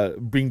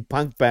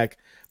Punk back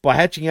by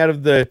hatching out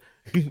of the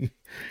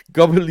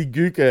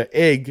gobbledygooker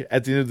egg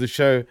at the end of the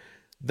show.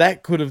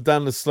 That could have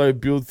done a slow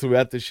build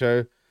throughout the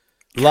show.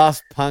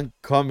 Last Punk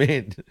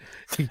comment.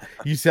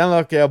 You sound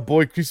like our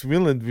boy Chris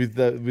Willand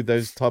with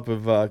those type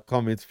of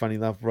comments. Funny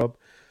enough, Rob.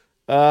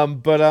 No,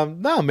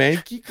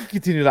 man, you can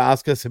continue to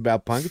ask us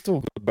about Punk. It's all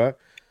good, bro.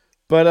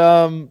 But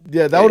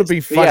that would have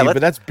been funny.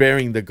 But that's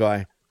burying the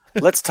guy.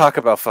 Let's talk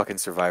about fucking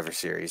Survivor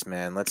Series,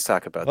 man. Let's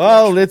talk about.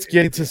 Let's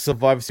get into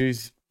Survivor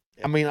Series.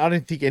 I mean, I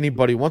don't think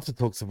anybody wants to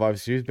talk Survivor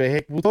Series, but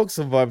heck, we'll talk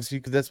Survivor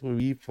Series because that's what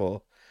we're here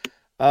for.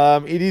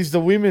 It is the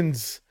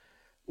women's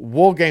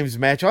War Games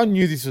match. I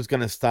knew this was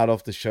going to start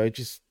off the show. It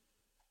just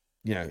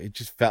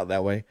felt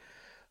that way.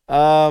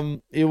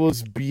 It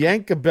was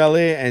Bianca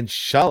Belair and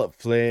Charlotte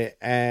Flair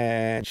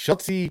and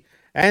Shotzi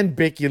and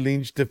Becky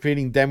Lynch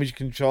defeating Damage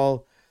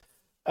Control.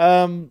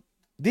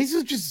 This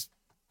is just,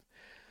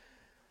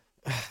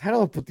 how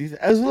do I put this?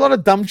 There's a lot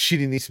of dumb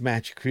shit in this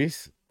match,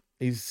 Chris,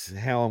 is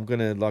how I'm going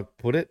to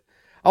put it.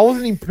 I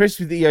wasn't impressed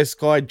with Io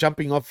Sky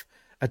jumping off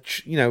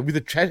with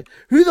a trash.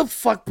 Who the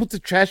fuck puts a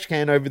trash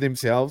can over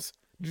themselves?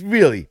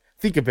 Really,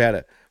 think about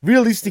it.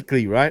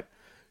 Realistically, right?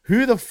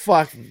 Who the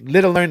fuck,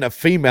 let alone a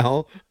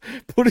female,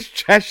 put a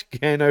trash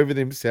can over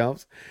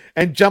themselves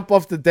and jump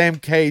off the damn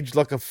cage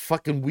like a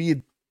fucking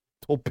weird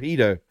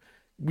torpedo,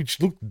 which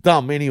looked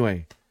dumb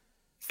anyway.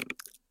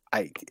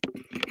 I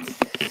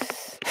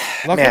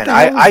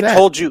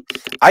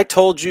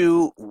told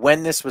you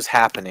when this was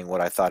happening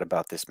what I thought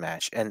about this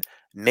match, and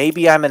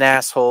maybe I'm an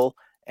asshole.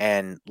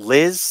 And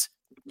Liz,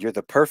 you're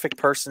the perfect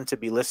person to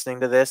be listening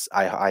to this.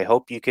 I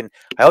hope you can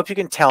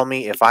tell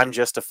me if I'm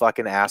just a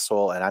fucking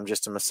asshole and I'm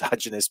just a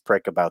misogynist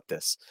prick about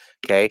this.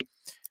 Okay,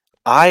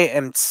 I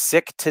am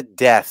sick to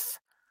death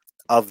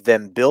of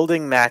them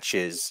building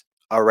matches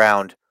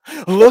around.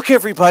 Look,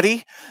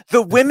 everybody,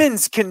 the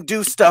women's can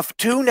do stuff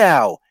too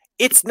now.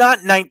 It's not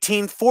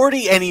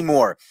 1940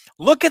 anymore.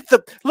 Look,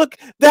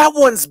 that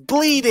one's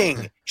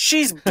bleeding.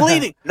 She's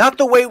bleeding. Not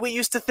the way we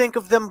used to think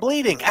of them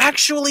bleeding.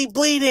 Actually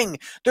bleeding.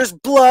 There's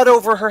blood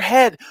over her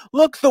head.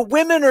 Look, the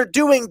women are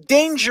doing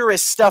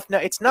dangerous stuff now.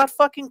 It's not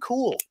fucking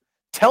cool.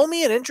 Tell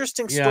me an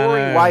interesting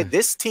story why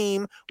this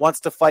team wants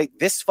to fight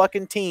this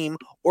fucking team,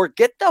 or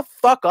get the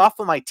fuck off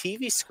of my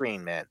TV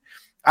screen, man.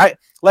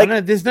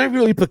 There's no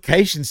real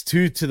implications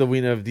to the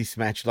winner of this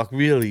match. Dude,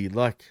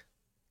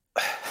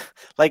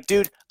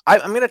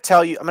 I'm gonna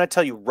tell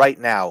you right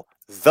now,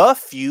 the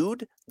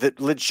feud that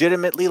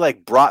legitimately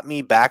brought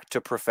me back to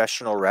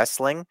professional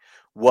wrestling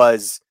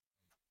was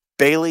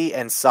Bayley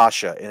and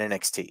Sasha in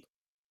NXT.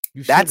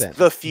 That's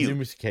the feud.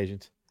 Numerous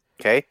occasions.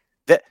 Okay.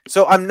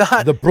 So I'm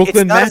not the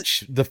Brooklyn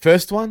match, the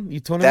first one you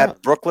talking about?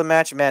 That Brooklyn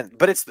match, man.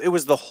 But it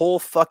was the whole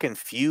fucking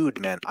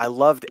feud, man. I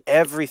loved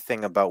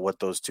everything about what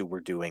those two were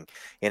doing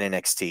in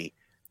NXT.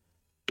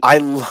 I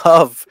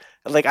love,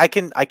 I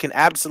can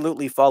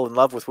absolutely fall in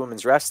love with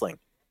women's wrestling,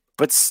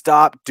 but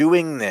stop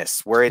doing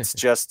this where it's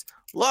just,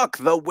 look,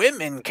 the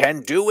women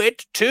can do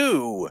it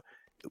too.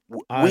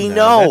 We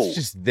know. That's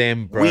just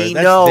them, bro. We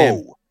That's know.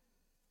 them.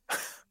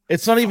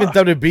 It's not even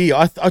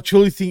WWE. I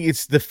truly think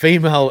it's the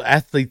female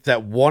athletes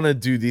that want to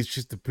do this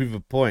just to prove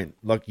a point,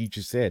 like you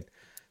just said.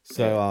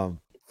 So,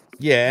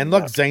 and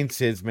like Zane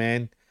says,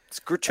 man, it's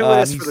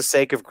gratuitous for the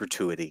sake of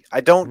gratuity. I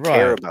don't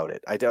care about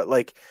it. I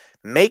don't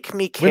make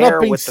me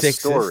care with the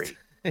story.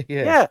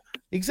 yeah,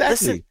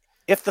 exactly.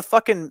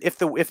 Listen,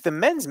 if the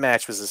men's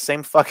match was the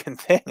same fucking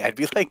thing, I'd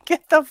be like,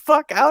 get the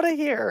fuck out of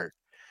here.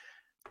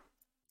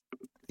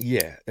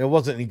 Yeah, it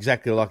wasn't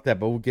exactly like that,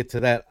 but we'll get to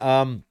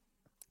that.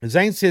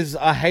 Zane says,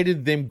 I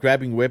hated them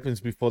grabbing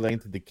weapons before they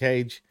entered the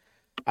cage.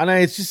 I know,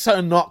 it's just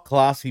so not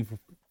classy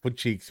for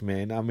chicks,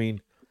 man. I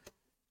mean,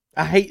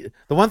 I hate...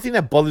 The one thing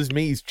that bothers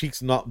me is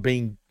chicks not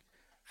being...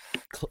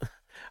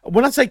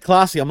 When I say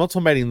classy, I'm not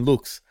talking about in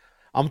looks.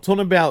 I'm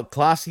talking about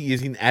classy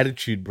is in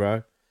attitude,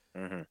 bro.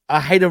 Mm-hmm.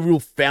 I hate a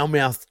real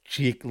foul-mouthed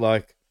chick,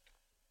 like...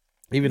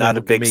 Even not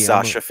a big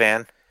Sasha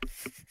fan?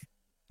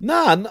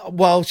 Nah,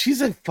 well,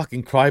 she's a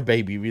fucking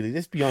crybaby, really.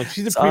 Let's be honest.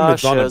 She's a prima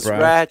donna, bro.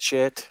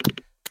 Ratchet.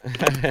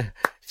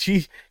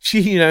 she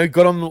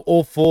got on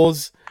all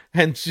fours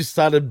and just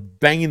started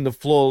banging the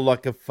floor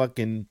like a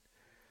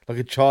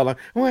child, like,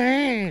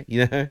 wah,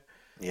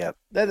 Yep.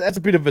 That's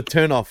a bit of a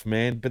turn off,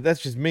 man. But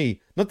that's just me.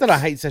 Not that I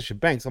hate Sasha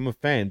Banks. I'm a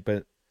fan,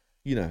 but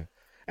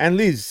And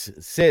Liz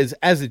says,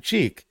 as a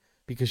chick,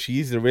 because she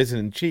is the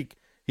resident chick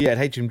here at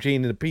HMG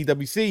and in the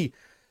PWC,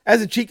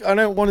 as a chick, I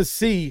don't want to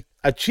see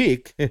a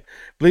chick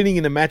bleeding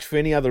in a match for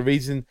any other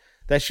reason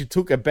that she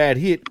took a bad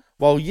hit.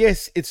 While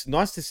yes, it's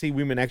nice to see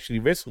women actually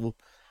wrestle,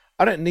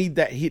 I don't need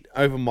that hit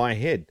over my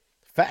head.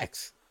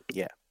 Facts.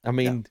 Yeah. I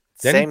mean,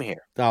 same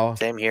here.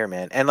 Same here,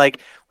 man. And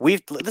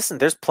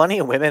there's plenty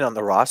of women on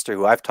the roster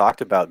who I've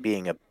talked about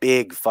being a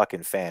big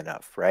fucking fan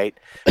of, right?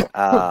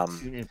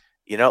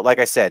 Like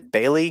I said,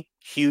 Bayley,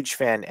 huge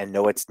fan, and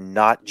no, it's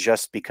not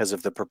just because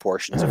of the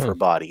proportions of her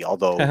body,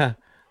 although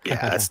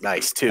yeah, that's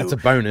nice too. That's a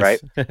bonus,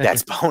 right?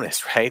 That's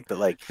bonus, right?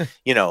 But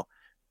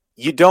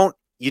you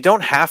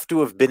don't have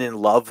to have been in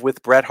love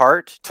with Bret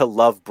Hart to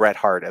love Bret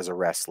Hart as a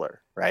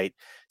wrestler, right?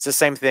 It's the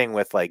same thing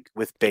with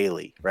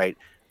Bayley, right?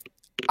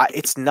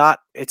 It's not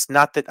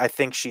that I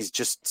think she's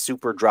just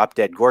super drop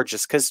dead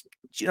gorgeous, because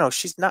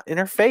she's not in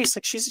her face.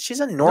 Like she's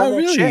a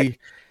normal chick.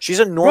 She's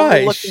a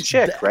normal looking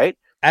chick, right?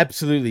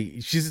 Absolutely.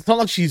 It's not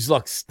like she's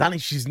like stunning.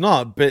 She's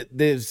not, but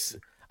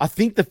I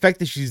think the fact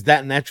that she's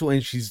that natural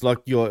and she's like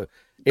your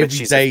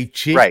everyday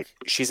chick. Right.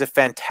 She's a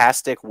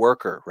fantastic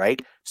worker,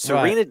 right?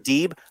 Serena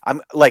Deeb,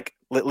 I'm like,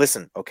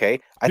 listen, okay?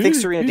 I think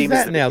Serena Deeb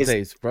is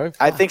nowadays, bro.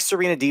 I think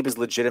Serena Deeb is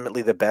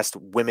legitimately the best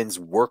women's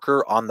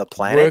worker on the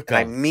planet. And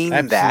I mean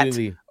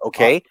that,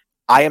 okay?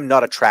 I am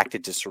not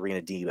attracted to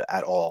Serena Deeb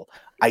at all.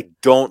 I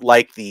don't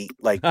like the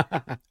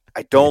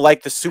I don't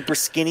like the super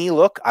skinny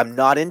look. I'm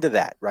not into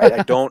that, right?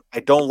 I don't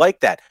like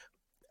that.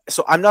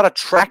 So I'm not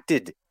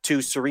attracted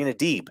to Serena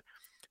Deeb,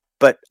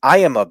 but I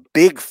am a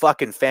big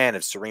fucking fan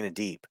of Serena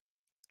Deeb.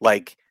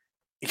 Like,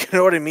 you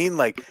know what I mean?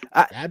 Like,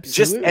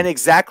 just in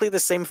exactly the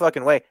same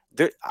fucking way.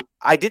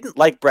 I didn't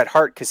like Bret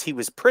Hart because he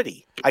was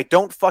pretty. I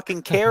don't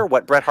fucking care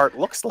what Bret Hart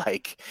looks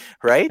like,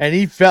 right? And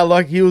he felt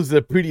like he was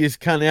the prettiest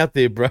cunt out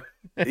there, bro.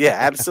 Yeah,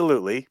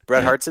 absolutely.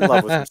 Bret Hart's in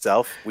love with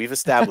himself. We've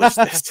established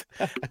this.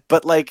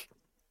 But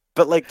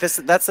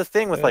that's the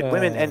thing with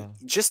women, and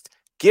just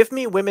give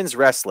me women's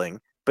wrestling,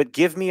 but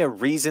give me a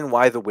reason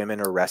why the women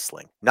are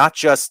wrestling. Not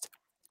just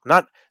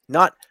not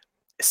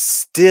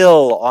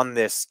still on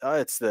this.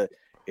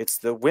 It's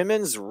the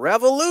women's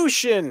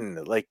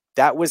revolution. Like,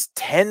 that was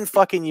 10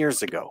 fucking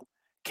years ago.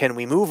 Can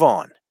we move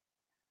on?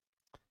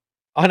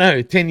 I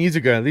know, 10 years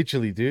ago,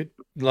 literally, dude.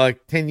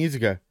 Like 10 years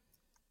ago.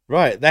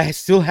 Right. They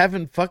still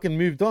haven't fucking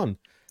moved on.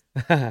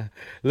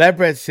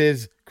 Labrat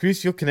says,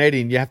 Chris, you're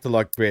Canadian. You have to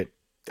like Bret.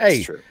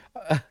 Hey, true.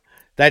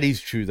 That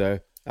is true, though.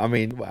 I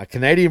mean, a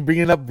Canadian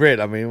bringing up Bret.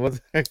 I mean,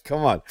 what?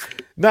 Come on.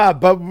 Nah,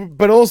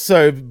 but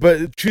also,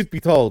 truth be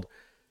told,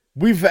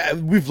 we've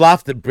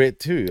laughed at Bret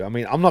too. I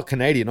mean, I'm not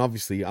Canadian,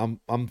 obviously. I'm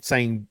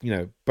saying,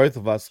 both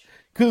of us,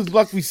 because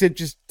like we said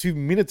just 2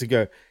 minutes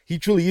ago, he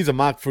truly is a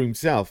mark for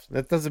himself.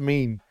 That doesn't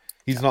mean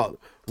he's not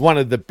one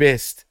of the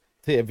best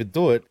to ever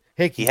do it.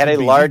 Heck, he had a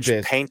large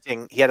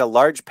painting. He had a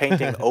large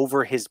painting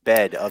over his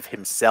bed of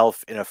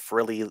himself in a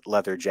frilly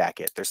leather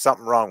jacket. There's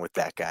something wrong with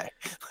that guy.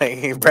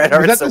 Like, Bret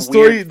Hart's a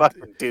weird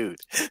fucking dude.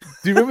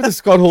 Do you remember the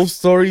Scott Hall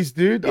stories,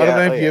 dude? Yeah, I don't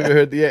know if you ever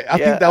heard. Yeah, I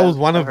think that was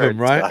one of them,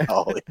 right?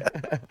 Hall,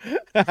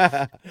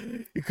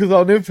 because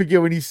I'll never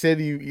forget when he said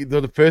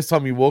the first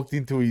time he walked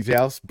into his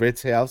house,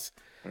 Bret's house,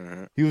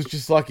 he was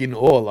just like in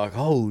awe, like,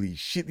 holy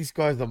shit, this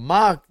guy's a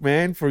mark,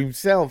 man, for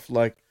himself.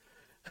 Like,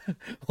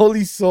 all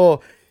he saw,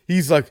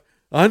 he's like,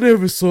 I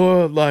never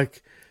saw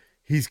like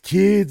his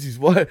kids, his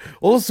wife.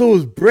 All I saw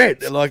was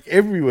Bret, like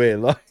everywhere.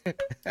 Like,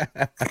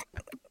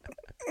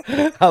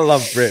 I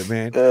love Bret,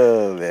 man.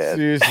 Oh man,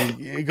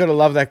 seriously, you gotta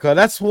love that guy.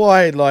 That's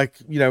why, like,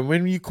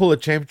 when you call a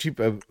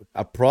championship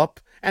a prop,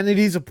 and it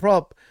is a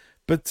prop,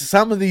 but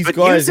some of these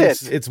guys,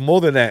 it's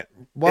more than that.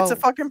 Well, it's a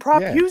fucking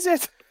prop. Yeah. Use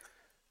it.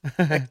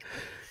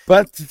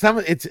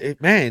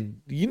 But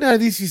man, you know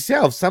this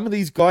yourself. Some of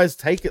these guys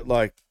take it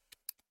like,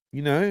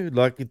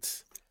 like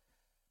it's.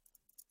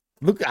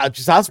 Look, I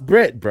just ask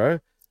Brett, bro.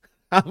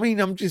 I mean,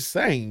 I'm just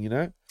saying,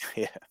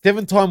 Yeah.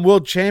 7-time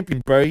world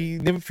champion, bro. He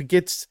never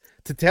forgets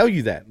to tell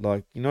you that.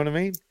 Like, you know what I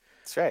mean?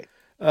 That's right.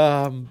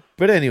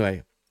 But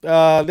anyway,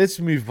 let's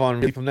move on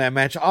really from that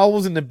match. I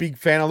wasn't a big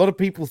fan. A lot of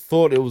people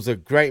thought it was a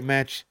great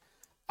match.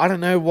 I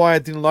don't know why I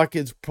didn't like it.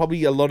 It's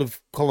probably a lot of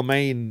column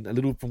A and a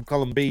little from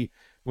column B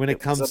when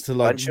it comes to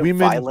like women.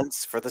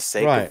 Violence for the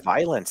sake of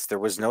violence. There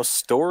was no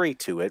story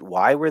to it.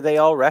 Why were they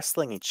all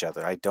wrestling each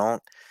other? I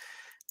don't.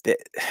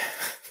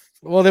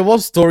 Well, there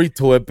was story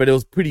to it, but it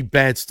was pretty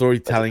bad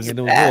storytelling, and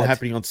it was all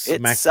happening on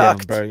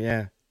SmackDown, bro.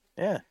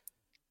 Yeah.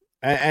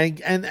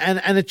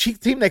 And a chick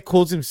team that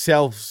calls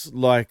themselves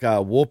like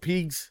War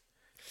Pigs.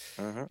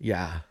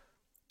 Yeah,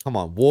 come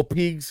on, War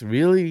Pigs,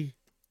 really?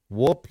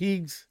 War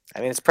Pigs? I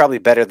mean, it's probably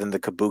better than the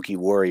Kabuki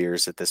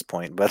Warriors at this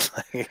point, but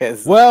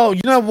well,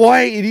 you know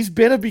why it is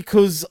better?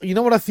 Because you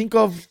know what I think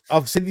of.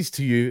 I've said this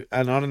to you,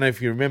 and I don't know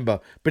if you remember,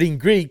 but in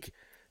Greek,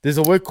 there's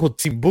a word called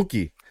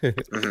timbuki.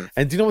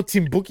 And do you know what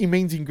timbuki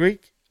means in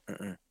Greek?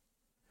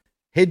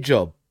 Head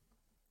job.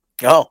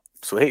 Oh,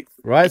 sweet.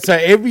 Right? So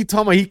every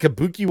time I hear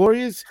Kabuki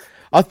Warriors,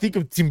 I think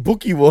of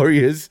Timbuki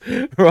Warriors,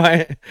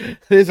 right?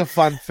 There's a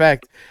fun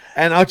fact.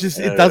 And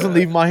it doesn't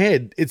leave my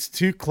head. It's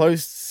too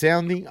close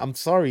sounding. I'm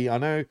sorry. I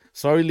know.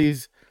 Sorry,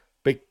 Liz.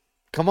 But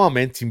come on,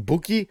 man.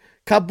 Timbuki?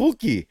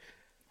 Kabuki.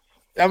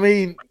 I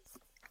mean,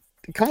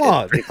 come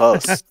on. Pretty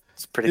close.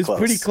 It's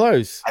pretty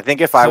close. I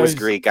think if I was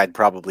Greek, I'd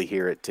probably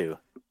hear it too.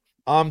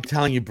 I'm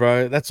telling you,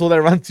 bro. That's all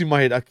that runs through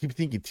my head. I keep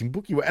thinking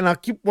Timbuki, and I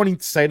keep wanting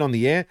to say it on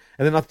the air,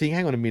 and then I think,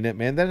 hang on a minute,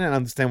 man. They don't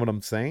understand what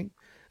I'm saying,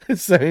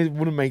 so it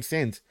wouldn't make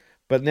sense.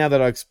 But now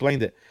that I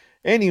explained it,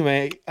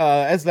 anyway,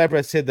 as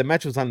Labra said, the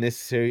match was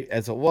unnecessary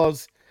as it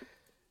was,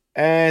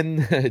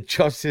 and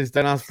Josh says,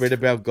 "Don't ask Brett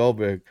about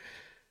Goldberg."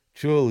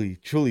 Truly,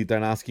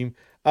 don't ask him.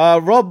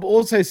 Rob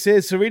also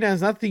says Serena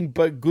has nothing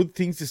but good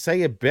things to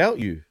say about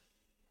you.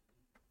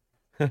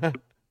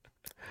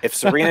 If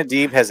Serena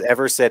Deeb has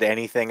ever said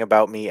anything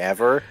about me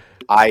ever,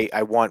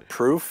 I want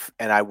proof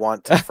and I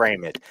want to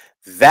frame it.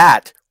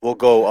 That will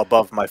go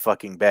above my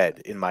fucking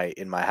bed in my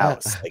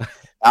house. Like,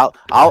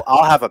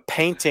 I'll have a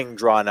painting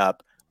drawn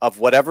up of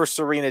whatever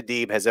Serena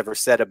Deeb has ever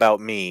said about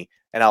me,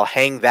 and I'll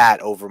hang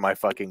that over my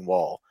fucking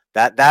wall.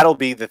 That'll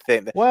be the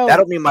thing. Well,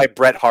 that'll be my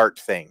Bret Hart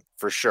thing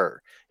for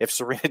sure. If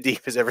Serena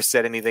Deeb has ever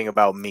said anything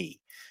about me,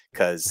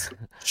 because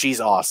she's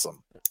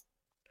awesome.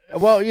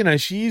 Well,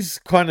 she's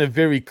kind of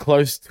very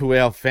close to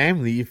our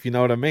family, if you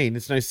know what I mean.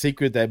 It's no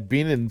secret that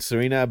Ben and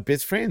Serena are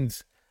best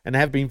friends and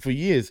have been for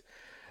years.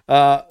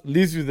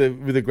 Liz with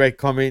a great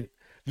comment.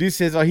 Liz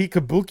says, I hear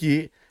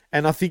Kabuki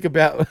and I think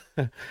about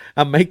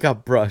a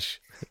makeup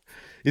brush.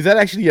 Is that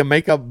actually a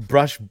makeup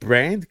brush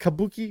brand,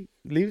 Kabuki,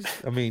 Liz?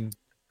 I mean...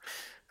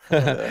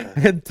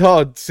 And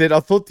Todd said, I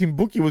thought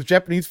Timbuki was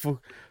Japanese for...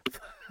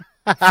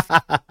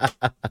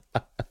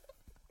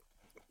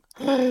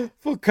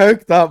 for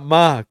coked up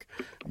Mark.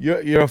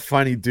 You're a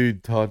funny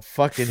dude, Todd.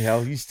 Fucking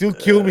hell. You still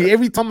kill me.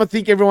 Every time I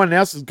think everyone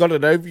else has got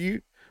it over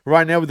you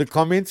right now with the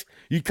comments,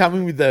 you come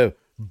in with a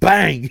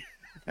bang.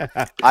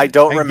 I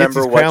don't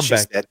remember what she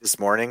said this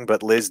morning,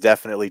 but Liz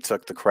definitely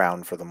took the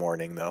crown for the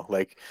morning, though.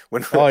 Like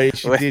when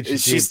she did.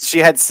 She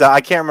had.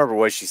 I can't remember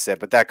what she said,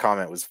 but that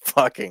comment was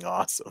fucking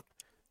awesome.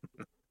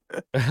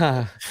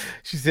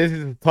 She says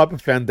it's a type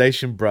of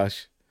foundation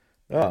brush.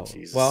 Oh,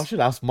 Jesus. Well, I should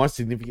ask my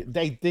significant.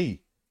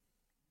 D.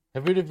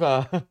 Have you heard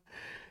of?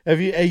 Have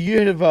you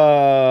heard of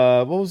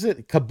what was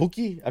it?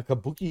 Kabuki? A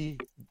Kabuki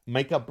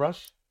makeup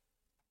brush?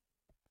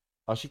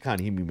 Oh, she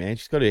can't hear me, man.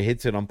 She's got her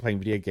headset on playing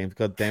video games.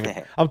 God damn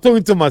it. I'm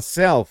talking to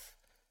myself,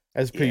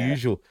 as per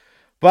usual.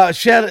 But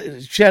shout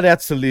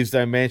outs to Liz,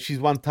 though, man. She's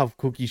one tough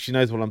cookie. She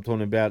knows what I'm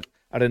talking about.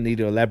 I don't need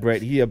to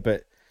elaborate here,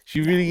 but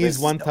she really is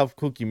one tough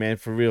cookie, man,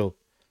 for real.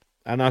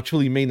 And I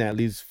truly mean that,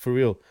 Liz, for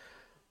real.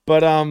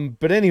 But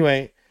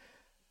anyway,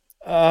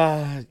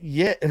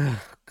 yeah.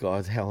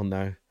 God, hell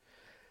no.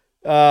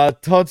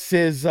 Todd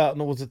says, no,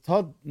 was it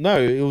Todd?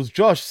 No, it was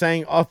Josh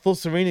saying, I thought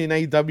Serena in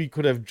AEW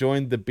could have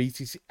joined the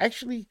BCC.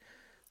 Actually,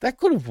 that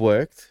could have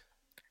worked.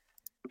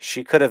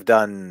 She could have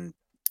done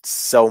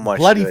so much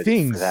bloody good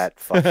things.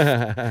 For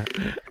that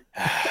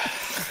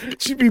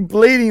She'd be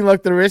bleeding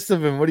like the rest of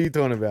them. What are you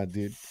talking about,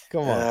 dude?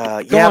 Come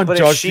on. Come on,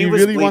 Josh. If she do you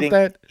was really bleeding,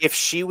 want that? If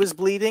she was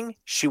bleeding,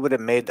 she would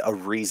have made a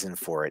reason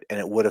for it, and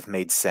it would have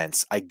made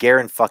sense. I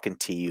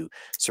guarantee you,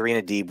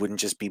 Serena Deeb wouldn't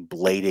just be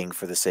blading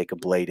for the sake of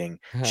blading.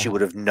 She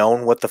would have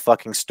known what the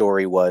fucking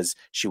story was.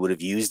 She would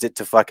have used it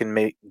to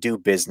fucking do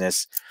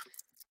business.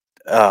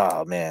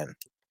 Oh, man.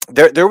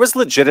 There was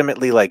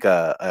legitimately like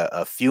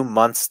a few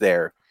months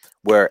there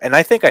where, and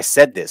I think I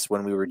said this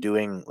when we were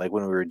doing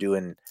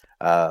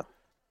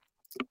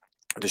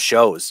the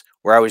shows,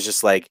 where I was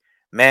just like,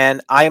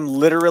 man, I'm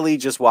literally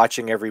just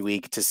watching every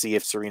week to see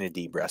if Serena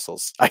Deeb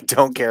wrestles. I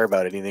don't care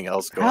about anything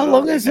else going on. How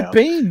long has it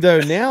been, though,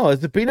 now?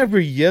 Has it been over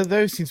a year,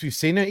 though, since we've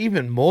seen her?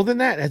 Even more than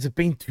that? Has it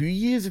been 2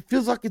 years? It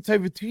feels like it's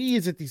over 2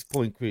 years at this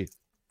point, Chris.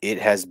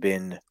 It has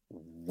been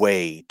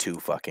way too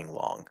fucking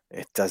long.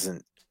 It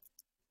doesn't.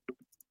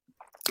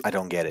 I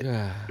don't get it.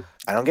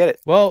 I don't get it.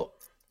 Well,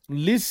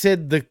 Liz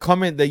said the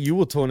comment that you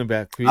were talking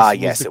about, Chris, was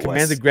yes, the it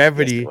Commander was.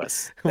 Gravity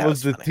Yes, it was.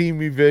 was the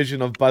Timu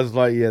version of Buzz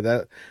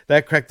Lightyear.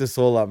 That cracked us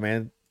all up,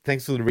 man.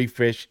 Thanks for the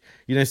refresh.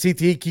 You know,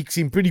 CTE kicks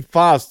in pretty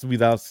fast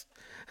with us,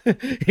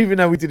 even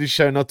though we did a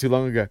show not too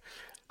long ago.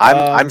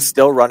 I'm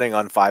still running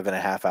on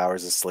 5.5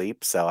 hours of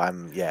sleep, so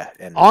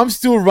I'm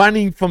still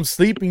running from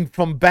sleeping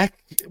from back.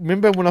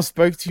 Remember when I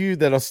spoke to you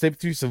that I slept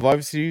through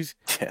Survivor Series?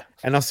 Yeah.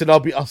 And I said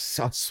I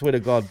swear to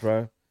God,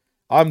 bro,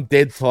 I'm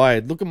dead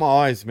tired. Look at my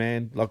eyes,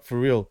 man. Like for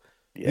real.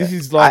 Yeah. This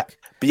is like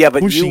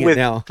pushing it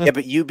now.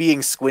 But you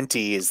being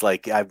squinty is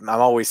like I'm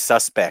always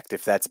suspect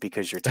if that's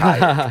because you're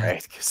tired,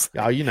 right?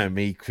 Oh, you know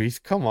me, Chris.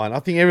 Come on. I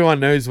think everyone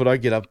knows what I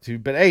get up to.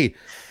 But hey,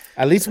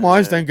 at least my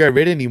eyes don't go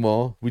red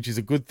anymore, which is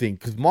a good thing.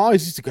 Because my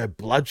eyes used to go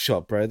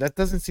bloodshot, bro. That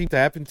doesn't seem to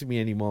happen to me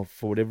anymore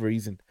for whatever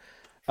reason.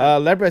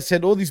 Labra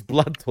said all this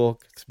blood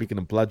talk. Speaking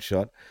of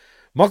bloodshot,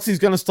 Moxie's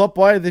going to stop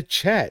by the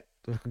chat.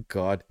 Oh,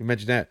 God.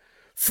 Imagine that.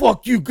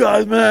 Fuck you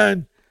guys,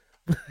 man.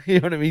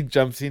 You know what I mean?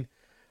 Jumps in.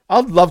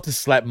 I'd love to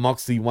slap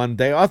Moxley one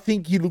day. I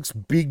think he looks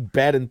big,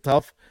 bad, and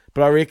tough,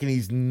 but I reckon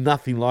he's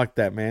nothing like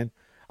that, man.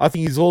 I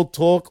think he's all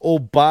talk, all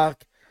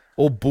bark,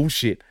 all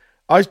bullshit.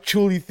 I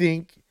truly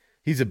think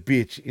he's a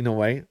bitch in a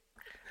way.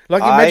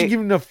 Like, imagine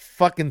giving him a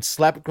fucking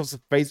slap across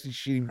the face and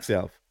shoot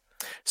himself.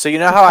 So you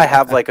know how I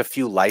have like a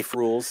few life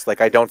rules?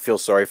 Like I don't feel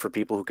sorry for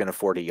people who can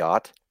afford a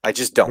yacht. I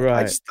just don't.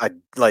 Right. I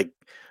like.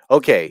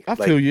 Okay, I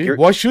feel you.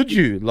 Why should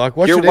you? Like,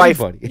 why should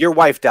anybody? Your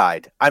wife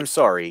died. I'm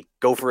sorry.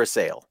 Go for a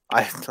sail.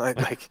 I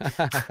like.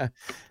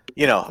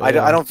 You know, I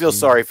don't feel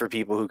sorry for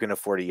people who can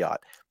afford a yacht.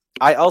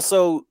 I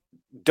also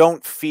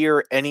don't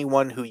fear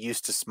anyone who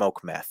used to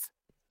smoke meth.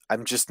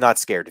 I'm just not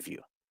scared of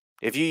you.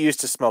 If you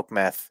used to smoke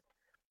meth,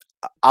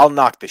 I'll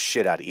knock the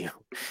shit out of you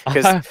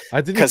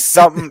because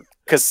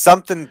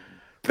something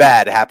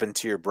bad happened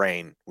to your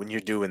brain when you're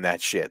doing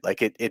that shit.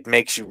 Like it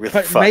makes you really.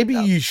 But maybe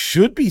you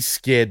should be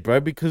scared, bro,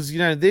 because you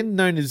know they're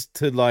known as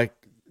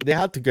they're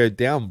hard to go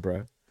down,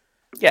 bro.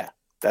 Yeah,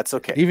 that's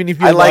okay. Even if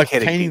you're like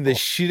caning the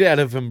shit out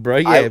of them, bro.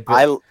 Yeah,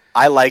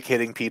 I like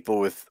hitting people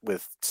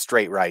with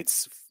straight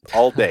rights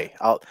all day.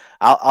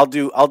 I'll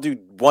do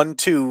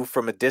 1-2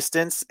 from a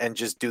distance and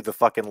just do the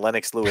fucking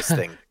Lennox Lewis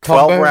thing.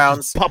 12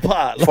 rounds,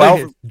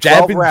 12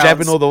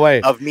 jabbing all the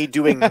way of me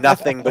doing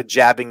nothing but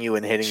jabbing you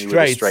and hitting you with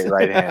a straight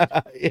right hand.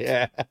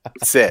 Yeah,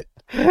 that's it.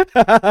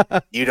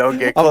 You don't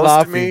get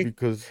close to me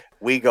because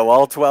we go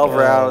all 12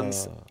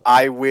 rounds.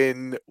 I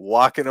win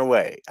walking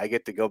away. I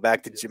get to go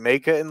back to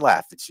Jamaica and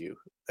laugh at you.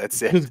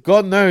 That's it. Because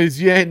God knows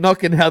you ain't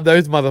knocking out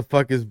those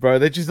motherfuckers, bro.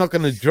 They're just not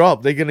going to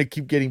drop. They're going to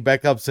keep getting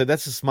back up. So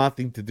that's a smart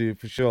thing to do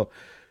for sure.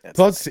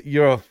 Todd,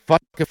 you're a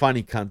fucking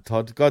funny cunt,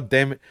 Todd. God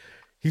damn it.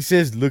 He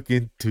says, look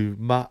into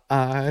my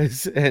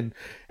eyes and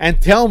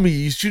tell me.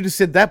 You should have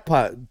said that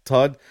part,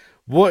 Todd.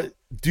 What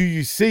do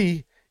you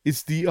see?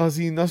 It's the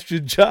Aussie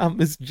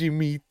Nostradamus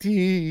Jimmy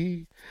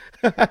T.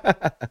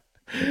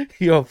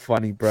 You're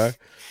funny, bro.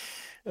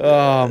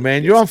 Oh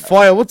man, you're on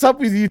fire. What's up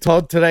with you,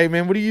 Todd, today,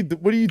 man? What are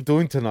you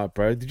doing tonight,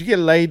 bro? Did you get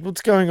laid?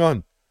 What's going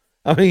on?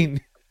 I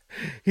mean,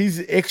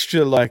 he's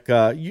extra like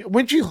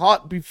weren't you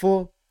hot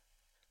before?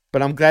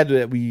 But I'm glad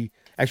that we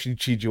actually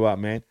cheered you up,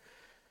 man.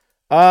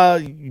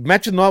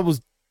 Match of the night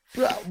was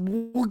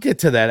we'll get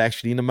to that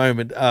actually in a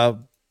moment.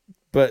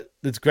 But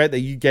it's great that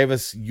you gave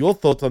us your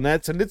thoughts on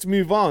that. So let's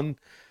move on.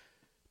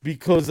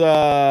 Because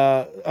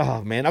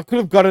oh man, I could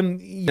have gotten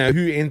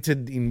who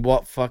entered in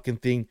what fucking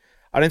thing.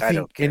 I don't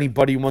think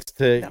anybody wants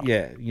to. No.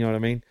 Yeah, you know what I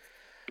mean.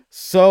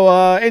 So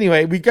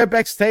anyway, we go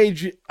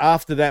backstage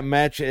after that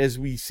match as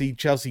we see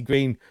Chelsea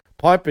Green,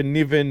 Piper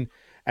Niven,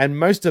 and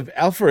most of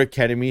Alpha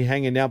Academy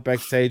hanging out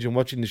backstage and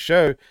watching the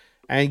show.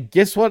 And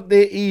guess what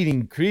they're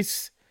eating,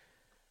 Chris?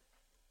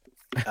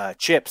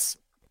 Chips.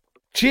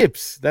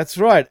 Chips. That's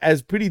right.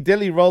 As Pretty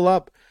Deadly roll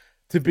up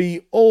to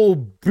be all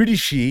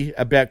Britishy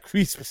about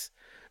crisps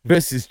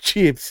versus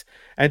chips,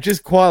 and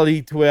just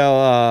quietly to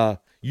our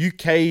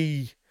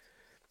UK,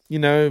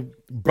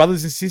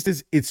 brothers and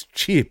sisters, it's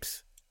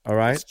chips. All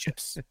right, it's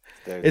chips.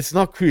 It's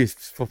not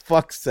crisps, for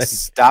fuck's sake.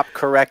 Stop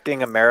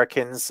correcting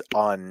Americans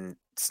on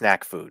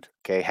snack food.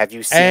 Okay, have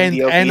you seen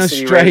the obesity and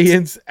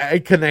Australians rates?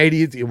 And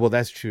Canadians? Well,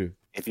 that's true.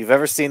 If you've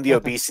ever seen the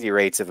obesity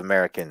rates of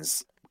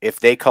Americans, if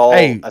they call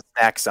a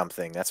snack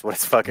something, that's what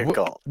it's fucking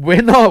called.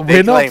 We're not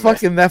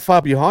fucking that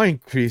far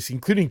behind, Chris,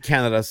 including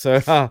Canada.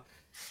 So.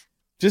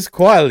 Just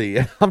quietly,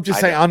 I'm just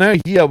saying. I know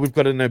here we've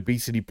got an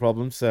obesity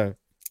problem, so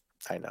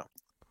I know.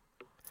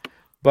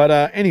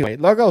 But anyway,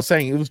 like I was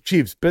saying, it was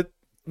chips. But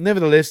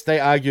nevertheless, they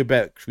argue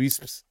about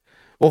crisps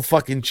or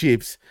fucking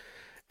chips.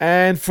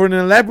 And for an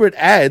elaborate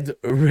ad,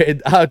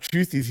 Red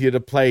R-Truth is here to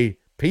play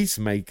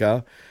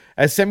Peacemaker.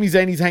 As Sami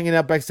Zayn is hanging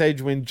out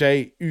backstage when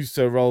Jey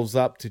Uso rolls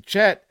up to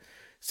chat,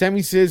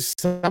 Sami says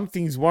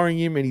something's worrying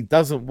him and he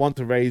doesn't want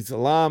to raise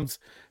alarms.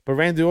 But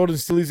Randy Orton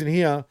still isn't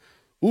here.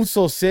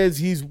 Uso says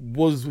he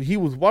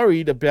was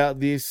worried about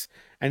this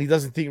and he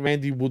doesn't think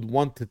Randy would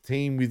want to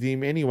team with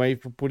him anyway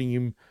for putting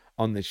him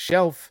on the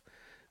shelf.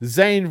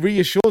 Zayn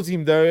reassures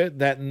him, though,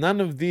 that none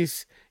of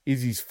this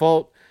is his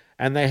fault,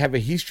 and they have a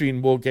history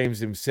in war games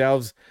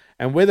themselves.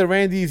 And whether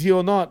Randy is here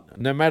or not,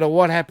 no matter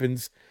what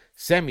happens,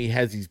 Sammy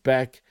has his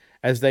back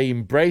as they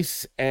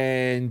embrace,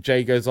 and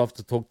Jay goes off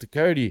to talk to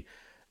Cody.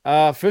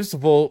 First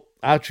of all,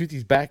 R-Truth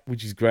is back,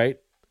 which is great.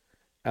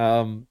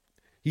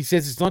 He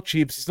says it's not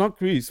chips, it's not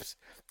crisps,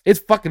 it's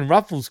fucking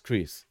Ruffles,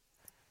 Chris.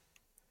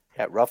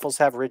 Yeah, Ruffles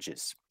have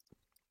ridges.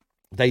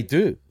 They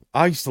do.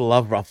 I used to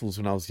love Ruffles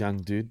when I was young,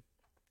 dude.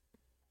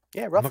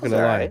 Yeah, Ruffles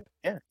are right.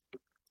 Yeah.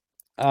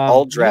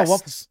 All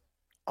dressed.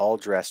 All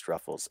dressed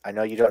Ruffles. I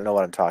know you don't know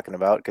what I'm talking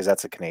about because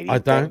that's a Canadian I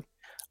don't. thing.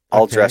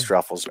 All dressed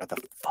Ruffles are the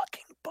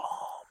fucking bomb.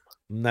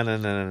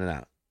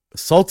 No.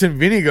 Salt and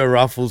vinegar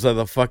Ruffles are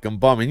the fucking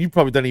bomb, and you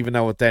probably don't even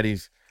know what that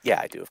is. Yeah,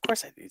 I do. Of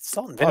course I do.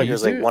 Salt and vinegar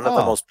is like one of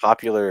the most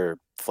popular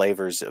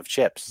flavors of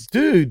chips.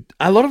 Dude,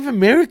 a lot of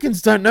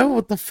Americans don't know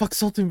what the fuck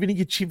salt and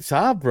vinegar chips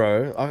are,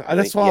 bro.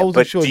 That's why I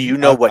wasn't sure. Do you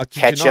know what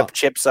ketchup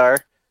chips are?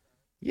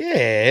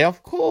 Yeah,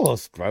 of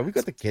course, bro. We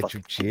got the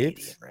ketchup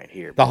chips right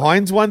here. The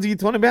Heinz ones are you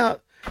talking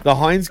about? The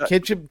Heinz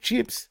ketchup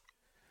chips?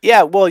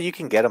 Yeah, well, you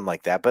can get them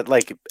like that, but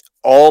like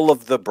all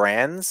of the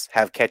brands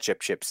have ketchup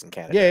chips in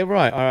Canada. Yeah,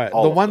 right. All right.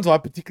 The ones I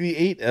particularly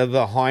eat are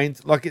the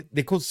Heinz, like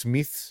they're called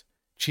Smith's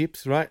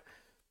chips, right?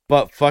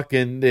 But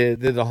fucking, they're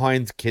the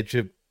Heinz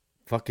ketchup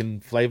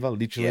fucking flavor,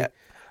 literally. Yeah.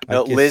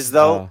 No, Liz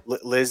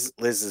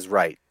is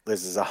right.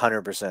 Liz is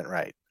 100%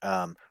 right.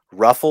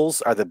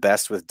 Ruffles are the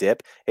best with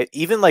dip.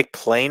 Even like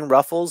plain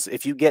Ruffles,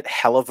 if you get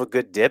hell of a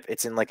good dip,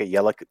 it's in like a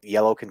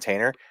yellow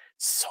container.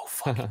 So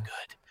fucking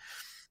good.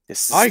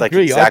 This is like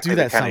agree. exactly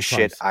the kind sometimes. of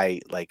shit I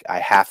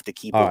have to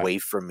keep away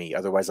from me.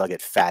 Otherwise, I'll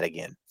get fat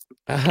again.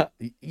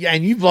 Yeah,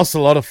 and you've lost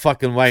a lot of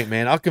fucking weight,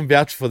 man. I can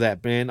vouch for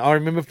that, man. I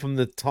remember from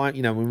the time,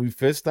 when we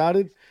first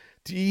started,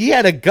 he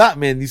had a gut,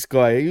 man, this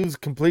guy. He was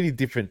completely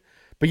different.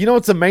 But you know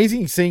what's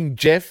amazing? Seeing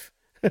Jeff,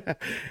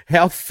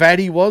 how fat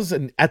he was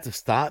and at the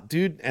start,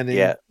 dude, and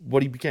then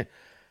what he became.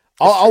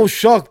 I was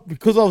shocked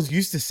because I was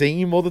used to seeing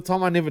him all the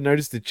time. I never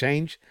noticed the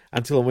change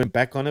until I went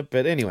back on it.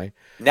 But anyway.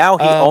 Now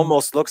he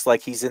almost looks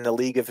like he's in the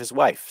league of his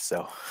wife,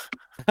 so.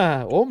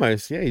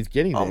 Almost, yeah, he's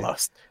getting there.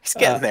 Almost. He's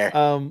getting there.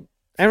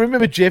 And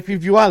remember, Jeff,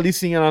 if you are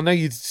listening, and I know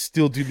you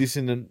still do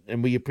listen,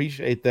 and we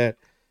appreciate that,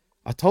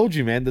 I told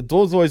you, man, the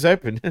door's always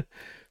open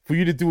for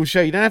you to do a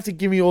show. You don't have to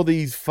give me all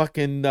these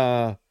fucking,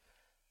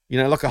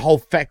 like a whole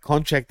fat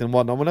contract and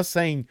whatnot. We're not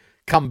saying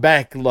come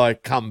back.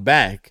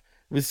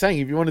 We're saying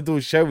if you want to do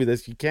a show with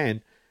us, you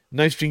can.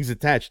 No strings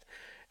attached.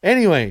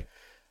 Anyway,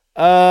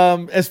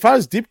 as far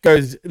as dip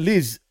goes,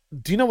 Liz,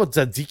 do you know what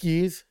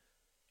tzatziki is?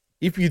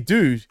 If you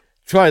do,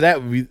 try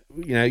that with,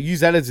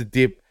 use that as a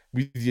dip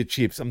with your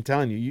chips. I'm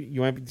telling you,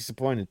 you won't be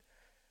disappointed.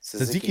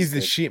 Tzatziki's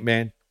the shit,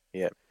 man.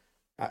 Yeah.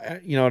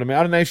 You know what I mean?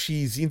 I don't know if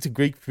she's into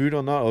Greek food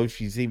or not, or if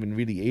she's even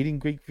really eating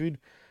Greek food.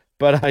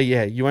 But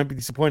yeah, you won't be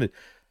disappointed.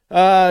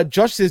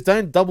 Josh says,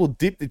 don't double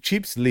dip the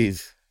chips,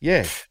 Liz.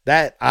 Yeah,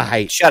 that I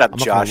hate. Shut up,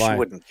 Josh. You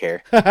wouldn't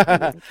care. You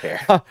wouldn't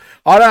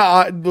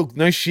care. Look,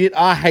 no shit.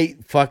 I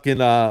hate fucking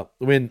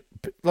when,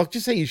 like,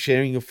 just say you're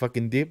sharing a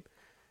fucking dip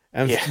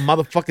and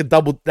motherfucking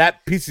double.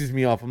 That pisses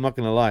me off. I'm not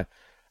gonna lie.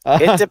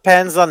 It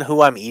depends on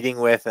who I'm eating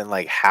with and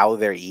like how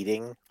they're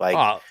eating.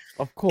 Like,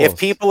 of course, if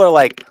people are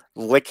like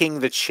licking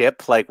the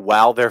chip like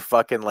while they're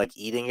fucking like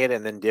eating it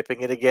and then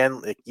dipping it again,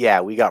 like, yeah,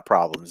 we got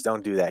problems.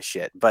 Don't do that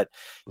shit. But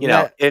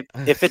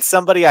if it's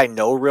somebody I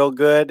know real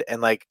good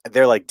and like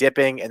they're like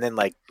dipping and then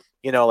like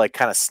like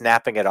kind of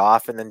snapping it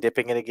off and then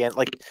dipping it again,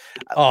 like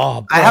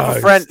bro, I have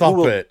a friend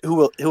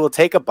who will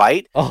take a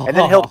bite and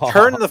then he'll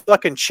turn the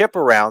fucking chip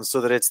around so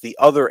that it's the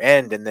other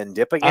end and then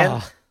dip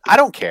again. I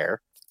don't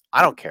care.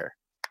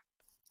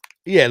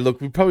 Yeah, look,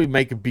 we probably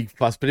make a big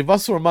fuss, but if I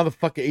saw a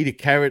motherfucker eat a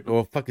carrot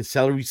or a fucking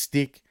celery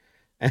stick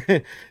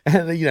and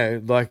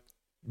like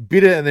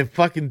bit it and then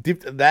fucking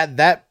dipped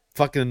that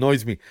fucking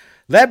annoys me.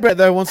 Labrat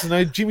though wants to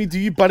know, Jimmy, do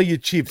you butter your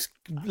chips?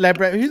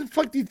 Labrat, who the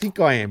fuck do you think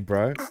I am,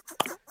 bro?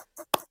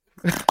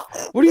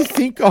 What do you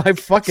think I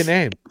fucking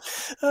am?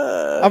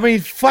 I mean,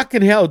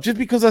 fucking hell, just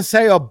because I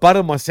say I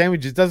butter my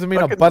sandwiches doesn't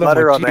mean I butter my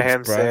chips, on the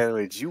ham bro.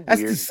 Sandwich. You That's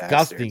weird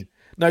disgusting. Bastard.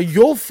 No,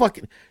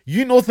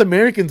 you North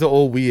Americans are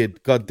all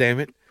weird, god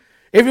damn it.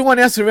 Everyone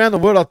else around the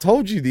world, I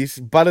told you this,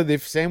 butter their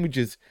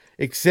sandwiches,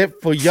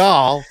 except for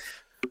y'all.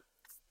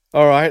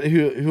 All right,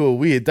 who are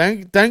weird.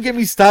 Don't get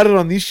me started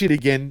on this shit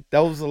again.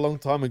 That was a long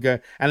time ago.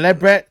 And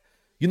Labrat,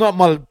 you're not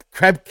my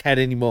crab cat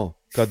anymore.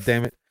 God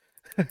damn it.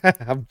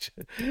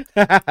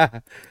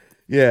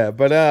 Yeah,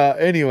 but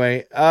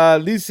anyway,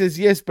 Liz says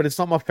yes, but it's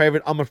not my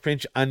favorite. I'm a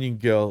French onion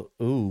girl.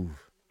 Ooh,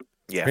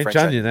 yeah, French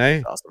onion,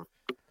 eh?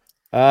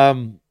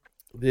 Awesome.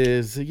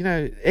 There's,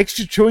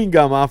 extra chewing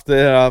gum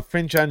after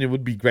French onion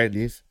would be great,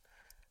 Liz.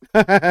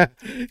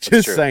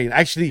 Just saying.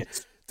 Actually,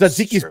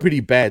 tzatziki is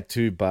pretty bad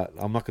too, but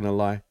I'm not going to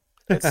lie.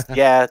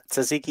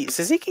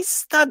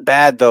 Tzatziki's not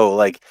bad though,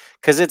 like,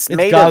 because it's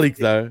made garlic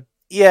though.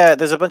 Yeah,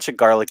 there's a bunch of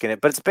garlic in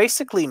it, but it's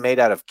basically made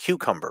out of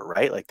cucumber,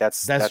 right? Like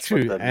that's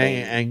true.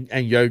 And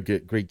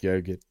yogurt, Greek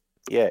yogurt.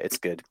 Yeah, it's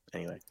good.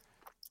 Anyway.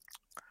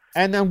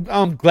 And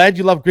I'm glad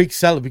you love Greek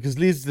salad because,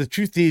 Liz, the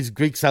truth is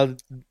Greek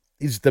salad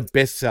is the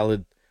best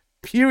salad,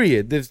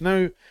 period. There's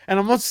no... And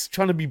I'm not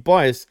trying to be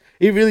biased.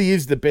 It really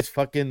is the best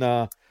fucking...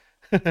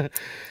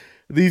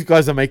 These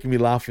guys are making me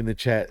laugh in the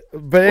chat.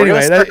 But anyway... We're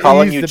going to start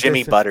calling you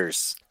Jimmy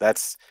Butters.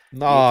 That's...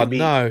 No,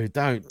 no,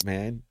 don't,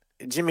 man.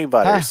 Jimmy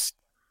Butters.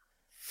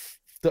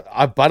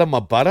 I butter my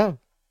butter?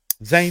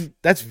 Zane,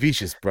 that's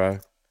vicious, bro.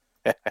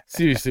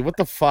 Seriously, what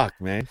the fuck,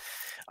 man?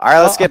 All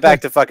right, let's get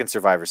back to fucking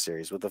Survivor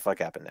Series. What the fuck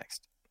happened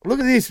next? Look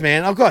at this,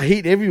 man. I've got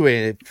heat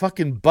everywhere.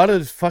 Fucking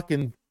butter's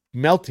fucking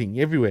melting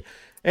everywhere.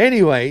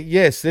 Anyway,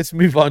 yes, let's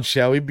move on,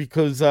 shall we?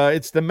 Because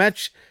it's the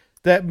match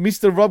that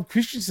Mr. Rob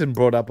Christensen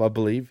brought up, I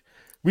believe,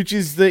 which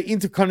is the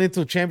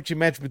Intercontinental Championship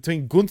match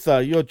between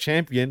Gunther, your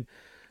champion,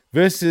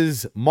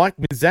 versus Mike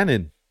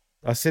Mizanin.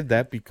 I said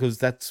that because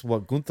that's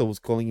what Gunther was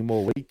calling him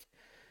all week.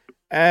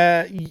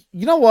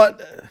 You know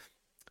what?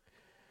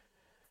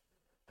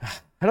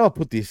 How do I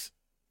put this?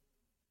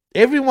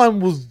 Everyone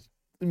was...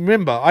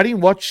 Remember, I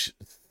didn't watch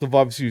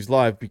Survivor Series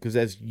live because,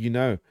 as you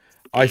know,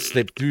 I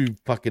slept through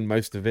fucking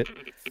most of it.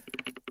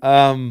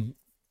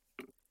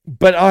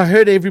 But I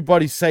heard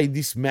everybody say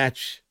this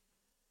match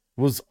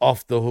was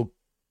off the hook,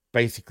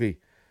 basically.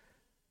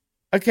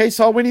 Okay,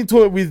 so I went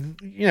into it with,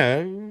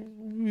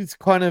 with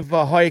kind of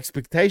high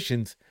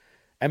expectations.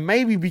 And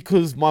maybe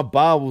because my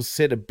bar was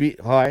set a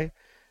bit high,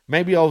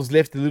 maybe I was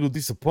left a little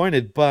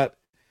disappointed. But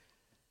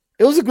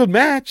it was a good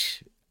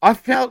match. I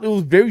felt it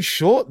was very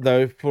short,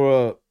 though,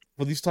 for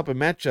this type of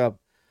matchup.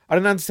 I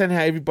don't understand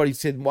how everybody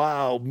said,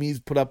 wow,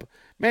 Miz put up...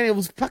 Man, it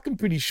was fucking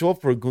pretty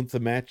short for a Gunther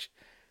match.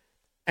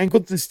 And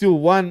Gunther still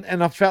won,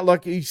 and I felt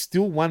like he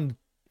still won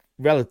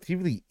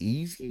relatively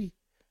easy,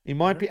 in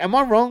my opinion. Am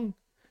I wrong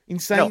in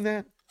saying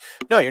that?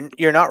 No,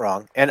 you're not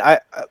wrong. And I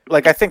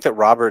think that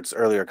Robert's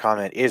earlier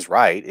comment is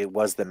right. It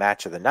was the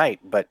match of the night.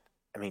 But,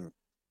 I mean,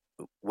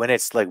 when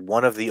it's like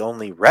one of the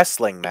only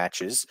wrestling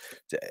matches...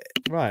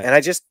 Right. And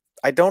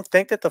I don't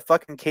think that the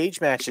fucking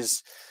cage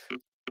matches...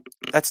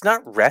 That's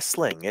not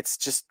wrestling. It's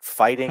just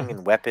fighting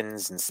and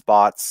weapons and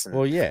spots. And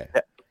well, yeah.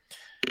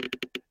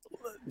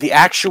 The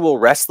actual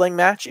wrestling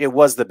match, it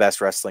was the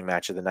best wrestling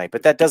match of the night.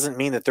 But that doesn't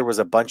mean that there was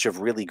a bunch of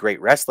really great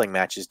wrestling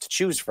matches to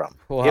choose from.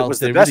 Well, it was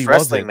the best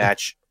wrestling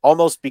match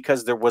almost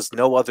because there was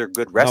no other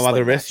good wrestling No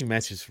other wrestling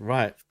matches,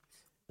 right.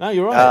 No,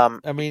 you're right.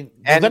 I mean,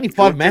 there's only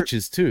 5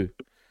 matches, too.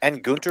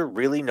 And Gunther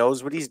really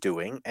knows what he's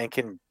doing and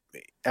can...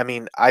 I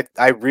mean,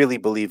 I really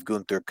believe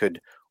Gunther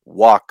could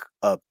walk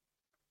up,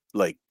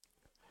 like...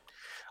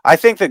 I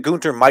think that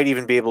Gunther might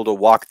even be able to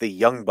walk the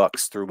Young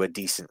Bucks through a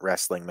decent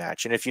wrestling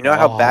match. And if you know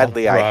how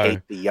badly I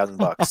hate the Young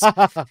Bucks,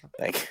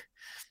 like,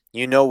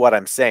 you know what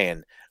I'm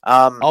saying.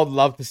 I'd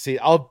love to see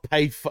it. I would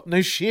pay...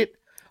 no shit.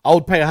 I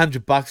would pay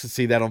 $100 to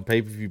see that on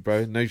pay-per-view,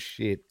 bro. No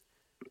shit.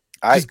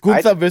 Just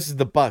Gunther versus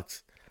the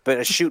Bucks. But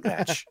a shoot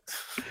match.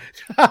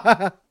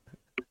 But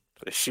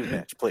a shoot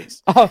match,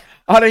 please. I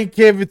don't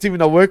care if it's even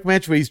a work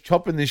match where he's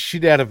chopping the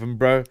shit out of him,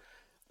 bro.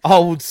 I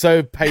would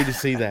so pay to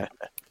see that.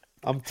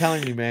 I'm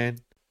telling you, man.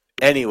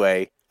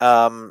 Anyway,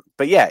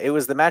 but yeah, it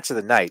was the match of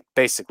the night,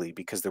 basically,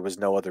 because there was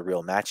no other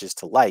real matches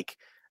to like.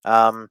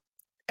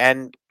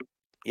 And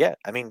yeah,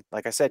 I mean,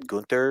 like I said,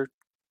 Gunther,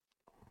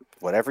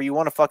 whatever you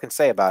want to fucking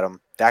say about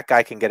him, that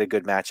guy can get a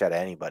good match out of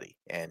anybody.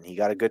 And he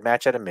got a good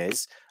match out of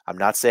Miz. I'm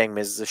not saying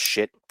Miz is a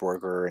shit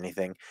burger or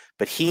anything,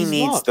 but he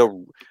needs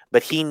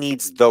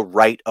the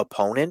right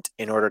opponent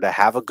in order to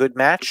have a good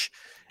match.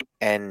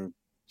 And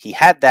he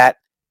had that.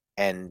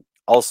 And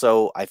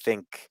also, I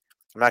think,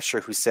 I'm not sure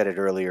who said it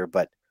earlier,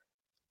 but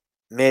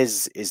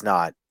Miz is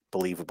not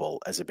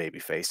believable as a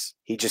babyface.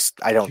 He just,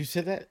 I don't. Did you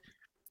say that?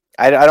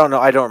 I don't know.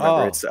 I don't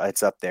remember.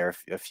 It's up there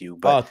a few.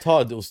 But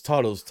Todd. It was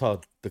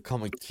Todd, the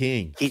comic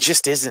king. He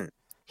just isn't.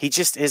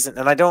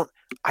 And I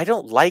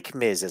don't like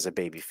Miz as a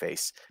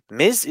babyface.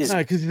 Miz is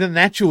because he's a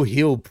natural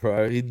heel,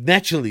 bro.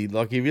 Naturally,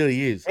 like he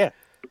really is. Yeah.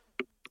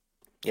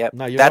 Yeah.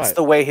 No, you're That's right.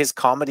 the way his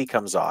comedy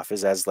comes off,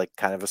 is as like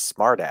kind of a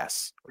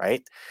smartass,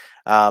 right?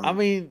 I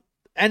mean,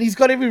 and he's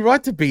got every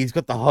right to be. He's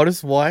got the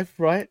hottest wife,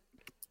 right?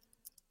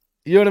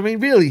 You know what I mean?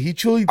 Really, he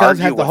truly does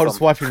have the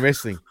hottest wife in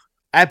wrestling.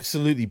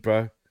 Absolutely,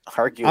 bro.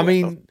 I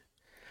mean,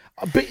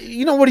 but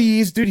you know what he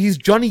is, dude? He's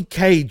Johnny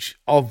Cage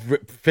of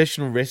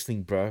professional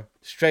wrestling, bro.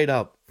 Straight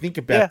up. Think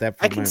about that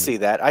for a moment. I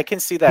can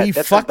see that. He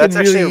That's fucking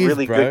actually really a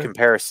really is, bro. good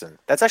comparison.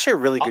 That's actually a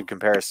really good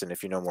comparison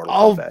if you know more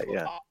about that.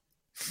 Yeah.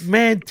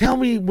 Man, tell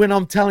me when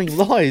I'm telling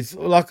lies.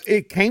 Like,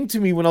 it came to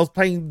me when I was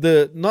playing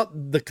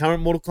not the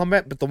current Mortal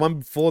Kombat, but the one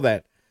before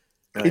that.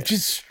 It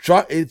just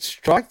struck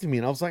me,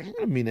 and I was like, hang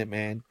on a minute,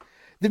 man.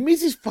 The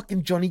Miz is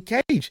fucking Johnny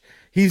Cage.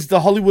 He's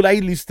the Hollywood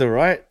A-lister,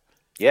 right?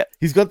 Yeah.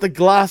 He's got the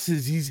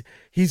glasses.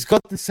 He's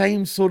got the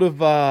same sort of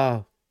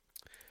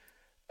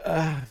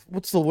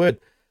what's the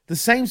word? The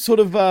same sort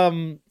of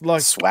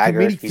like swagger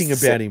comedic thing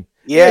about him.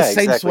 Yeah,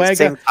 same exactly. swagger.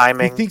 Same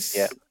timing. He thinks,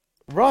 yeah.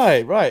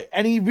 Right.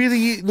 And he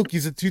really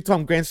he's a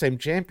 2-time Grand Slam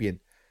champion.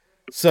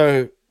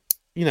 So,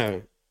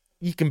 you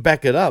can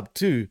back it up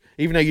too,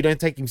 even though you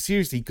don't take him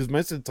seriously, because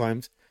most of the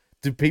times,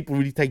 do people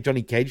really take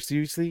Johnny Cage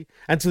seriously?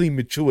 Until he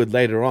matured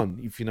later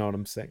on, if you know what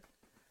I'm saying.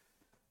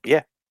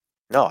 Yeah.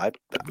 No,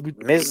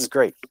 Miz is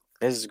great.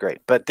 Miz is great.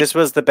 But this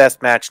was the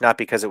best match, not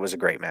because it was a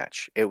great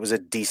match. It was a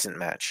decent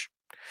match.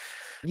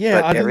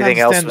 Yeah, But I didn't everything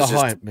else understand the was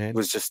just hype, man.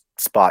 was just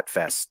spot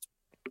fest.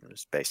 It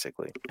was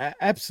basically.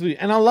 Absolutely.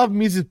 And I love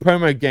Miz's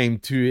promo game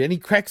too. And he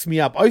cracks me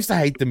up. I used to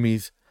hate the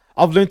Miz.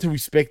 I've learned to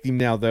respect him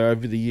now though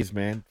over the years,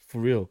 man. For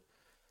real.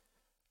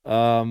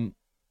 Yeah,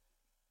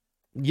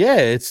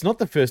 it's not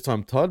the first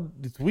time, Todd.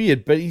 It's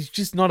weird, but he's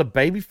just not a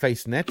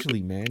babyface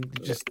naturally, man.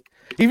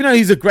 Even though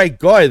he's a great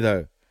guy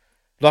though.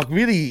 Like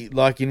really,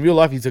 like in real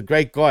life he's a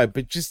great guy,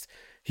 but just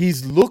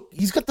his look,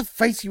 he's got the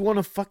face you want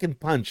to fucking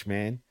punch,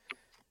 man.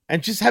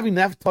 And just having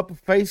that type of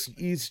face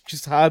is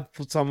just hard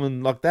for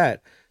someone like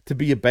that to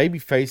be a baby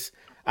face,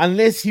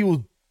 unless he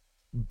will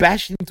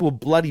bash into a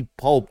bloody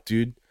pulp,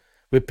 dude,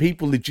 where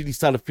people legitimately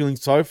started feeling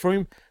sorry for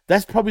him.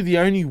 That's probably the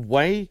only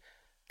way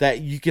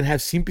that you can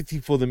have sympathy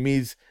for the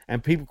Miz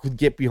and people could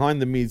get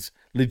behind the Miz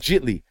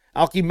legitly.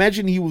 Like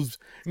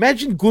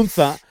imagine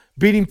Gunther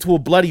beat him to a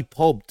bloody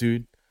pulp,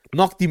 dude.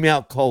 Knocked him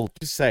out cold.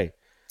 Just say.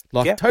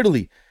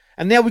 Totally.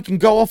 And now we can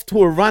go off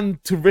to a run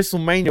to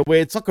WrestleMania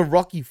where it's like a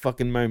Rocky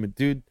fucking moment,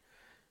 dude.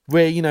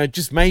 Where,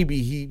 just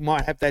maybe he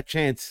might have that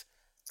chance,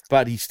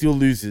 but he still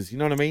loses. You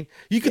know what I mean?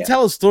 You can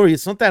tell a story.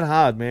 It's not that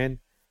hard, man.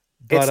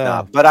 But, it's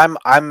not. But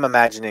I'm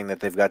imagining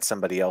that they've got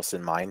somebody else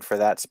in mind for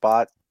that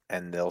spot,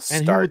 and they'll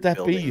start who would that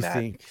building be, you that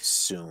think?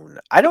 soon.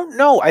 I don't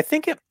know. I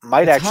think it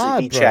might It's actually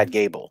hard, be bro. Chad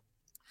Gable.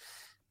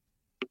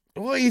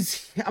 Well,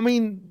 is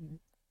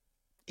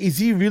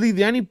he really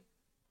the only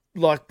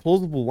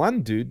plausible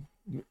one, dude?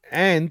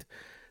 And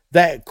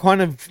that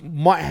kind of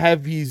might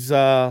have his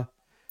I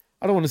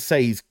don't want to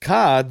say his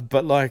card,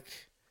 but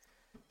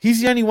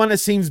he's the only one that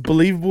seems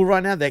believable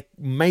right now that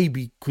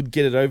maybe could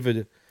get it over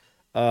to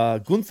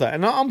Gunther,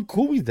 and I'm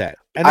cool with that.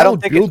 And I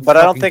don't think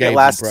it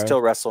lasts bro.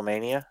 till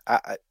WrestleMania.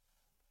 I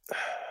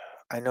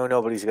know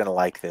nobody's gonna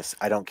like this.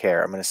 I don't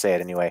care. I'm gonna say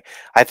it anyway.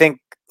 I think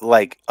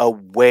a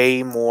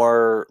way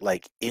more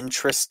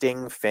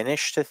interesting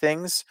finish to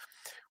things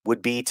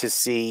would be to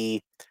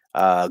see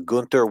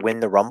Gunther win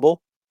the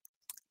Rumble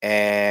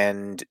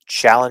and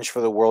challenge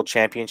for the World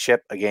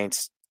Championship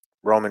against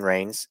Roman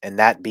Reigns, and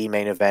that be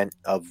main event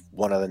of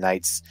one of the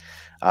nights,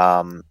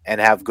 and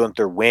have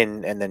Gunther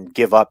win and then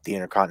give up the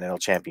Intercontinental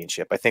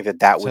Championship. I think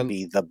that would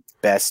be the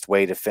best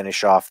way to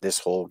finish off this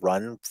whole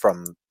run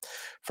from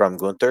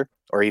Gunther,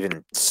 or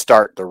even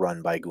start the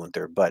run by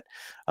Gunther. But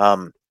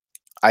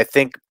I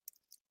think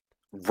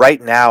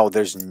right now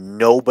there's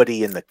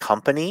nobody in the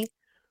company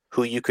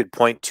who you could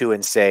point to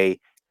and say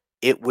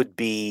it would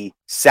be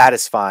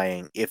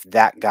satisfying if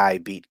that guy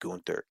beat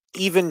Gunther.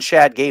 Even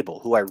Chad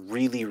Gable, who I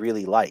really,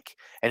 really like,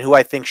 and who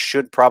I think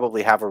should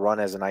probably have a run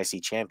as an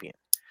IC champion.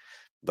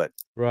 But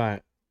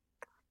right.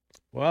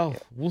 Well,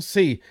 we'll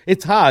see.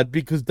 It's hard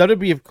because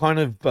WWE have kind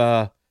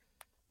of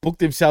booked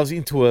themselves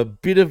into a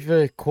bit of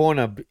a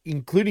corner,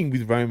 including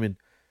with Roman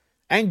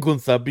and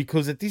Gunther,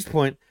 because at this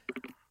point,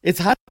 it's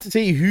hard to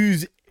see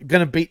who's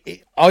going to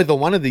beat either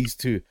one of these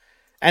two.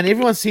 And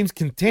everyone seems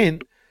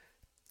content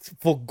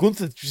for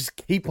Gunther to just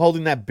keep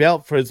holding that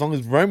belt for as long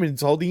as Roman's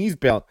holding his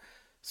belt.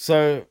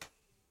 So,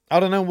 I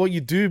don't know what you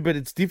do, but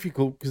it's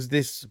difficult because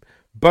they're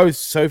both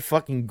so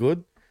fucking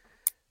good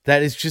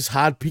that it's just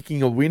hard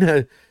picking a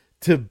winner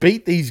to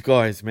beat these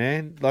guys,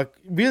 man.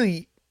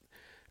 Really,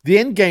 the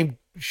end game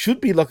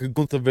should be like a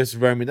Gunther versus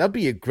Roman. That'd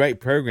be a great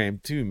program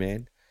too,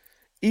 man.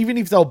 Even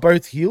if they're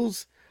both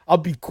heels,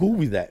 I'd be cool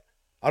with that.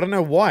 I don't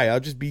know why.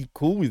 I'd just be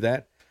cool with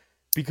that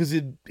because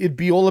it'd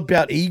be all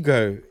about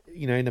ego,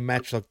 in a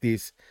match like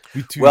this.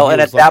 With two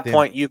and at that them.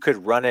 point, you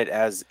could run it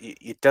as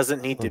it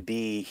doesn't need to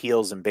be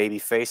heels and baby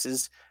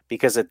faces,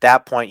 because at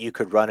that point you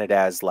could run it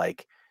as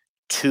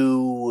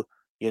two,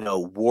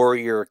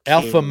 warrior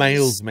kings, alpha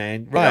males,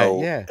 man.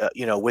 Right?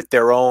 With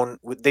their own,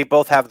 they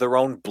both have their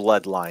own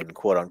bloodline,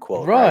 quote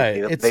unquote.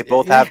 Right. They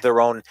both have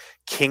their own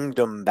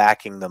kingdom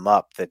backing them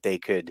up that they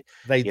could,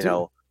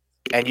 do.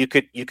 And you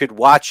could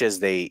watch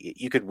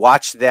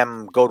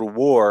them go to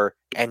war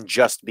and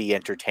just be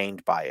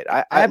entertained by it.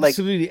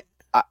 Absolutely.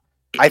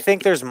 I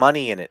think there's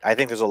money in it. I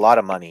think there's a lot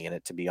of money in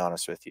it, to be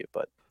honest with you.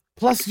 But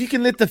plus, you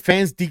can let the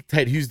fans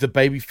dictate who's the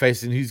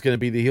babyface and who's going to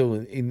be the heel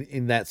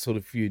in that sort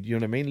of feud. You know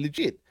what I mean?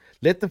 Legit.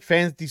 Let the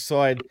fans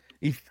decide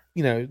if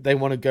they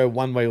want to go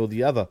one way or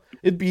the other.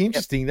 It'd be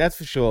interesting, that's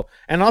for sure.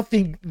 And I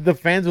think the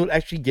fans would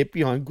actually get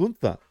behind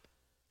Gunther.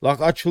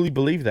 I truly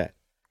believe that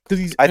because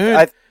he's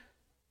earned.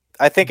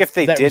 I think if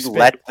they did respect.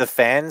 let the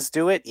fans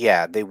do it,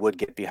 yeah, they would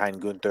get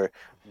behind Gunther.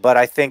 But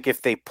I think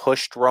if they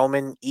pushed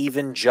Roman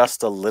even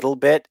just a little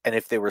bit, and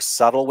if they were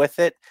subtle with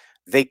it,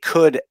 they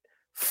could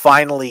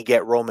finally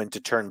get Roman to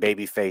turn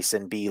babyface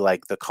and be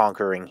like the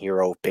conquering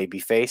hero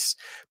babyface.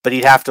 But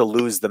he'd have to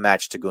lose the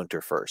match to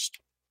Gunther first.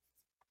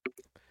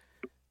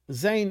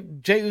 Zane,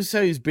 Jey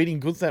Uso is beating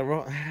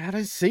Gunther. How do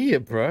I see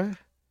it, bro?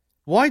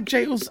 Why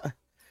Jey Uso?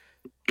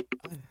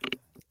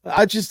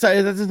 I just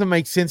say that doesn't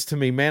make sense to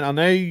me, man. I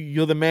know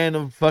you're the man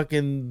of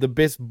fucking the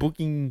best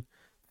booking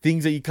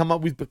things that you come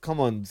up with, but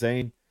come on,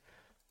 Zane.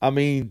 I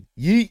mean,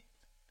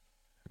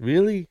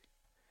 really?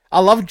 I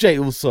love Jey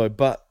Uso,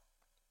 but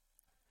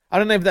I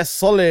don't know if that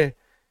Sole,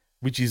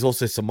 which is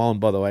also Samoan,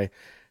 by the way,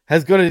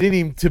 has got it in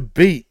him to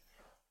beat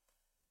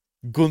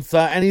Gunther.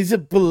 And is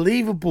it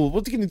believable?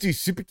 What's he going to do?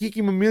 Super kick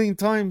him a million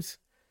times?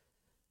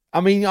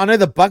 I mean, I know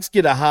the Bucks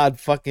get a hard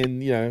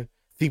fucking,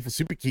 thing for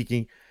super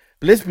kicking.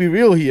 But let's be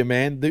real here,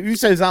 man. The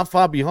Usos aren't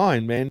far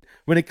behind, man,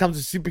 when it comes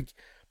to super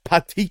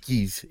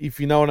patikis, if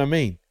you know what I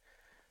mean.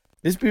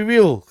 Let's be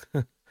real.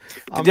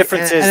 The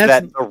difference is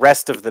that the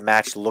rest of the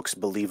match looks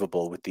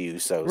believable with the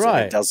Usos, right,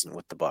 and it doesn't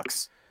with the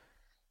Bucks.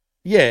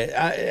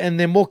 Yeah, and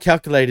they're more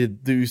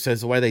calculated, the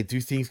Usos, the way they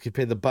do things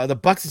compared to the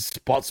Bucks is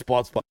spot.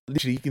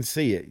 Literally, you can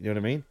see it. You know what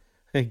I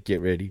mean?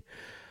 Get ready.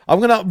 I'm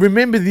going to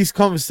remember this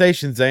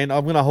conversation, Zane.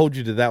 I'm going to hold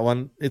you to that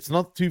one. It's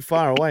not too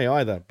far away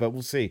either, but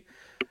we'll see.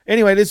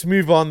 Anyway, let's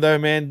move on, though,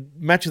 man.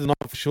 Match of the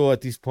night for sure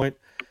at this point.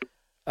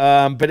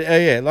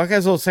 Like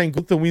as I was saying,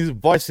 Gunther wins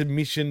by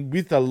submission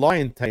with a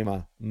Lion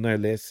Tamer, no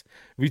less,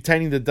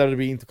 retaining the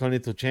WWE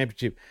Intercontinental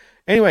Championship.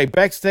 Anyway,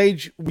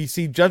 backstage, we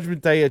see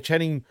Judgment Day are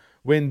chatting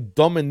when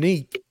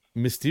Dominique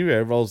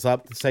Mysterio rolls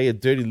up to say a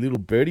dirty little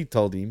birdie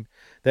told him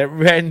that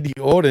Randy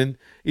Orton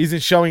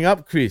isn't showing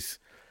up, Chris.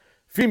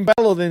 Finn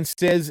Balor then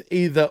says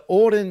either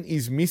Orton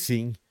is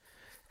missing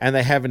and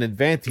they have an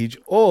advantage,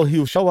 or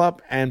he'll show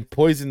up and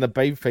poison the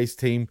babyface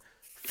team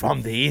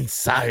from the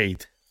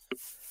inside.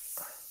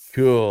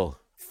 Cool.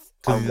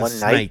 On one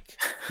snake. night?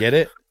 Get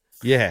it?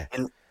 Yeah.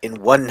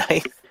 In one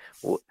night?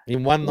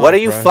 In one night, what are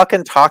you bro.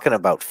 fucking talking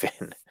about,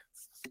 Finn?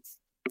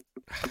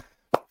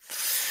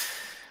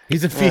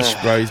 He's a fish,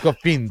 bro. He's got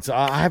fins.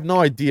 I have no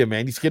idea,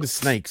 man. He's scared of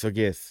snakes, I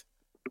guess.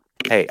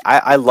 Hey,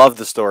 I love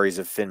the stories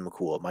of Finn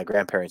McCool. My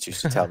grandparents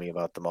used to tell me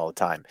about them all the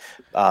time.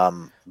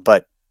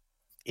 But,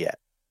 yeah,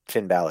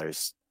 Finn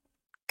Balor's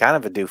kind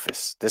of a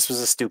doofus. This was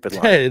a stupid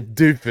line. Yeah,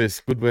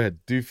 doofus. Good word.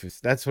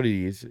 Doofus. That's what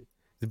he is.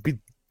 It's a bit,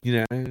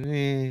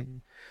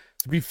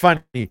 to be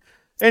funny.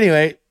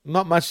 Anyway,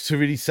 not much to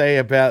really say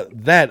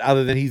about that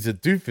other than he's a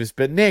doofus.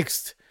 But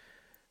next,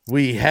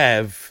 we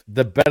have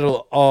the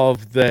Battle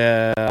of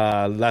the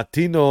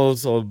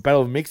Latinos, or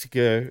Battle of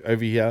Mexico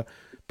over here,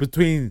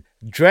 between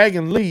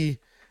Dragon Lee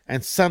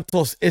and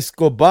Santos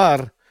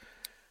Escobar.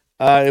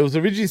 It was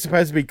originally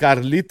supposed to be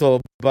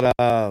Carlito,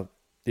 but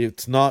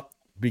it's not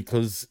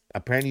because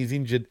apparently he's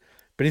injured.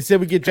 But instead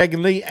we get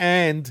Dragon Lee,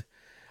 and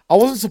I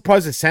wasn't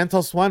surprised that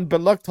Santos won,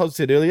 but like Todd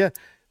said earlier,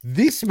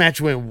 this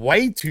match went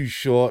way too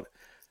short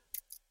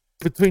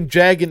between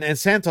Dragon and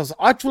Santos.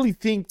 I actually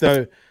think,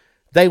 though,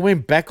 they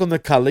went back on the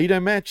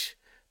Carlito match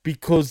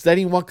because they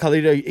didn't want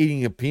Carlito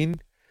eating a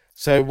pin.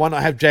 So why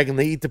not have Dragon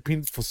Lee eat the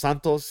pin for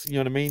Santos? You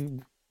know what I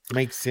mean?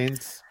 Makes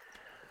sense.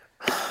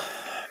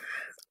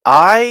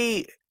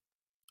 I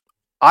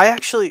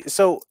actually,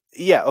 so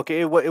yeah, okay,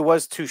 it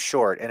was too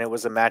short, and it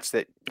was a match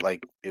that,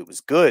 like, it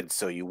was good,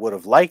 so you would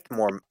have liked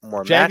more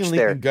Dragon match Lee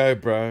there. can go,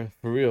 bro,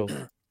 for real.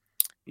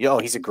 Yo,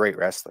 he's a great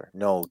wrestler,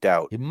 no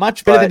doubt. He's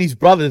much better than his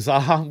brothers.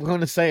 I'm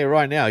going to say it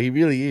right now. He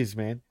really is,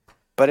 man.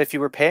 But if you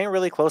were paying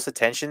really close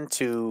attention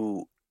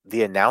to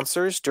the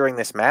announcers during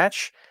this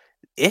match,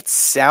 it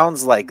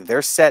sounds like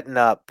they're setting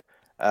up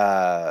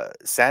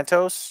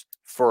Santos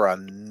for a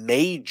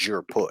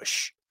major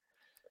push.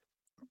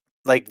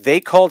 Like, they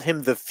called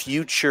him the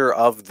future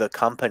of the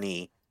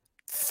company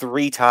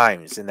 3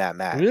 times in that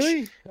match.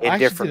 Really? In I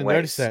different didn't ways.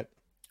 notice that.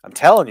 I'm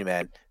telling you,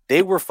 man.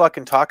 They were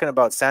fucking talking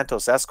about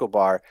Santos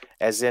Escobar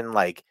as in,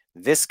 like,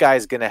 this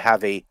guy's going to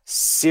have a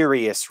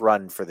serious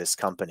run for this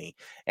company.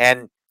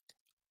 And,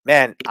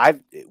 man,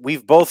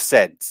 we've both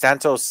said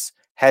Santos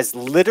has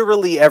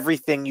literally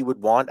everything you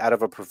would want out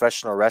of a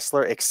professional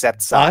wrestler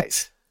except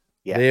size.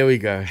 Yeah. There we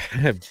go.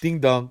 Ding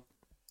dong.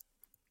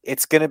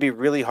 It's going to be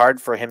really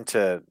hard for him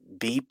to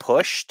be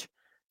pushed,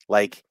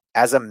 like,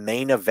 as a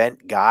main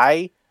event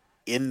guy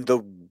in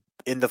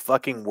the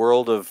fucking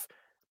world of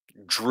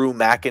Drew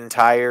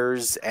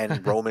McIntyre's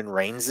and Roman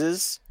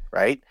Reigns's,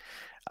 right?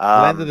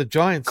 Land of the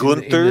Giants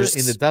Gunther's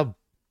in the dub.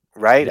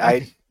 Right?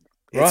 Yeah.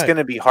 It's going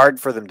to be hard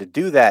for them to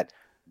do that,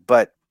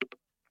 but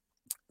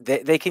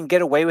they can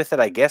get away with it,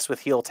 I guess, with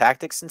heel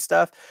tactics and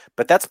stuff.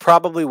 But that's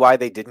probably why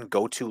they didn't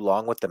go too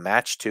long with the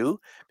match too,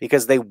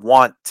 because they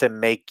want to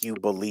make you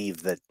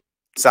believe that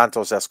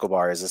Santos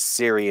Escobar is a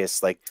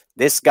serious, like,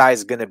 this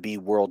guy's going to be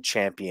world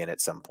champion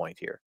at some point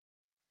here.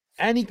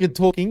 And he can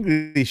talk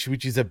English,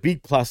 which is a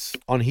big plus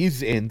on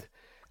his end.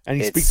 And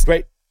he speaks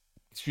great,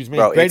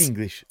 great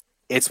English.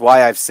 It's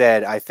why I've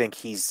said I think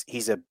he's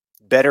a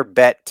better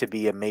bet to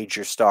be a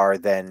major star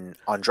than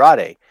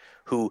Andrade,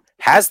 who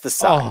has the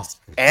size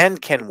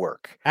and can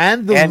work.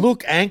 And the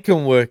look and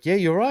can work. Yeah,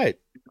 you're right.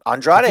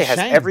 Andrade has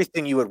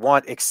everything you would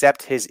want,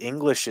 except his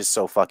English is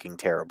so fucking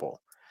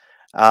terrible.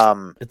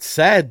 It's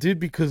sad, dude,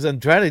 because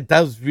Andrade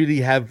does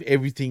really have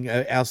everything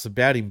else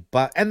about him,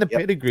 and the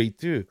pedigree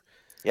too.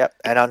 Yep,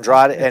 and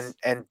Andrade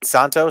and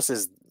Santos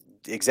is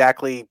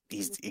exactly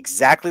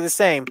the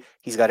same.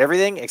 He's got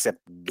everything except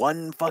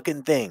one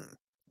fucking thing.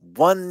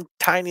 One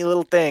tiny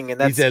little thing, and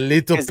that's he's a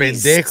little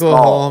pendejo,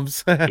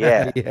 Holmes.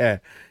 Yeah. Yeah.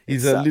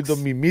 He's a little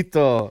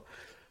mimito.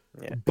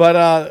 Yeah.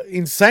 But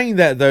in saying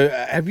that, though,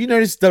 have you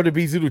noticed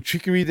WWE's little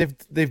trickery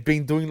they've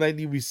been doing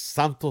lately with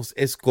Santos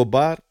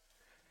Escobar?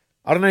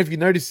 I don't know if you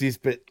noticed this,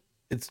 but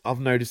I've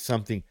noticed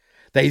something.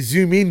 They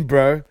zoom in,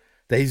 bro.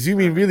 They zoom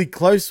in really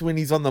close when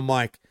he's on the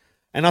mic.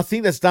 And I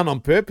think that's done on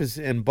purpose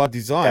and by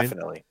design.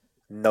 Definitely.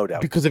 No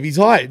doubt. Because of his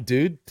height,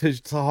 dude, to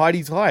hide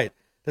his height.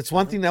 That's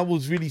one thing that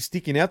was really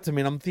sticking out to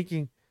me. And I'm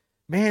thinking,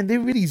 man, they're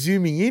really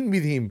zooming in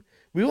with him.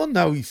 We all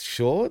know he's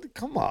short.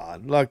 Come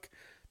on.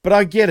 But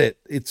I get it.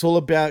 It's all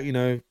about,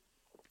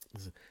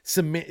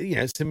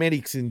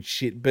 semantics and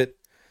shit. But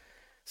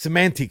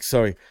semantics,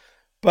 sorry.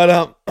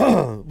 But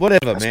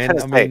whatever,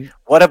 man.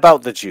 What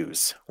about the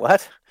Jews?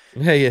 What?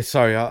 Yeah,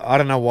 sorry. I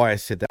don't know why I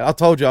said that. I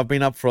told you I've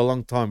been up for a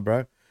long time,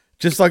 bro.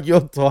 Just like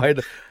you're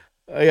tired.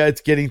 Yeah,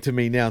 it's getting to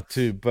me now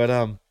too.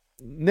 But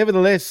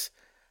nevertheless,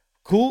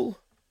 cool.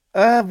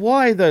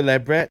 Why though,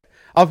 Labrat?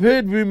 I've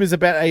heard rumors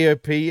about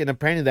AOP, and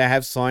apparently they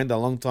have signed a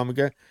long time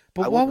ago.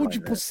 But why would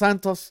you put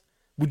Santos?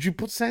 Would you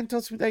put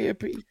Santos with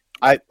AOP?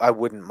 I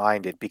wouldn't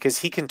mind it because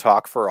he can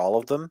talk for all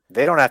of them.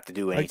 They don't have to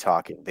do any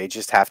talking. They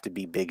just have to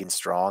be big and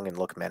strong and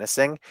look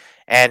menacing.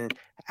 And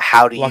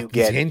how do you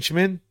get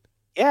henchmen?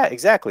 Yeah,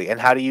 exactly. And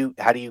how do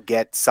you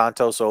get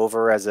Santos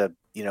over as a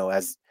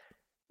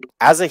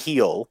as a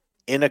heel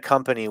in a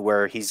company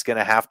where he's going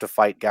to have to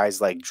fight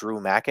guys like Drew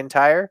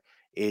McIntyre?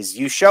 Is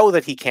you show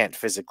that he can't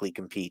physically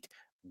compete,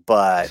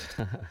 but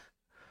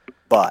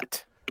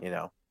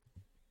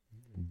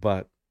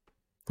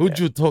who'd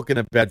you talking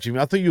about, Jimmy?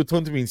 I thought you were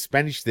talking to me in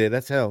Spanish there.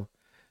 That's how,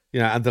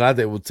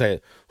 Andrade would say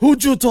it.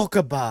 Who'd you talk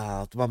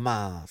about, my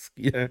mask?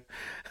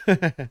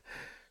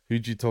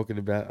 Who'd you talking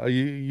about? Are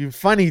you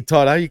funny,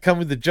 Todd? Huh? You come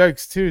with the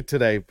jokes too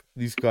today,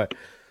 this guy.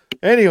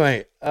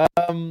 Anyway,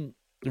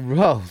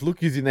 well, look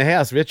who's in the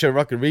house. Retro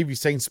Rocket Review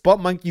saying spot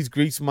monkeys,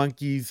 grease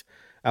monkeys,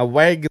 a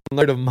wagon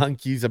load of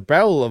monkeys, a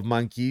barrel of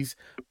monkeys,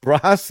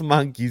 brass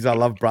monkeys. I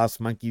love brass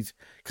monkeys.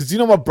 Because you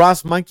know what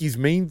brass monkeys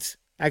means,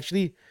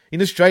 actually?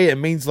 In Australia, it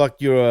means like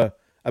you're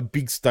a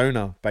big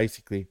stoner,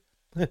 basically.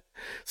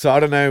 So I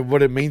don't know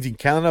what it means in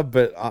Canada,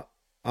 but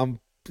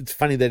it's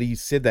funny that he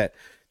said that.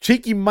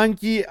 Cheeky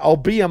monkey, I'll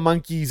be a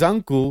monkey's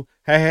uncle.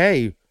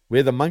 Hey,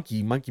 we're the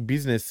monkey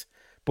business.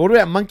 But what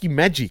about monkey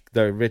magic,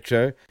 though,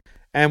 Retro?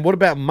 And what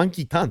about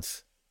monkey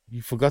cunts?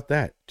 You forgot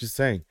that. Just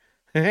saying.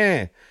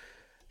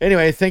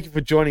 Anyway, thank you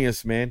for joining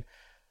us, man.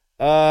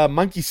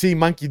 Monkey see,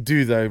 monkey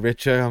do, though,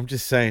 Retro. I'm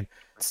just saying.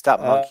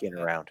 Stop monkeying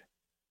around.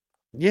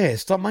 Yeah,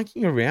 stop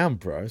monkeying around,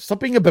 bro. Stop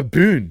being a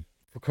baboon,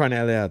 for crying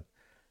out loud.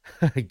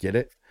 I get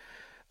it.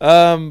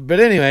 But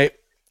anyway,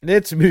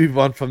 let's move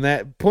on from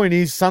that. Point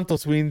is,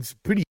 Santos wins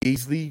pretty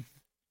easily.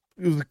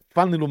 It was a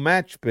fun little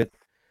match, but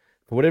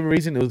for whatever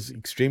reason, it was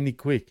extremely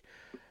quick.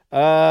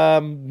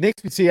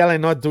 Next, we see LA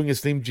Knight doing a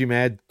Slim Jim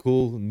ad.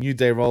 Cool. New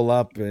Day roll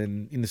up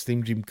and in the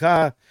Slim Jim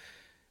car.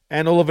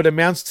 And all of it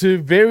amounts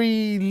to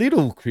very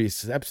little,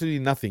 Chris. Absolutely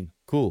nothing.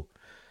 Cool.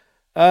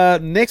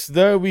 Next,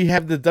 though, we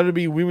have the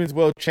WWE Women's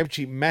World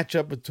Championship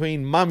matchup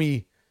between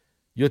Mummy,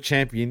 your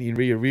champion in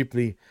Rhea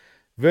Ripley,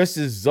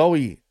 versus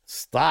Zoe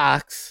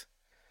Starks.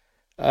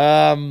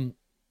 I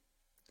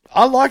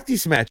like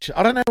this match.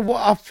 I don't know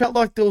what I felt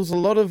like there was a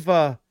lot of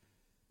I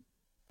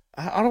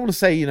don't want to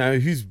say,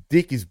 whose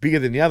dick is bigger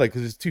than the other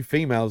because there's two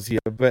females here,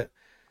 but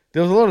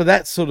there was a lot of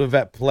that sort of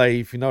at play,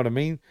 if you know what I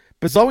mean.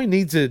 But Zoe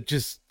needs to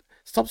just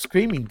stop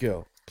screaming,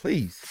 girl.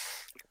 Please.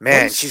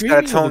 Man, she's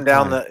got to tone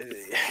down the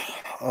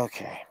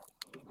Okay.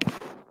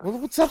 Well,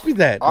 what's up with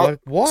that?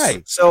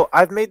 Why? So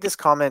I've made this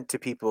comment to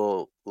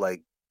people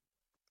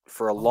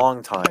for a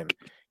long time.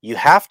 You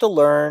have to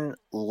learn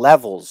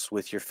levels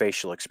with your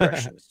facial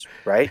expressions,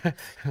 right?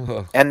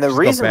 And the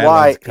reason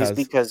why is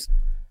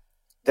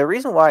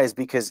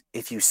because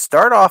if you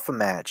start off a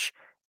match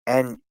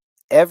and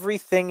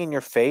everything in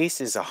your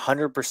face is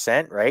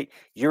 100%, right?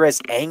 You're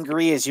as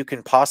angry as you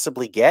can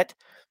possibly get,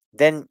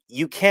 then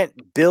you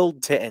can't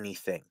build to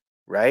anything,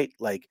 right?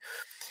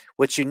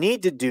 What you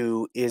need to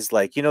do is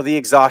the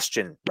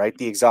exhaustion, right?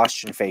 The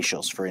exhaustion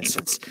facials, for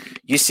instance.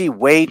 You see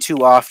way too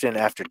often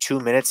after 2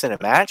 minutes in a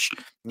match,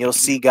 you'll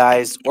see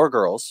guys or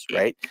girls,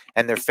 right?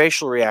 And their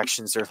facial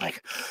reactions are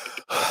like,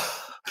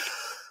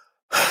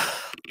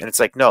 and it's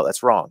like, no,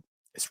 that's wrong.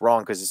 It's wrong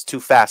because it's too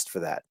fast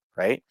for that,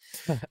 right?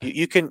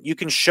 you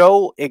can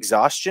show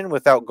exhaustion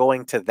without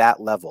going to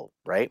that level,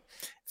 right?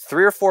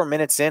 3 or 4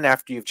 minutes in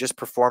after you've just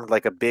performed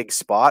like a big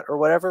spot or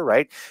whatever,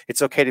 right?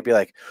 It's okay to be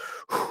like,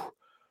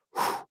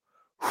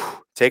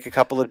 take a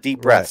couple of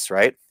deep breaths,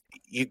 right?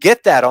 You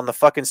get that on the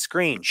fucking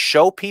screen.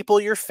 Show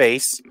people your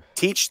face.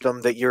 Teach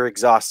them that you're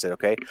exhausted,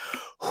 okay?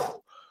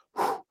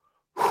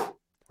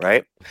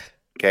 Right?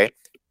 Okay.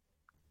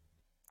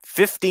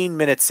 15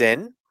 minutes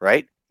in,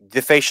 right?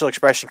 The facial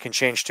expression can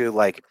change to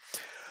right?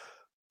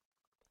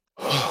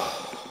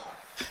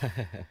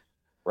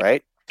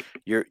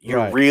 You're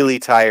Right. really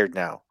tired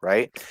now,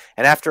 right?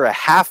 And after a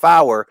half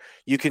hour,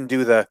 you can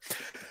do the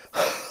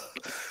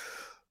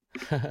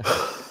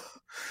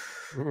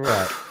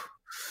Right.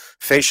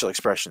 facial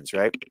expressions,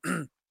 right?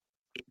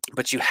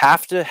 But you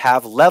have to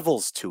have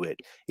levels to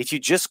it. If you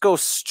just go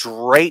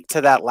straight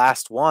to that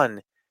last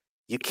one,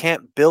 you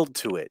can't build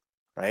to it,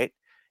 right?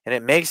 And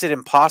it makes it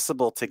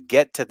impossible to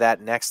get to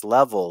that next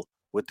level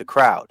with the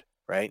crowd,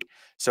 right?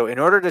 So in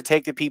order to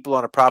take the people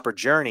on a proper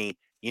journey,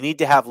 you need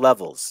to have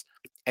levels.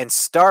 And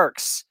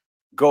Starks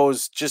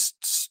goes just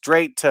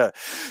straight to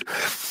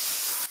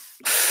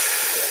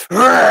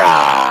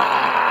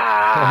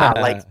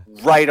like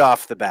right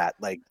off the bat,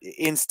 like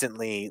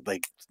instantly,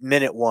 like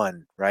minute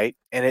one, right?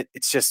 And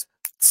it's just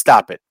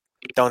stop it.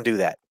 Don't do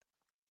that.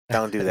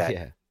 Don't do that.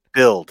 Yeah.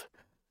 Build.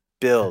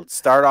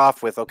 Start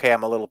off with, okay,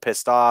 I'm a little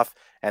pissed off,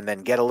 and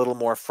then get a little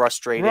more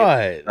frustrated.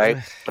 Right.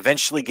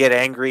 Eventually get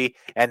angry,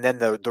 and then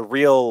the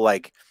real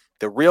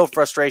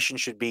frustration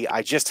should be,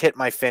 I just hit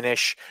my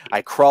finish.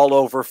 I crawl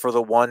over for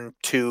the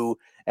 1-2,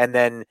 and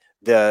then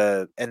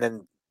the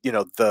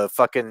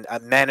fucking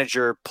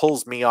manager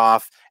pulls me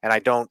off, and I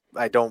don't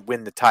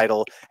win the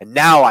title, and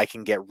now I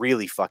can get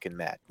really fucking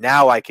mad.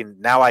 Now I can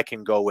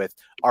go with,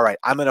 all right,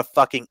 I'm gonna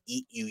fucking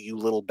eat you, you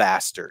little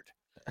bastard,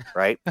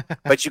 right?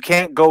 But you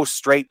can't go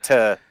straight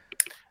to,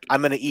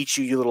 I'm gonna eat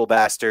you, you little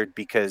bastard,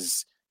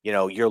 because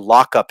your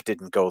lockup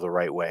didn't go the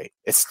right way.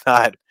 It's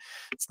not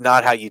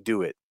how you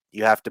do it.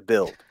 You have to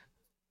build.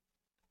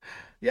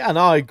 Yeah,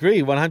 no, I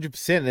agree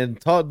 100%. And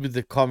Todd with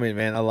the comment,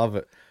 man, I love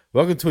it.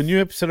 Welcome to a new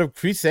episode of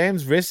Chris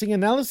Ambs Wrestling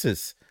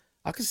Analysis.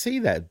 I can see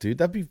that, dude.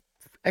 That'd be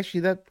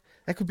actually that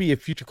could be a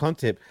future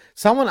concept.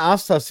 Someone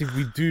asked us if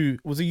we do.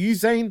 Was it you,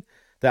 Zane,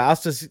 that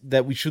asked us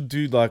that we should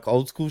do like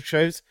old school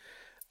shows?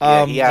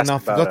 Yeah, he asked and I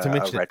about forgot to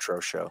mention a retro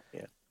show.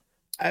 Yeah,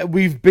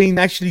 we've been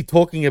actually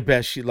talking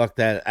about shit like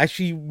that.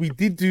 Actually, we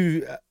did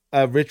do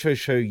a retro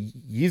show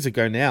years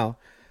ago now.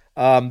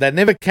 That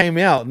never came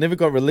out, never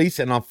got released,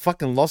 and I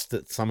fucking lost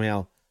it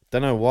somehow.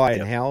 Don't know why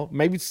and how.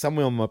 Maybe it's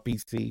somewhere on my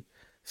PC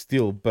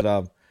still, but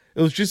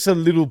it was just a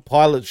little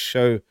pilot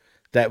show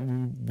that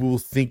we were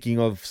thinking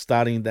of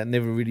starting that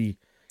never really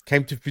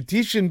came to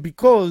fruition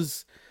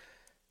because,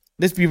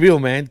 let's be real,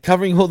 man,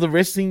 covering all the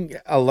wrestling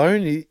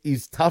alone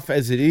is tough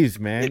as it is,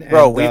 man.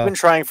 Bro, we've been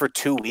trying for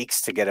 2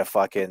 weeks to get a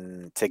music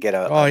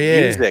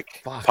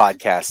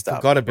podcast up.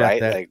 Forgot about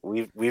that. Like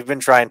we've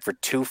been trying for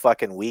 2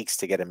 fucking weeks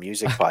to get a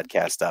music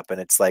podcast up,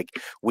 and it's like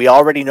we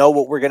already know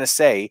what we're gonna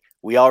say.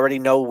 We already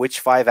know which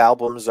 5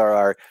 albums are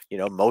our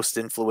most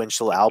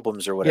influential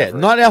albums or whatever. Yeah,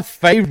 not our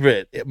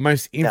favorite,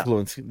 most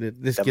influential.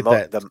 Let's get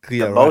that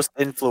clear. The most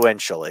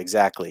influential,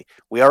 exactly.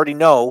 We already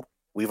know.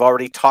 We've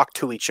already talked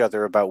to each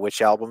other about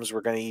which albums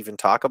we're going to even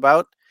talk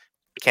about.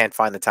 Can't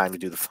find the time to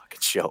do the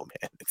fucking show,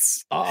 man.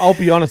 I'll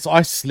be honest,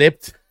 I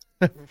slept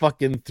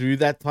fucking through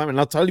that time,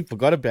 and I totally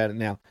forgot about it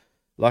now,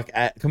 like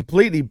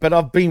completely. But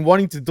I've been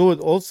wanting to do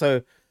it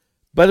also.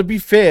 But to be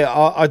fair,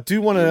 I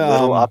do want to.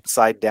 Little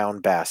upside down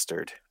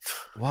bastard.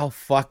 Well,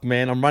 fuck,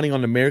 man. I'm running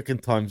on American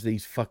times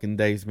these fucking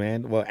days,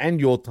 man. Well, and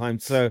your time,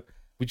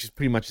 which is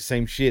pretty much the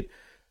same shit.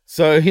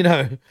 So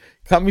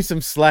cut me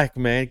some slack,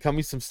 man. Cut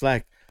me some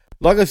slack.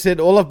 Like I said,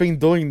 all I've been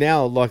doing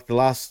now, like the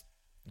last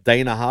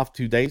day and a half,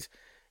 2 days,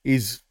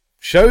 is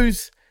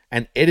shows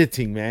and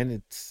editing, man.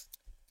 It's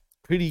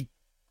pretty,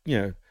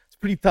 it's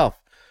pretty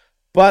tough.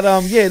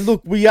 But, yeah,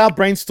 look, we are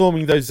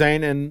brainstorming though,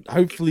 Zane, and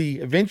hopefully,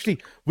 eventually,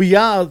 we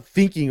are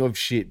thinking of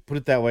shit, put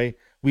it that way.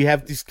 We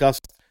have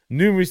discussed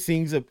numerous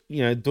things of,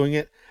 doing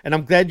it. And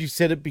I'm glad you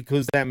said it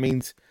because that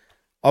means,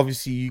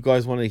 obviously, you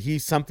guys want to hear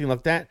something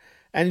like that.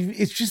 And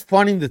it's just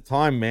finding the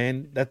time,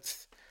 man.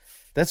 That's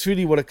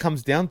really what it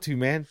comes down to,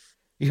 man.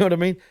 You know what I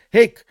mean?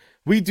 Heck,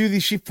 we do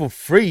this shit for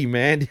free,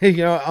 man.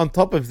 On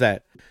top of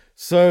that.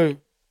 So,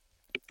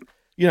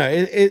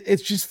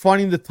 it's just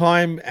finding the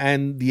time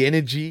and the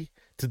energy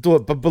to do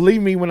it. But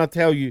believe me when I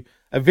tell you,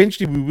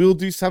 eventually we will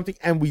do something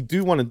and we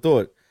do want to do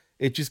it.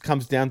 It just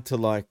comes down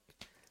to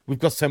we've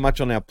got so much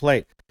on our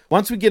plate.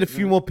 Once we get a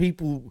few more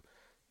people,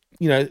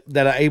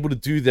 that are able to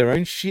do their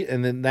own shit,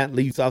 and then that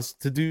leaves us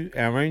to do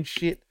our own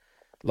shit,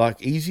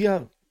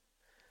 easier.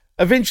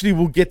 Eventually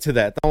we'll get to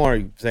that. Don't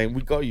worry, Zane.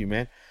 We got you,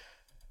 man.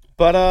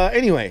 But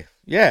anyway,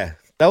 yeah,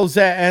 that was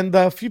that. And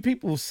a few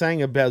people were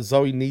saying about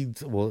Zoe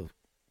needs, well,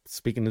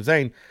 speaking of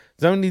Zane,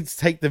 Zoe needs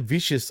to take the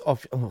Vicious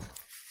off. Oh.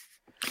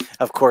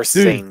 Of course,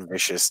 dude. Zane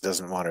Vicious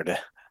doesn't want her to.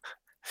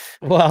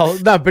 Well,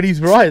 no, but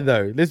he's right,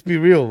 though. Let's be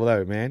real,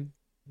 though, man.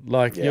 You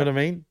know what I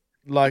mean?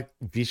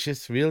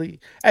 Vicious, really?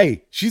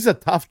 Hey, she's a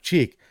tough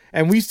chick.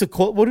 And we used to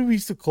call, what do we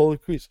used to call her,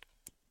 Chris?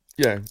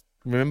 Yeah,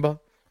 remember?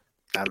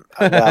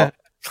 Well,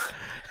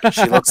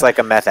 she looks like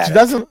a meth addict. She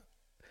doesn't.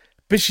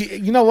 But she,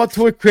 you know what?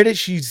 To her credit,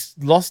 she's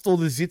lost all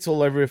the zits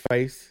all over her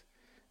face.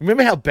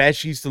 Remember how bad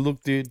she used to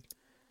look, dude?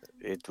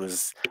 It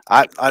was,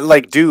 I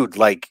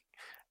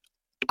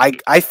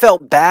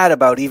felt bad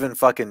about even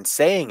fucking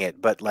saying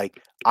it, but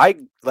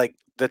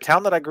the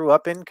town that I grew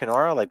up in,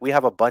 Kenora, we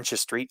have a bunch of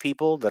street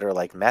people that are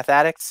meth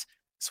addicts.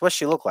 That's what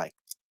she looked like.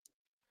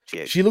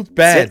 She looked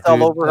bad, zits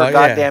all over her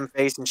goddamn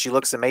face, and she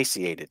looks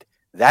emaciated.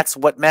 That's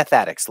what meth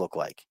addicts look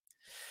like.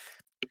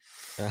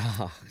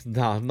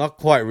 No, not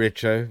quite,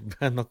 Richo.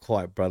 Not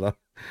quite, brother.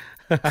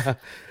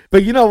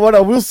 But you know what? I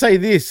will say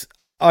this.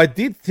 I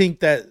did think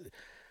that,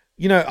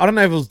 I don't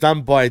know if it was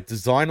done by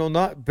design or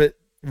not, but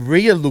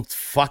Rhea looked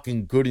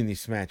fucking good in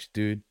this match,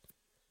 dude.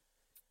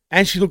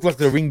 And she looked like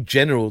the ring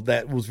general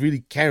that was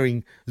really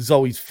carrying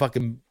Zoe's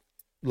fucking,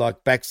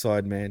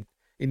 backside, man,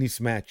 in this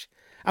match.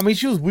 I mean,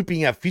 she was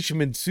whipping out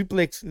fisherman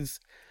suplexes.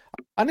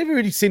 I never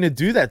really seen her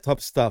do that type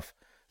of stuff.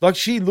 Like,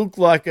 she looked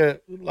like a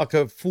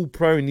full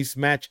pro in this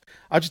match.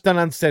 I just don't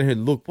understand her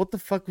look. What the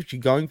fuck was she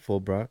going for,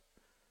 bro?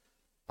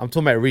 I'm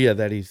talking about Rhea,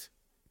 that is.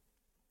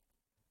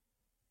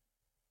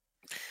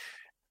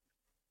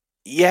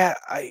 Yeah,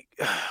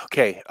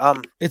 okay.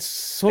 It's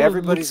sort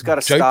everybody's of got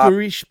to stop.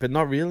 Jokerish, but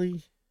not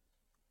really.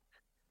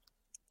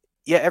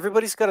 Yeah,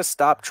 everybody's got to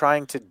stop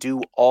trying to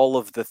do all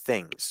of the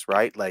things,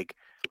 right? Like,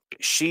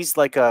 she's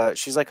like a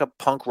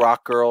punk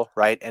rock girl,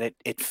 right? And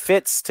it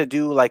fits to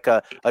do like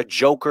a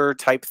Joker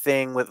type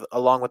thing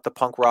along with the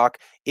punk rock.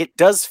 It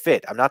does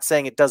fit. I'm not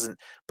saying it doesn't,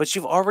 but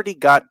you've already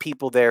got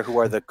people there who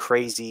are the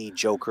crazy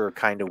Joker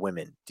kind of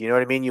women. Do you know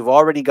what I mean? You've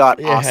already got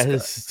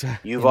Asuka.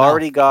 You've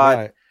already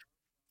got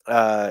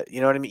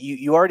you know what I mean?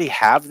 You already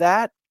have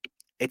that.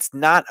 It's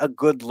not a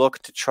good look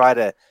to try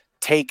to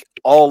take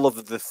all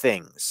of the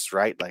things,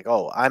 right? Like,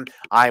 oh, I'm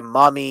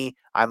mommy.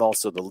 I'm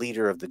also the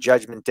leader of the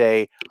Judgment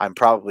Day. I'm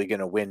probably going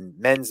to win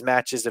men's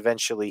matches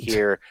eventually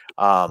here.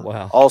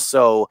 Wow.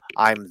 Also,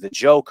 I'm the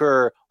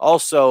Joker.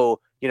 Also,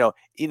 you know,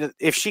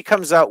 if she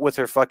comes out with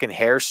her fucking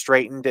hair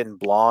straightened and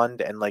blonde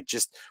and like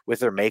just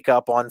with her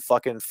makeup on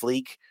fucking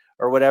fleek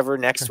or whatever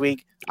next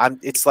week,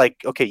 it's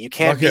like, okay, you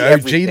can't like be an OG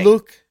everything.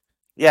 Look.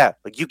 Yeah,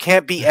 like you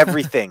can't be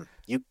everything.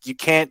 you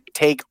can't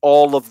take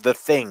all of the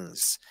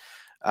things.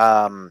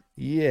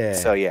 Yeah.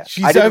 So yeah,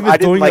 she's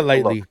overdoing it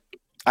lately.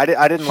 I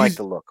didn't like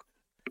the look.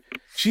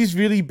 She's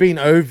really been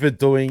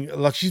overdoing.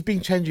 Like, she's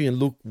been changing her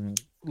look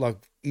like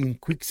in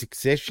quick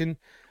succession.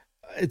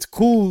 It's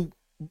cool,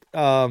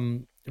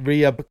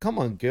 Rhea, but come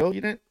on, girl,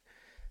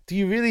 do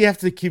you really have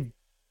to keep?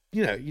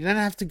 You don't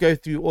have to go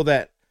through all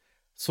that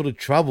sort of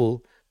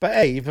trouble. But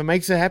hey, if it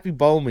makes her happy,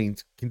 by all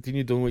means,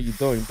 continue doing what you're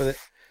doing. But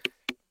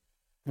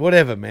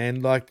whatever,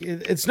 man. Like,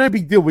 it's no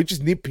big deal. We're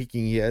just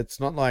nitpicking here. It's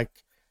not like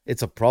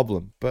it's a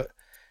problem, but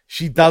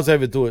she does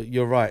overdo it.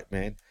 You're right,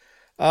 man.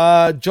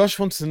 Josh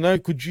wants to know,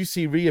 could you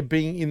see Rhea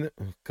being in the...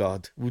 Oh,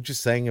 God. We're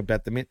just saying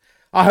about the men.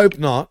 I hope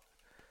not.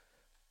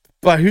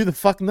 But who the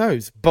fuck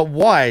knows? But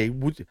why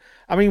would...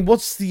 I mean,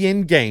 what's the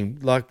end game?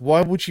 Like,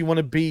 why would she want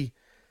to be...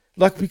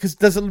 Like, because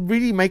does it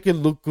really make her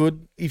look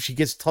good if she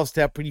gets tossed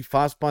out pretty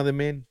fast by the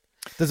men?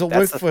 Does it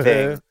work for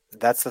her?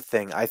 That's the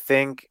thing. I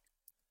think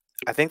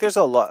there's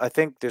a lot... I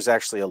think there's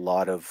actually a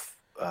lot of...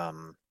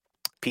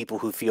 people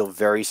who feel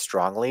very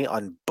strongly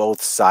on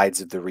both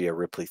sides of the Rhea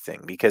Ripley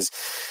thing, because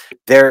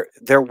there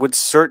would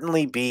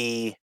certainly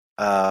be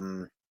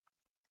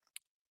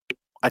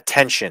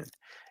attention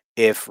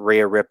if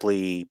Rhea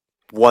Ripley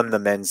won the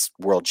men's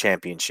world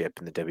championship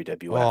in the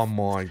WWF. Oh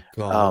my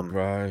God,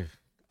 bro.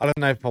 I don't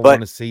know if I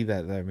want to see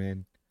that though,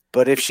 man.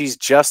 But if she's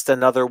just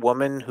another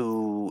woman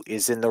who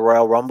is in the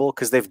Royal Rumble,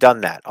 because they've done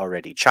that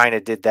already.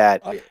 China did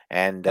that.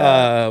 And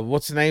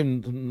what's the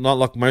name? Not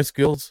like most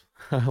girls.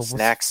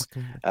 Snacks.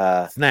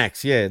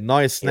 Snacks, yeah.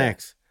 Nia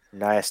Snacks.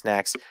 Yeah. Nia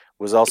Snacks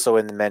was also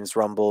in the men's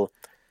rumble.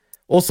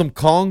 Awesome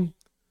Kong.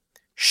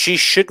 She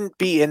shouldn't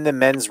be in the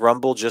men's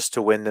rumble just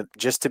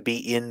to be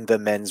in the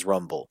men's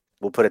rumble.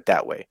 We'll put it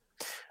that way.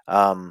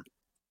 Yeah.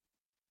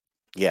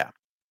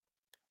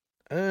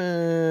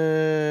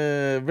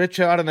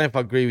 Retro, I don't know if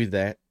I agree with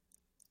that.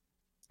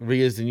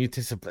 Rhea's the new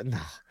Tessa. No,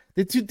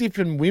 they're two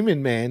different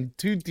women, man.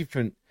 Two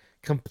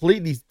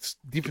completely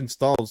different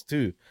styles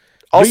too.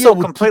 Also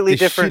completely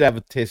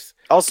different. Tess.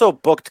 Also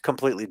booked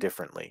completely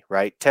differently,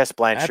 right? Tess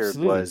Blanchard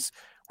was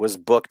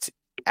booked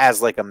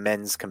as like a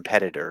men's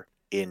competitor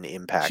in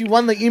Impact. She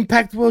won the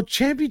Impact World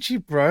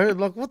Championship, bro.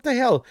 Like, what the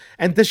hell?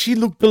 And does she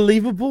look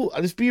believable?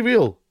 Let's be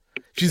real.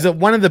 She's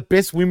one of the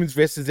best women's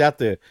wrestlers out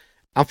there.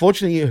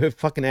 Unfortunately, her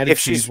fucking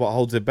attitude is what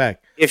holds her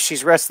back. If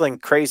she's wrestling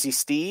Crazy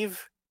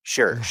Steve,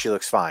 sure, she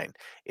looks fine.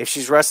 If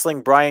she's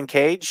wrestling Brian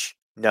Cage,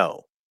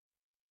 no.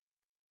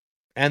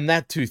 And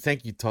that too.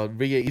 Thank you, Todd.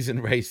 Rhea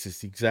isn't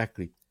racist,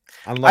 exactly.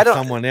 Unlike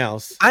someone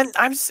else.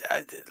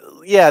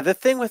 Yeah. The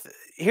thing with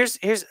here's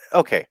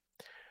okay.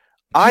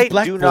 I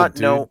do not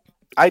know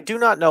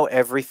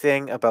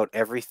everything about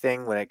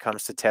everything when it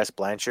comes to Tess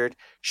Blanchard.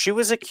 She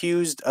was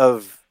accused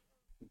of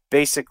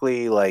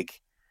basically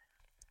like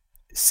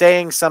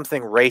saying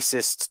something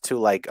racist to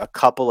like a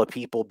couple of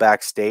people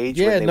backstage.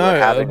 Yeah, when they were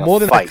having more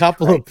than fight, a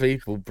couple right? of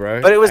people,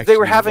 bro. But they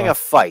were having a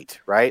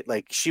fight, right?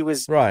 Like she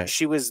was right.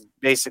 She was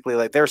basically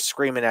like they're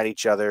screaming at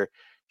each other.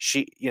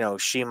 She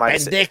might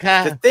have said,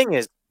 the thing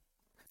is,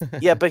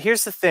 yeah. But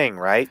here's the thing,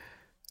 right?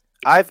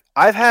 I've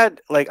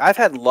had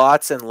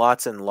lots and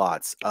lots and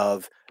lots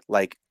of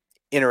like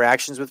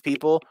interactions with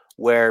people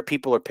where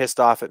people are pissed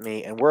off at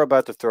me and we're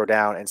about to throw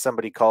down and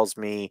somebody calls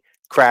me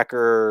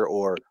cracker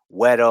or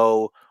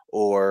weto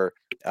or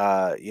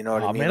you know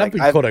what I mean? Man, I've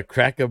been called a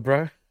cracker,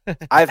 bro.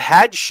 I've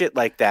had shit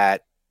like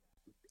that,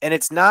 and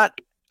it's not.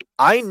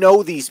 I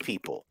know these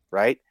people,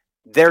 right?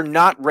 They're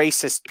not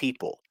racist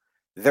people.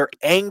 They're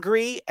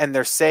angry, and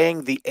they're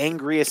saying the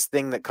angriest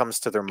thing that comes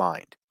to their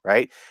mind,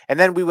 right? And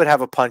then we would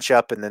have a punch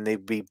up, and then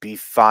they'd be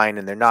fine,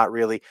 and they're not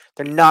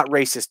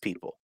racist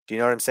people, Do you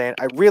know what I'm saying?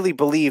 I really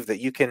believe that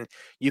you can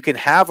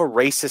have a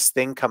racist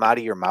thing come out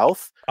of your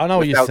mouth I know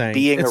what you're without saying.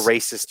 being a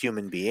racist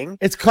human being.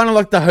 It's kind of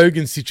like the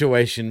Hogan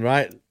situation,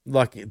 right?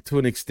 Like, to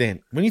an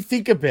extent. When you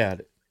think about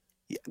it.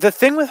 The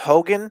thing with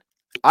Hogan,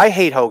 I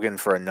hate Hogan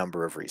for a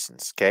number of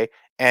reasons, okay?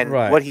 And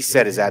what he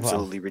said is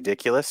absolutely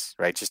ridiculous,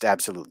 right? Just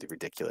absolutely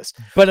ridiculous.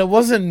 But it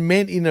wasn't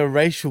meant in a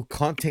racial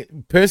context.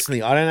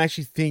 Personally, I don't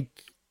actually think...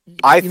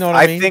 I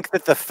think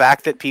that the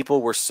fact that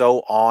people were so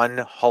on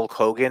Hulk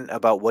Hogan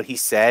about what he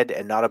said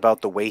and not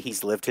about the way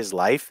he's lived his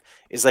life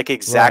is like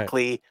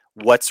exactly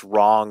what's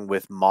wrong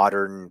with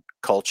modern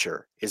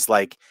culture. Is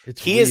like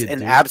he is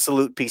an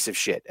absolute piece of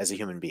shit as a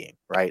human being,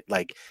 right?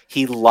 Like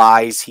he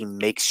lies, he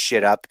makes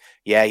shit up.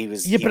 Yeah, he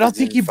was. Yeah, but I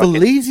think he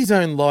believes his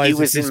own lies. He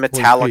was in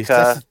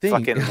Metallica,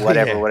 fucking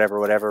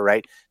whatever,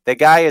 right? The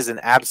guy is an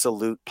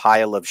absolute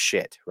pile of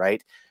shit,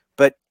 right?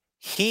 But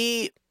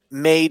he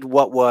made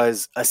what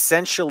was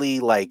essentially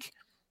like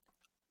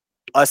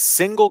a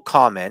single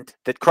comment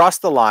that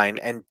crossed the line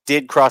and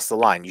did cross the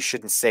line. You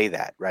shouldn't say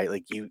that, right?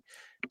 Like you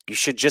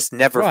should just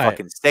never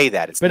fucking say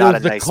that. It's not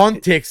it was the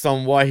context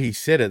on why he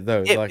said it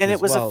though. And it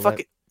was a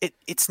fucking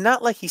it's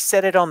not like he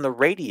said it on the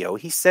radio.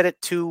 He said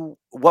it to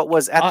what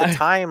was at the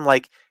time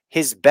like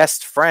his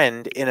best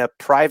friend in a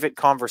private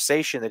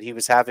conversation that he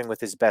was having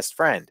with his best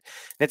friend.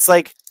 And it's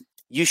like,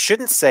 you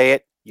shouldn't say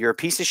it. You're a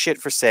piece of shit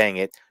for saying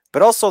it.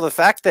 But also the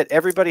fact that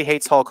everybody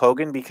hates Hulk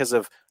Hogan because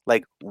of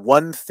like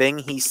one thing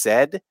he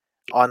said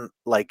on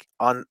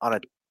a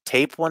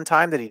tape one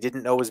time that he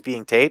didn't know was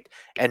being taped,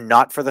 and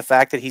not for the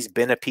fact that he's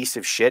been a piece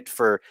of shit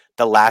for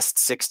the last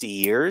 60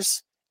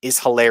 years is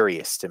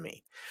hilarious to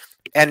me.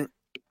 And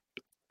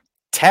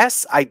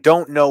Tess, I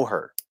don't know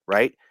her,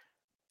 right?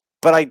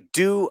 But I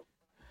do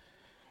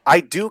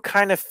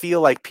kind of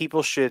feel like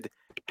people should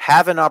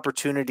have an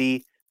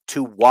opportunity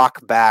to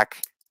walk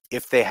back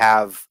if they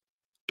have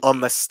a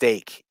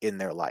mistake in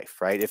their life,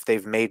 right? If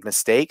they've made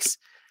mistakes,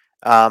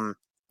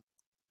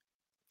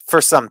 for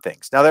some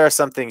things. Now there are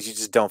some things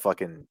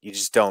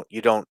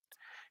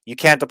you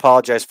can't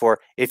apologize for.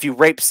 If you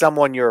rape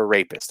someone, you're a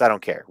rapist. I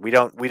don't care. We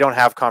don't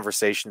have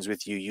conversations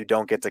with you. You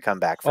don't get to come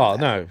back from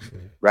that. No.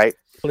 Right?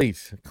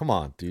 Please, come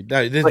on, dude.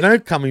 No, there's no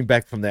coming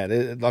back from that.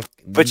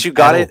 But you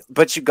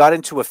got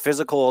into a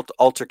physical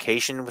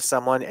altercation with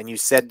someone and you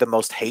said the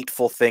most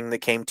hateful thing that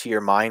came to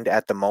your mind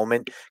at the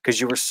moment because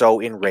you were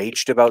so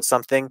enraged about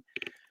something.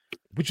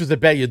 Which was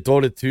about your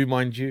daughter too,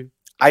 mind you.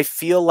 I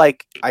feel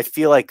like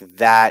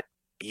that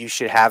you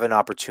should have an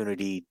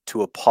opportunity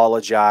to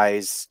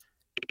apologize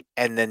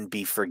and then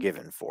be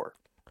forgiven for.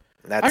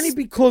 That's only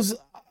because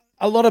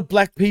a lot of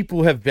black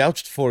people have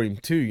vouched for him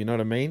too, you know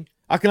what I mean?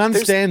 I can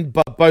understand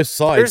both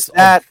sides.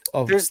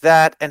 There's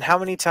that, and how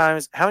many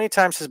times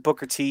has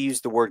Booker T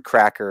used the word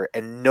cracker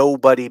and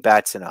nobody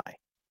bats an eye?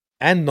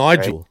 And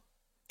Nigel. Right?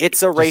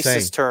 It's a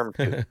racist term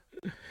too.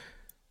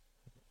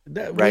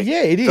 Right? Well,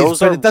 yeah, it is,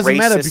 but it doesn't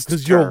matter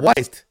because you're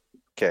white.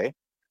 Okay.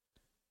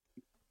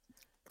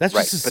 That's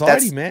just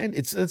society, man.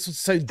 That's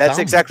so dumb. That's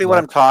exactly what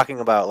I'm talking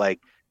about. Like,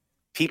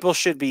 people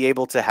should be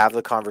able to have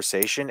the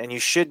conversation, and you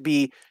should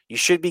be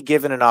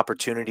given an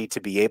opportunity to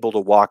be able to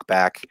walk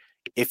back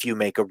if you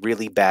make a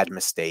really bad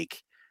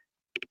mistake.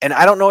 And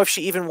I don't know if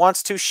she even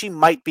wants to. She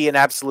might be an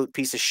absolute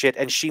piece of shit,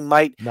 and she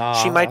might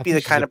be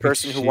the kind of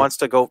person who wants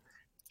to go.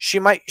 She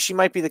might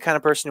be the kind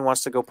of person who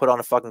wants to go put on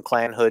a fucking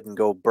Klan hood and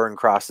go burn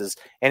crosses.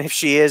 And if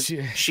she is,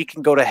 she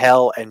can go to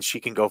hell and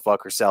she can go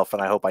fuck herself.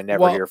 And I hope I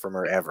never hear from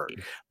her ever.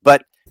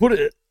 But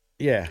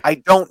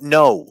I don't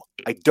know.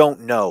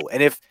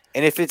 And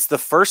if it's the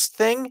first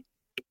thing,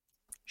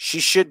 she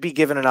should be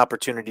given an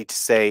opportunity to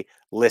say,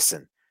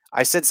 listen,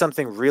 I said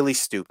something really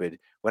stupid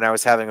when I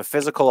was having a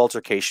physical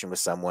altercation with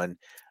someone.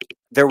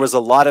 There was a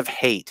lot of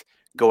hate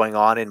going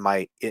on in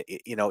my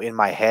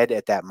head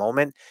at that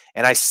moment.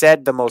 And I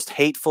said the most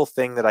hateful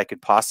thing that I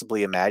could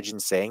possibly imagine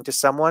saying to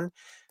someone.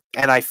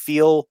 And I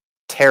feel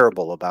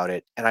terrible about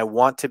it. And I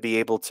want to be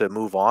able to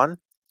move on.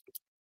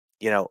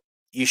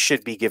 You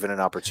should be given an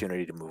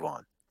opportunity to move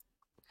on.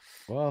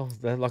 Well,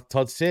 like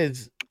Todd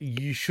says,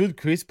 you should,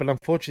 Chris, but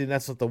unfortunately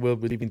that's not the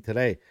world we live in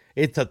today.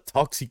 It's a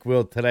toxic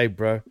world today,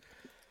 bro.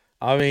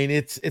 I mean,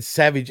 it's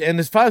savage. And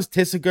as far as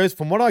Tessa goes,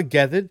 from what I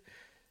gathered,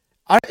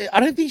 I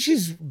don't think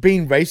she's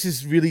been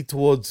racist really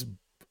towards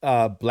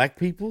black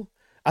people.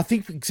 I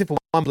think except for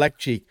one black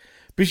chick.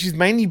 But she's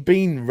mainly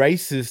been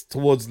racist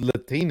towards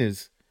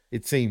Latinas,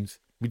 it seems,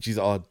 which is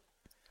odd.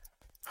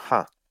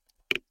 Huh.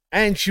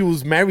 And she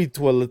was married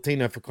to a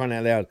Latino, for crying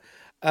out loud.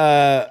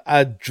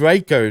 A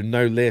Draco,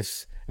 no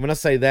less. And when I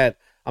say that,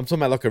 I'm talking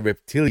about like a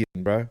reptilian,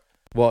 bro.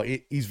 Well,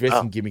 his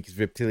wrestling gimmick is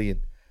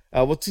reptilian.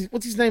 What's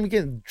his name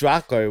again?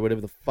 Draco,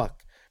 whatever the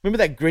fuck. Remember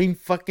that green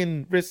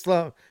fucking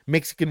wrestler?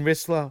 Mexican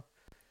wrestler?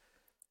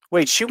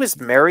 Wait, she was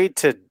married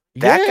to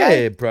that guy?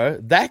 Yeah, bro.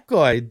 That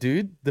guy,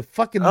 dude. The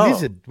fucking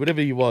lizard,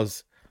 whatever he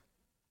was.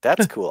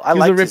 That's cool. I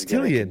liked his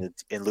gimmick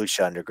in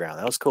Lucha Underground.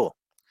 That was cool.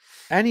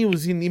 And he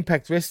was in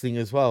Impact Wrestling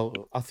as well.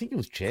 I think he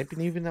was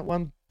champion even at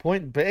one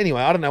point. But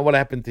anyway, I don't know what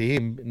happened to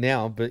him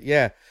now. But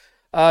yeah,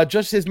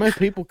 Josh says most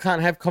people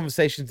can't have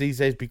conversations these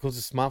days because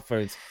of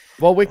smartphones.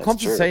 Well, we're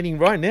conversating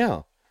right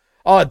now.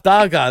 Oh,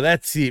 Daga,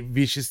 that's it.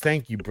 Vicious,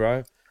 thank you,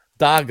 bro.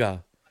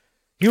 Daga.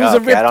 He was a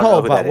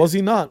reptile, but was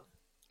he not?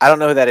 I don't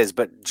know who that is,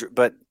 but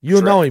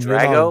you'll know him.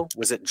 Drago,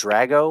 was it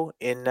Drago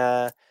in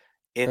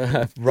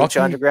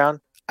Lucha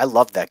Underground? I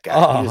love that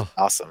guy. He was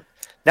awesome.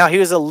 Now, he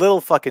was a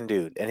little fucking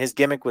dude, and his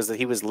gimmick was that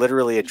he was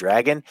literally a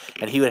dragon,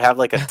 and he would have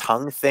like a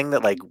tongue thing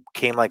that like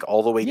came like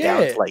all the way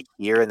down to like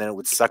here, and then it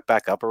would suck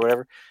back up or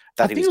whatever.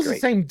 I think he was the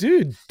same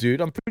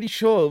dude. I'm pretty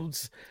sure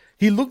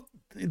he looked.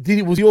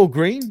 Was he all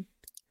green?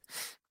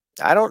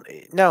 I don't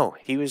know.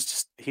 He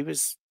was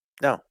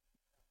no.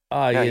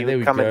 Oh, yeah, he there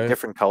we come go. in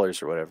different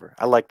colors or whatever.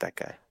 I like that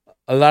guy.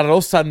 La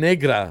Rosa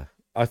Negra,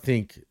 I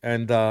think,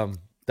 and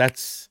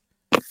that's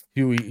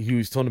who he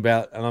was talking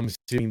about, and I'm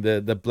assuming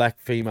the black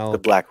female, the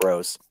Black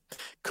Rose.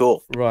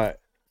 Cool, right?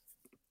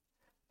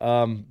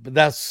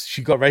 But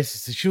she got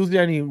racist. She was the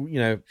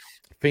only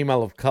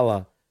female of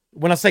color.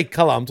 When I say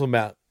color, I'm talking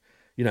about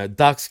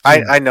dark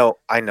skin. I know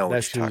what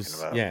you're talking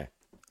about. Yeah,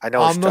 I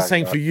know. I'm not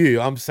saying for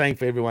you. I'm saying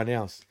for everyone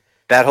else.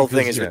 That whole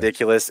thing is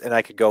ridiculous, and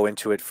I could go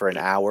into it for an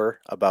hour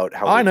about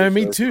how I know,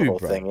 me too, the whole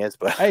bro. thing is.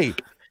 But hey,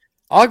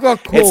 I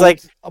got called. It's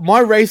like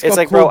my race got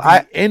like, called bro,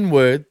 the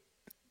N-word,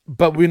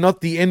 but we're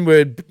not the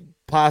N-word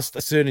past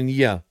a certain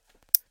year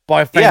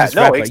by a famous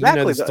rapper. Exactly.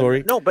 You know the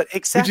story. No, but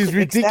exactly, which is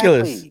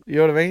ridiculous. Exactly. You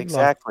know what I mean?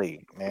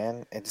 Exactly,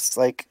 man. It's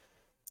like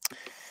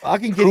I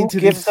can get into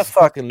gives this a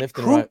fuck? fucking left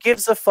and Who right.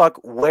 gives a fuck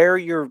where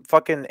your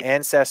fucking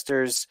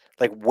ancestors,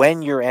 like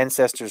when your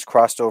ancestors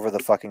crossed over the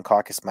fucking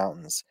Caucasus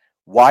Mountains?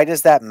 Why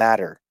does that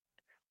matter?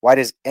 Why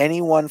does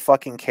anyone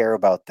fucking care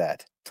about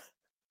that?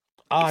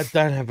 I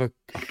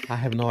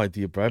have no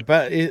idea, bro.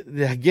 But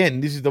again,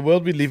 this is the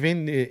world we live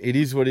in. It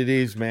is what it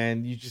is,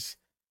 man.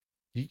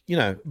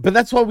 But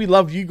that's why we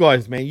love you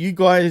guys, man. You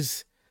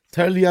guys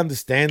totally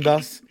understand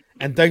us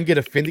and don't get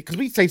offended because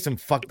we say some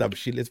fucked up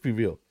shit. Let's be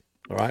real.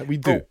 All right, we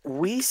do. But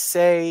we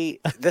say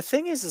the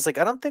thing is like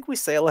I don't think we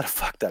say a lot of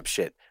fucked up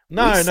shit.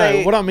 No.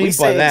 What I mean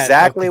by that,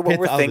 exactly what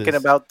we're thinking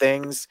about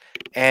things,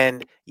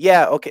 and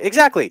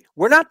exactly.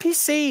 We're not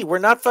PC. We're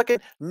not fucking.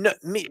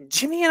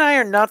 Jimmy and I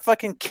are not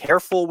fucking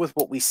careful with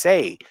what we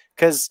say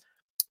because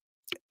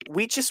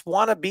we just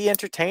want to be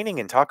entertaining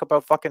and talk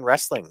about fucking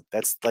wrestling.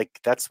 That's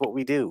what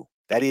we do.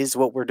 That is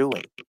what we're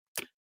doing.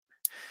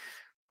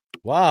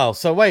 Wow.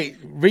 So wait,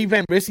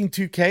 Revamp Wrestling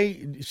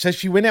 2K says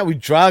she went out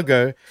with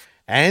Drago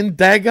and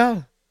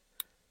Dagger,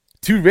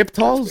 2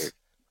 reptiles.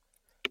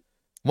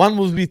 One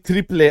was with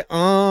Triple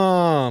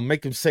A.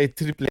 Make him say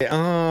Triple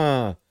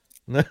A.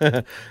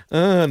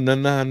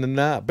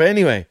 Nah. But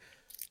anyway,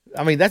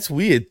 I mean that's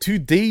weird. 2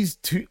 D's,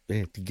 to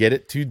get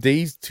it. 2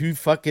 D's, 2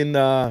 fucking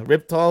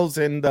reptiles,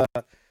 and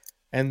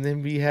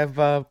then we have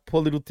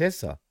poor little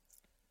Tessa.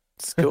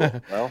 It's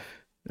cool. Well,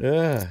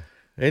 yeah.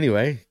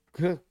 Anyway,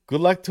 good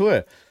luck to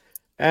her.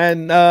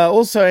 And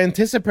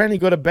Tessa apparently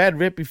got a bad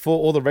rep before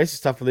all the racist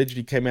stuff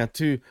allegedly came out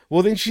too.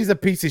 Well, then she's a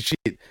piece of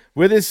shit.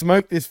 Where there's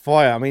smoke, there's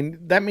fire. I mean,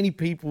 that many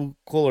people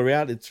call her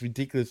out. It's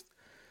ridiculous.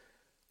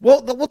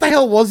 Well, what the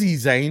hell was he,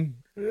 Zane?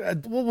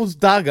 What was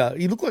Daga?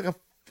 He looked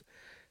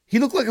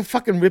like a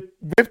fucking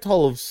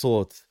reptile of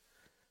sorts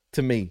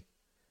to me.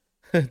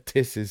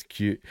 Tessa's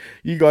cute.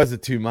 You guys are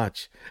too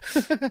much.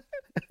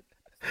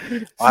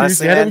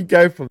 Honestly, how do we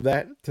go from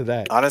that to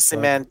that? Honestly,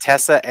 man,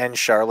 Tessa and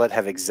Charlotte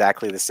have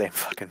exactly the same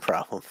fucking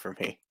problem for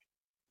me.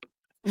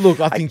 Look,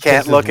 I think can't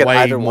Tessa's look at way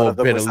either more one of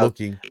them better without,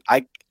 looking.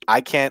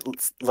 I can't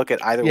look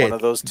at either one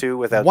of those two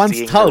without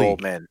seeing Tully. their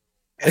old men.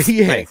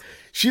 Yeah,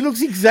 she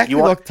looks exactly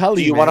like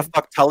Tully. Do you want to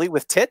fuck Tully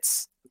with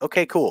tits?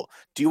 Okay, cool.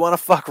 Do you want to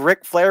fuck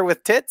Ric Flair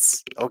with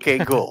tits? Okay,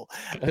 cool.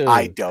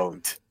 I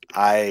don't.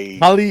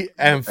 Tully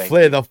and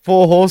Flair, the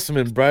 4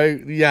 horsemen, bro.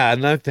 Yeah,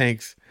 no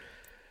thanks.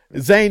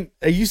 Zane,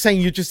 are you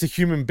saying you're just a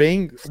human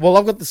being? Well,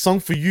 I've got the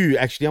song for you,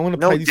 actually. I want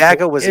to play this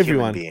Daga for was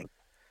everyone. a human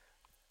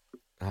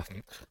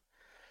being.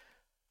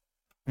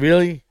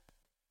 Really?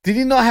 Did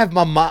he not have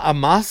a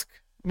mask?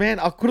 Man,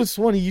 I could have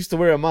sworn he used to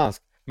wear a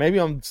mask. Maybe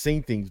I'm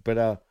seeing things,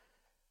 but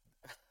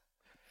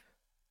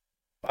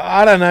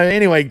I don't know.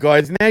 Anyway,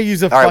 guys, now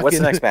you're All right, what's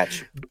the next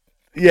match?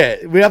 Yeah,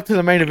 we're up to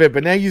the main event,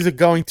 but now you're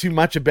going too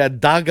much about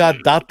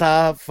Daga,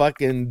 Data,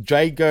 fucking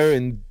Drago,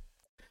 and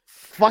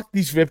fuck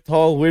this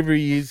reptile, whoever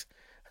he is.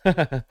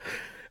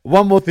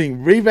 One more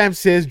thing. Revamp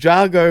says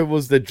Drago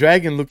was the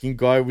dragon-looking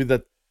guy with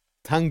a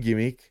tongue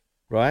gimmick,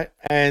 right?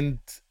 And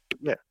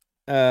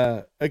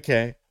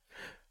okay,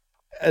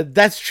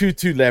 that's true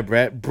too,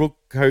 Labrat. Brooke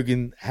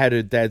Hogan had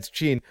her dad's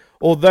chin,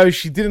 although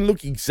she didn't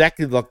look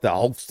exactly like the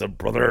Hulkster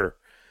brother.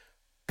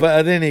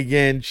 But then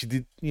again, she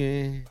did.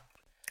 Yeah,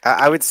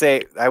 I would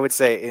say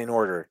in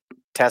order.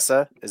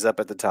 Tessa is up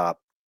at the top,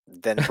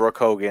 then Brooke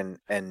Hogan,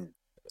 and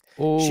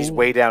she's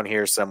way down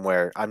here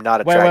somewhere. I'm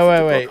not attracted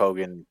to Brooke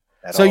Hogan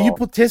at all. So you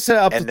put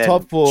Tessa up the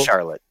top for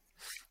Charlotte.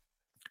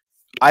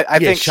 I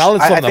think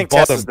Charlotte's on the bottom,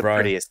 Tessa's the bro.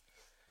 prettiest.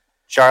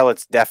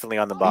 Charlotte's definitely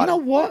on the bottom.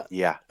 You know what?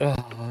 Yeah.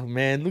 Oh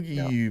man, look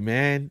at you,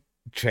 man.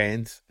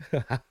 trans.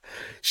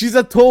 She's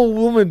a tall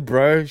woman,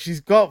 bro. She's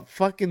got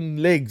fucking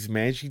legs,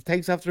 man. She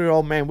takes after her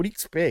old man. What do you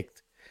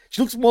expect?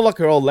 She looks more like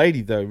her old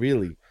lady, though,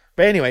 really.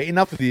 But anyway,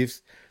 enough of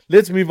this.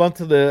 Let's move on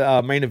to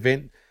the main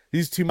event.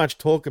 There's too much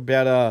talk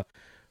about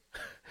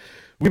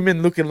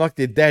women looking like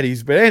their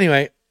daddies. But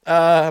anyway,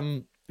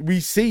 we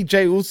see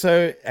Jey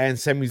Uso and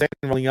Sami Zayn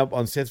rolling up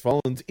on Seth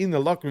Rollins in the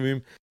locker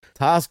room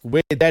to ask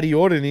where Daddy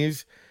Orton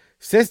is.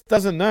 Seth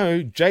doesn't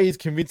know. Jey is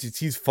convinced it's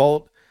his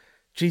fault.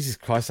 Jesus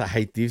Christ, I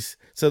hate this.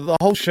 So the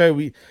whole show,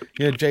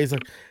 Jay's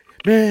like,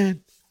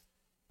 man,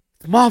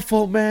 it's my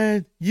fault,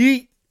 man.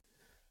 Yeet.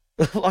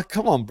 Like,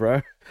 come on,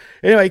 bro.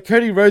 Anyway,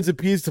 Cody Rhodes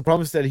appears to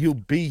promise that he'll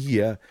be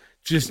here.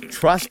 Just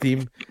trust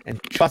him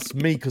and trust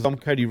me because I'm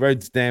Cody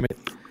Rhodes, damn it.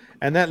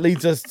 And that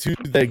leads us to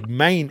the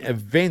main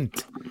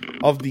event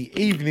of the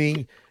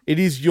evening. It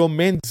is your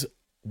men's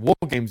War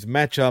Games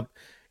matchup.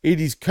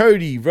 It is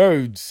Cody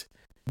Rhodes,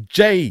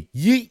 Jey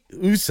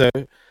Uso,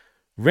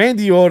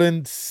 Randy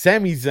Orton,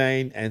 Sami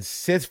Zayn, and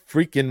Seth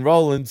freaking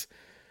Rollins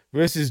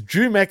versus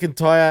Drew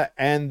McIntyre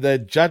and the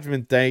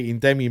Judgment Day in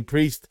Damian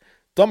Priest,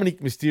 Dominic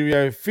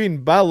Mysterio,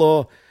 Finn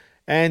Balor,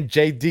 and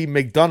JD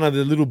McDonough,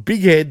 the little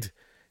big head,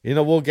 in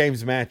a War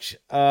Games match.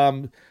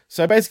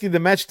 So basically the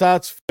match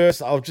starts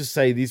first. I'll just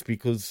say this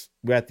because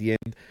we're at the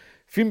end.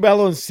 Finn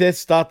Balor and Seth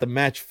start the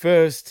match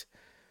first.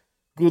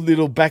 Good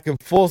little back and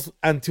forth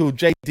until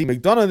JD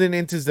McDonough then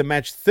enters the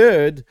match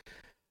third.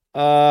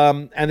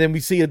 And then we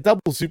see a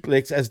double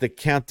suplex as the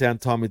countdown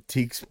timer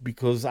ticks,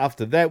 because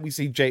after that we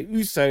see Jey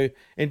Uso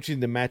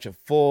entering the match at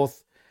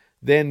fourth.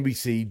 Then we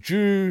see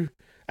Drew.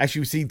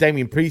 Actually, we see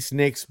Damian Priest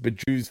next, but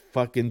Drew's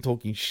fucking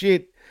talking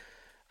shit.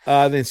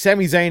 Then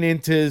Sami Zayn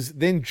enters.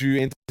 Then Drew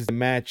enters the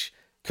match.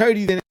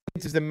 Cody then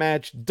enters the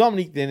match.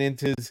 Dominic then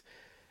enters.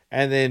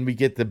 And then we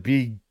get the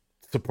big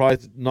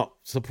surprise, not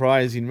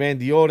surprise, in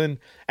Randy Orton.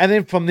 And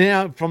then from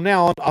now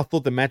on, I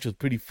thought the match was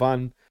pretty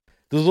fun.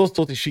 There was all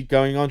sorts of shit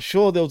going on.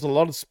 Sure, there was a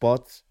lot of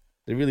spots.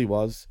 There really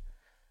was.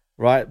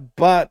 Right?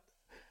 But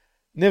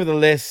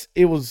nevertheless,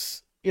 it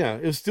was,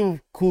 it was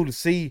still cool to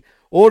see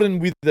Orton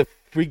with the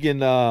friggin'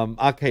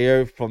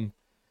 RKO from...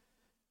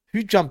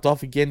 Who jumped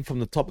off again from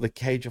the top of the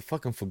cage? I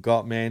fucking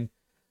forgot, man.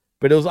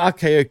 But it was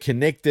RKO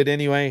connected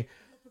anyway.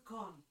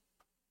 Leprechaun.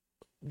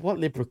 What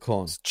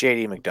leprechaun? It's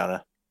JD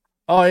McDonough.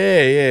 Oh,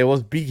 yeah. It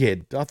was Big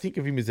Head. I think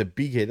of him as a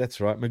big head. That's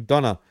right.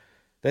 McDonough.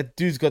 That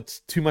dude's got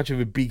too much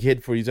of a big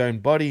head for his own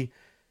body.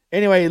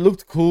 Anyway, it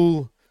looked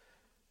cool.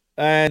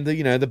 And,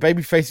 the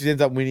baby faces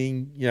ends up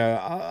winning. Like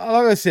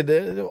I said,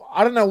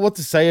 I don't know what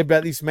to say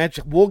about this match.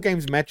 War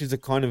Games matches are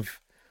kind of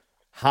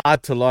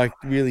hard to,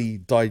 really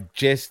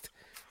digest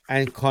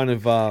and kind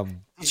of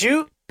Did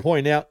you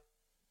point out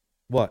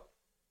what?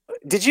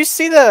 Did you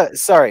see about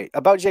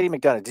JD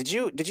McDonough?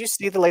 Did you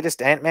see the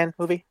latest Ant-Man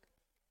movie?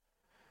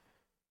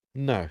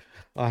 No,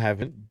 I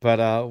haven't.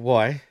 But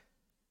why?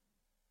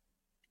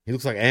 He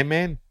looks like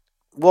Ant-Man?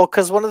 Well,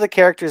 because one of the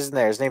characters in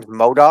there, his name's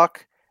MODOK,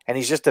 and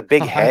he's just a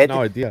big head. I have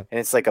no idea. And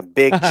it's like a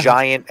big,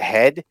 giant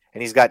head,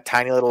 and he's got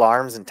tiny little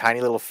arms and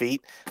tiny little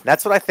feet. And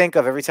that's what I think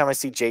of every time I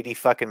see JD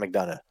fucking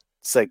McDonough.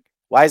 It's like,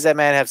 why does that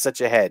man have such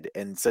a head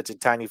and such a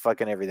tiny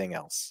fucking everything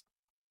else?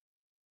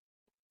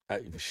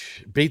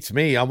 Beats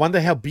me. I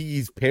wonder how big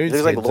his parents are.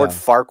 He's like Lord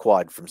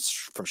Farquaad from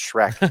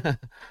Shrek.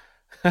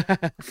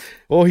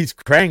 Or he's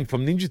Krang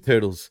from Ninja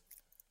Turtles.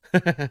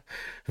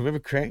 Remember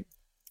Krang?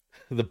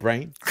 The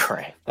brain?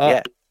 Krang.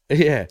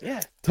 Yeah.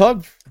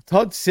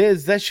 Todd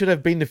says that should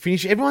have been the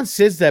finish. Everyone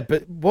says that,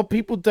 but what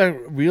people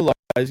don't realize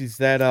is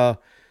that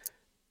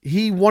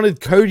he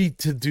wanted Cody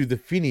to do the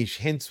finish,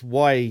 hence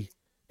why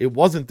it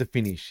wasn't the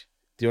finish.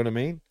 Do you know what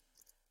I mean?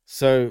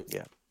 So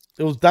yeah,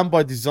 it was done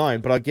by design,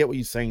 but I get what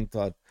you're saying,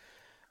 Todd.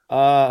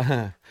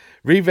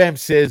 Revamp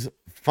says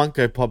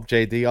Funko Pop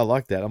JD. I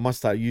like that. I must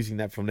start using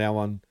that from now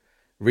on.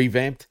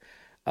 Revamped.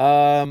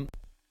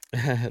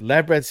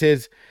 Labrat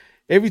says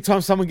every time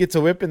someone gets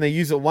a weapon, they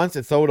use it once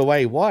and throw it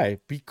away. Why?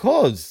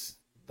 Because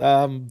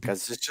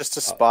it's just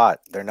a spot.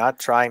 They're not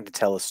trying to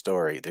tell a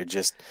story. They're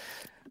just...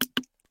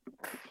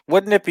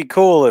 Wouldn't it be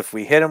cool if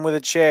we hit him with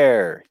a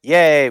chair?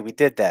 Yay, we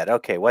did that.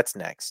 Okay, what's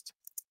next?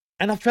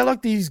 And I felt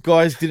like these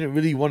guys didn't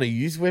really want to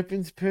use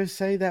weapons per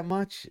se that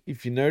much.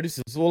 If you notice,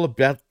 it's all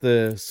about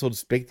the sort of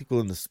spectacle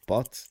and the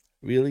spots,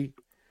 really,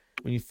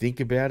 when you think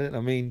about it.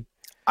 I mean...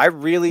 I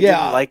really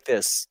didn't like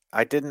this.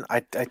 I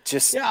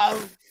just... Yeah,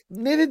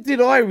 neither did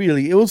I,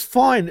 really. It was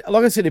fine.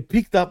 Like I said, it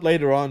picked up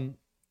later on.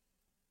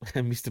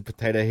 Mr.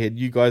 Potato Head,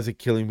 you guys are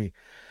killing me.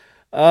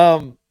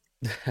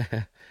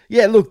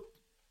 Yeah, look,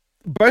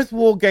 both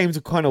War Games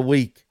are kind of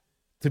weak,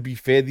 to be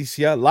fair, this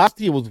year.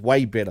 Last year was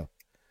way better.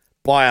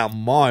 By a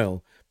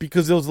mile,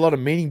 because there was a lot of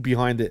meaning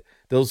behind it.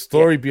 There was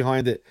story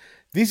behind it.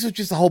 This was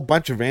just a whole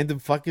bunch of random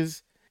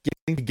fuckers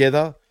getting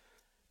together.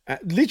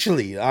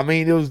 Literally, I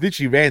mean, it was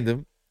literally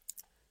random.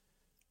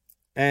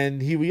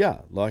 And here we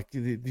are. Like,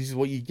 this is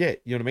what you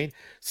get. You know what I mean?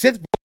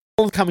 Seth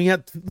Rollins coming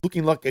out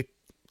looking like a...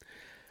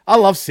 I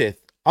love Seth.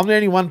 I'm the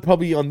only one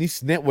probably on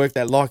this network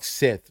that likes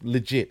Seth,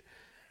 legit.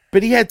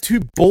 But he had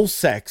 2 ball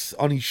sacks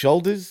on his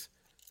shoulders.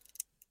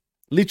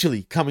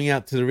 literally coming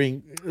out to the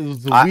ring. It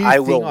was the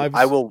weirdest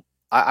thing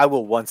I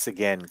will once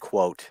again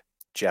quote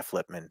Jeff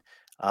Lippman.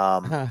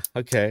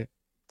 Okay.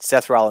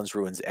 Seth Rollins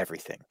ruins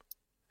everything.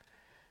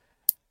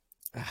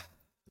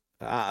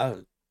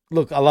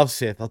 Look, I love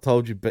Seth. I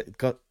told you, but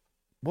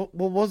what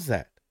was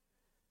that?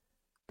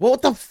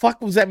 What the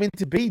fuck was that meant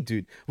to be,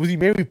 dude? Was he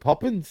Mary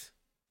Poppins?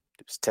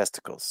 It was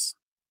testicles.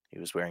 He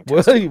was wearing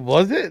testicles.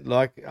 Was it?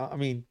 Like, I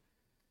mean,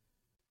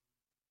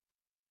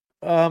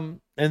 and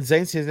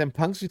Zane says, and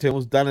Punk's return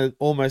was done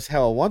almost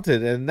how I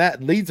wanted, and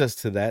that leads us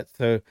to that.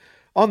 So,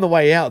 on the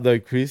way out, though,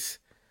 Chris,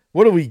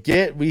 what do we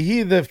get? We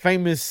hear the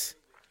famous,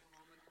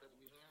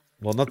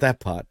 well, not that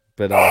part,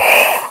 but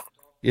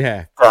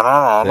yeah.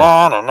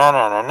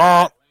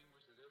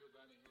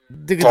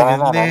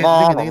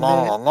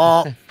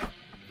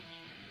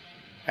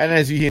 And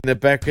as you hear in the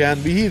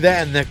background, we hear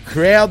that, and the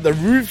crowd, the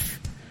roof,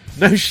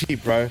 no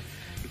shit, bro.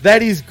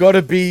 That has got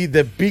to be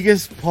the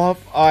biggest pop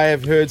I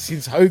have heard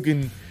since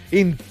Hogan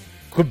in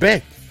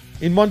Quebec,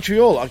 in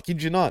Montreal. I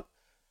kid you not.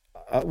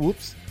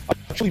 Whoops. I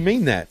actually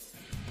mean that.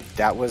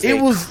 That was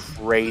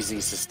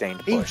crazy sustained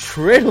push.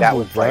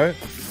 Incredible, bro.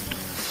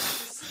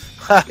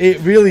 It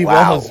really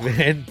was,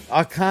 man.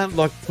 I can't,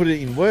 put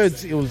it in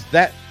words. It was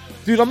that.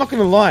 Dude, I'm not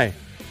going to lie.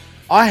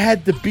 I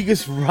had the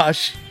biggest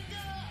rush.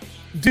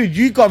 Dude,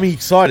 you got me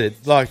excited.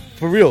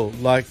 For real.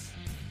 I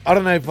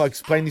don't know if I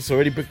explained this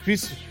already, but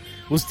Chris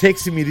was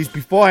texting me this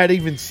before I had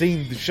even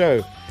seen the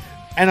show.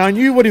 And I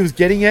knew what he was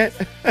getting at,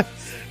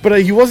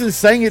 but he wasn't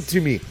saying it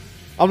to me.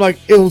 I'm like,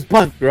 it was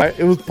Punk, right?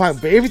 It was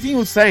Punk. But everything he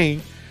was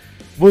saying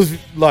was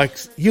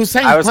he was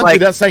saying Punk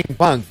without saying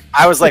Punk.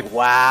 I was like,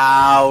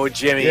 wow,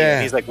 Jimmy. Yeah.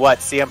 And he's like, what,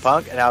 CM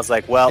Punk? And I was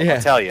like, well,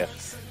 I'll tell you.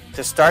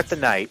 To start the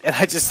night, and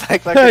I just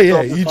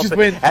you just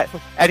went,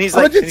 and he's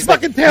like,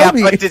 tell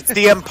me. But did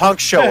CM Punk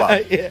show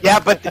up? yeah,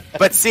 but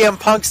CM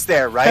Punk's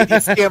there, right?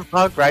 It's CM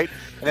Punk, right?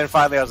 And then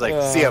finally, I was like,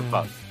 CM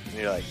Punk. And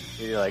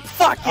you're like,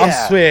 fuck yeah!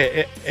 I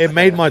swear, it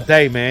made my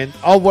day, man.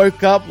 I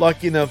woke up I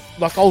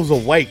was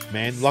awake,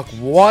 man,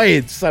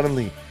 wired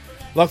suddenly,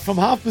 from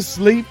half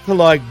asleep to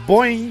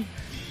boing.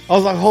 I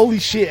was like, holy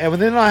shit!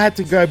 And then I had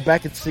to go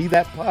back and see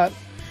that part.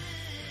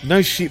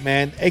 No shit,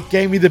 man. It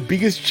gave me the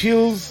biggest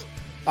chills.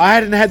 I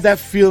hadn't had that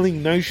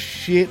feeling, no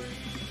shit.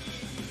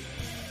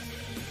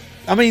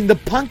 I mean, the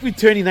Punk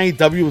return in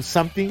AEW was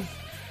something.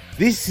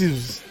 This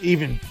is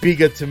even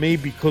bigger to me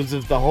because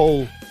of the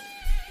whole,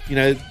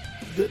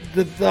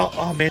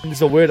 oh man,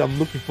 there's a word I'm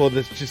looking for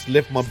that's just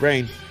left my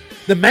brain.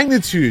 The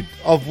magnitude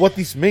of what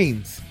this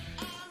means.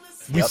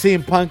 We see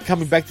him Punk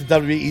coming back to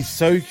WWE is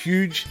so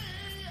huge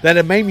that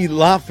it made me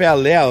laugh out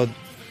loud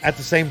at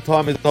the same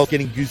time as I was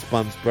getting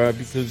goosebumps, bro,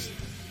 because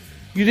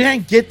you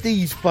don't get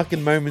these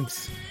fucking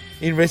moments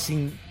in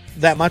wrestling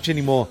that much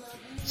anymore.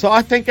 So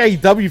I thank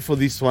AEW for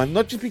this one,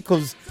 not just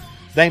because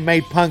they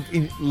made Punk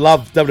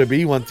love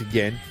WWE once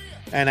again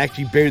and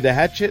actually bury the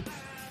hatchet,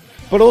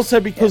 but also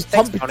because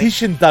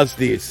competition does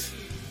this.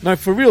 No,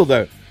 for real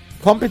though,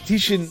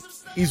 competition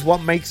is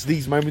what makes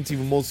these moments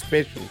even more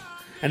special.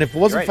 And if it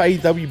wasn't for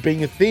AEW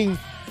being a thing,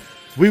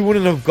 we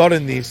wouldn't have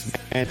gotten this,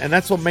 man. And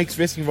that's what makes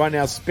wrestling right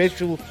now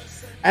special.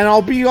 And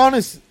I'll be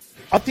honest,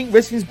 I think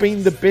wrestling's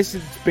been the best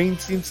it's been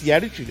since the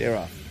Attitude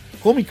Era.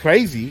 Call me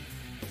crazy,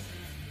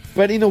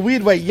 but in a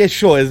weird way, yeah,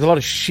 sure, there's a lot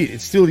of shit. It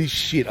still is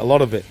shit, a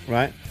lot of it,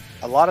 right?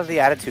 A lot of the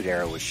Attitude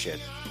Era was shit.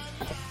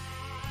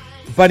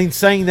 But in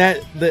saying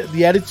that,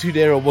 the Attitude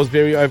Era was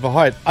very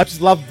overhyped. I just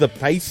love the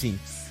pacing.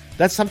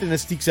 That's something that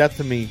sticks out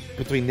to me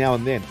between now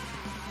and then.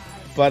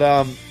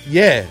 But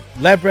yeah,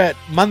 Lab Rat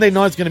Monday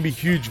night's going to be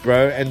huge,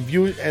 bro, and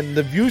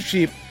the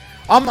viewership.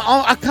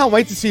 I can't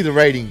wait to see the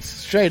ratings,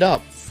 straight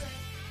up,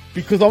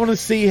 because I want to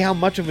see how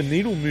much of a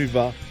needle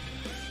mover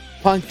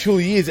Punk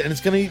truly is, and it's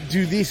going to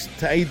do this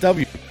to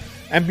AEW.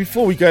 And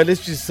before we go,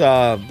 let's just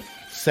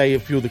say a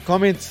few of the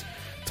comments.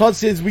 Todd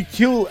says, we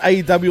kill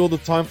AEW all the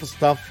time for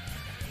stuff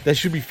that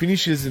should be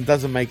finishes and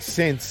doesn't make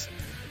sense.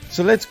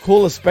 So let's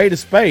call a spade a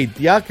spade.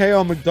 The RKO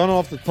on McDonald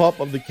off the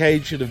top of the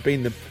cage should have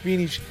been the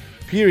finish,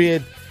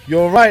 period.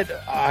 You're right.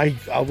 I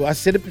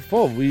said it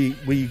before. We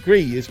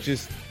agree. It's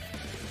just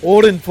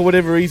Orton, for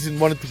whatever reason,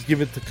 wanted to give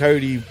it to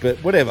Cody, but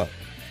whatever.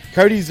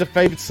 Cody's the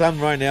favorite son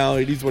right now.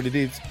 It is what it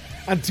is.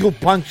 Until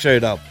Punk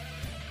showed up.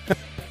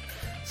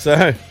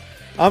 So,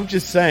 I'm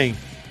just saying.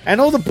 And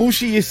all the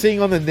bullshit you're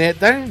seeing on the net,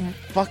 don't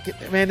fuck it,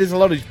 man. There's a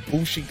lot of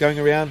bullshit going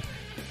around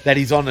that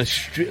he's on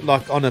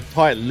on a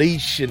tight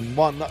leash and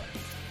whatnot.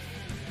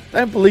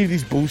 Don't believe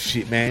this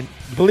bullshit, man.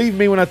 Believe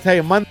me when I tell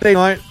you, Monday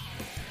night,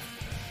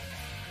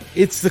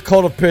 it's the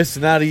cult of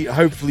personality,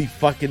 hopefully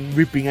fucking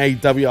ripping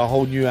AEW a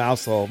whole new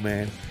asshole,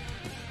 man.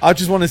 I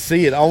just want to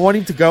see it. I want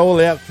him to go all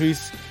out,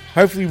 Chris.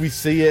 Hopefully we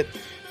see it.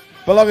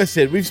 But like I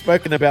said, we've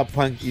spoken about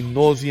Punk in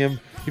nauseum.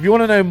 If you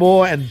want to know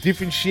more and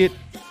different shit,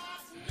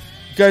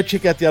 go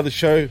check out the other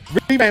show.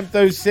 Revamp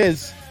though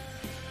says,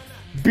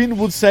 Bin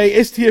would say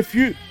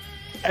STFU.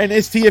 And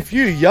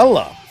STFU,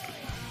 Yalla.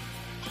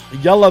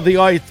 Yalla the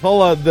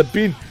Ayatollah, the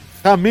Bin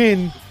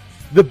Khamin,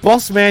 the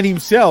boss man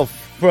himself,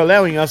 for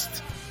allowing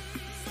us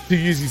to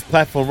use his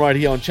platform right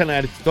here on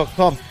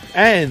channeladdicts.com.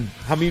 and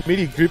Hameen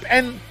Media Group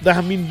and the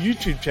Hameen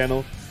YouTube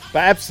channel. But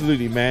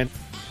absolutely, man.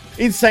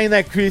 In saying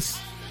that, Chris,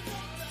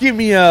 give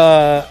me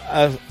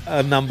a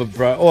number,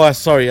 bro. Oh,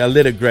 sorry, a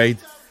letter grade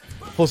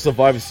for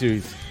Survivor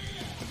Series.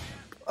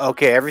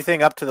 Okay,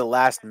 everything up to the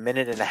last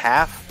minute and a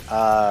half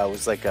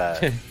was like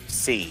a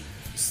C.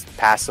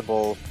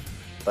 Passable.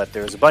 But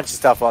there was a bunch of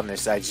stuff on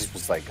this. I just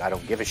was like, I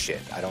don't give a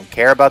shit. I don't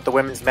care about the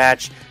women's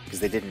match because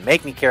they didn't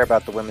make me care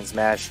about the women's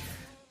match.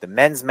 The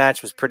men's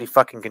match was pretty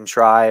fucking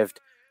contrived.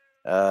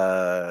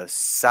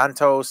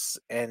 Santos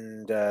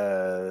and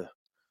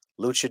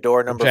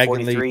Luchador number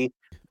 43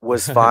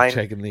 was fine.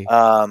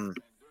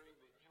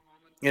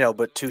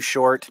 But too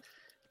short.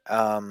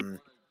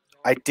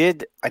 I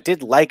did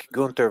like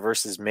Gunther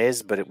versus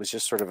Miz, but it was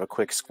just sort of a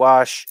quick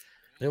squash.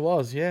 It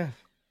was, yeah.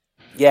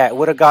 Yeah, it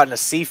would have gotten a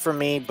C for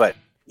me, but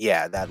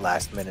yeah, that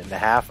last minute and a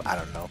half, I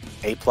don't know,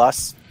 A+.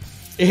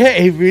 Yeah,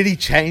 it really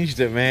changed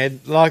it, man.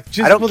 Like,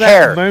 just I don't for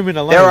care. That moment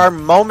alone. There are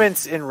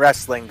moments in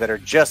wrestling that are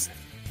just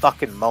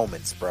fucking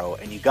moments, bro,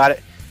 and you got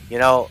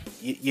to,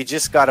 you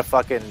just got to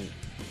fucking,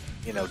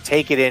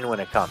 take it in when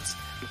it comes.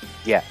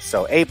 Yeah,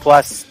 so A+,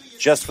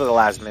 just for the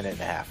last minute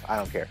and a half. I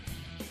don't care.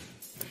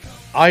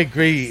 I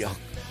agree,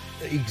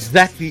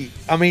 exactly.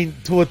 I mean,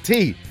 to a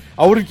T.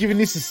 I would have given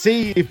this a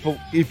C if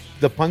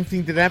the Punk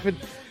thing didn't happen.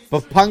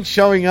 But Punk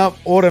showing up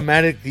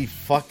automatically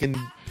fucking...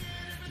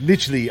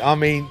 Literally, I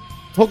mean,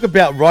 talk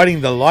about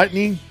riding the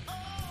lightning.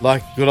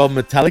 Like good old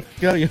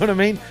Metallica, you know what I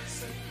mean?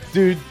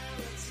 Dude,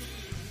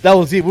 that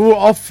was it. We were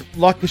off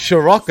like a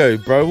Scirocco,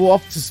 bro. We were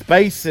off to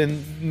space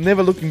and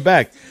never looking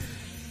back.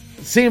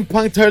 CM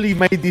Punk totally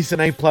made this an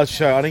A+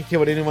 show. I don't care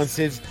what anyone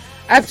says.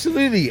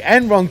 Absolutely.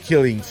 And Ron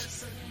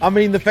Killings. I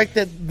mean, the fact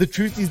that the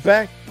Truth is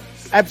back.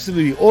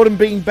 Absolutely. Orton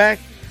being back.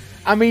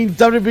 I mean,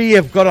 WWE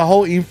have got a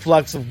whole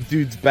influx of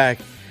dudes back.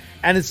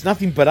 And it's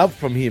nothing but up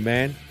from here,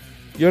 man.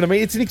 You know what I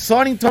mean? It's an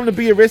exciting time to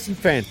be a wrestling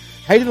fan.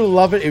 Hate it or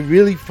love it, it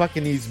really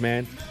fucking is,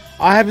 man.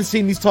 I haven't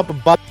seen this type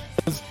of buzz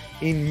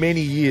in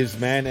many years,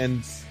 man.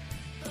 And,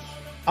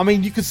 I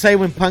mean, you could say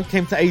when Punk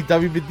came to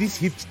AEW, but this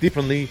hits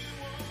differently.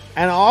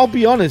 And I'll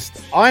be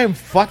honest, I am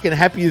fucking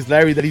happy as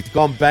Larry that he's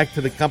gone back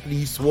to the company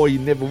he swore he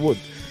never would.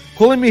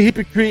 Call him a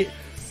hypocrite.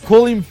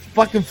 Call him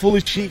fucking full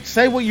of shit.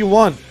 Say what you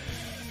want.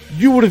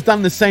 You would have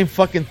done the same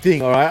fucking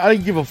thing, alright? I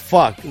don't give a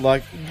fuck.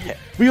 Like,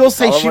 we all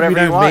say shit we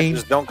don't mean.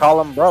 Just don't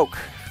call him broke.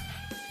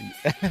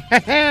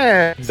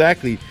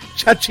 Exactly.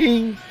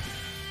 Cha-ching.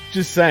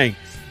 Just saying.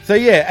 So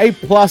yeah, A+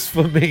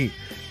 for me.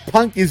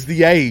 Punk is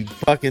the A.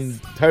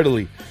 Fucking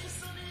totally.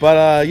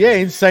 But yeah,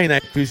 insane,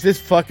 Chris. Let's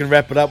fucking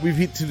wrap it up. We've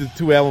hit to the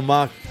 2-hour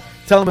mark.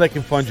 Tell them where they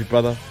can find you,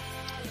 brother.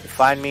 You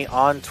find me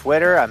on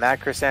Twitter. I'm at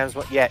Chris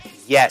Ambs1. Yeah,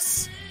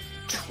 yes.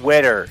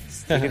 Twitter.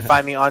 You can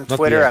find me on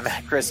Twitter. I'm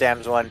at Chris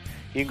Ambs1.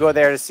 You can go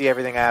there to see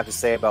everything I have to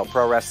say about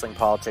pro wrestling,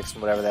 politics,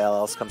 and whatever the hell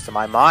else comes to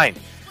my mind.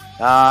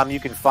 You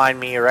can find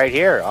me right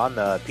here on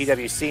the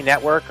PWC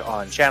network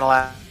on channel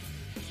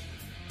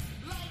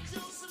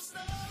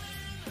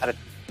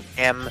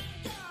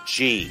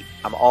MG.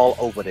 I'm all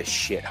over this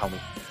shit, homie.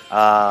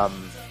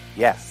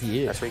 Yeah, that's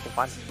where you can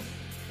find me.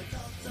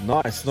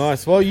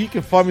 Nice. Well, you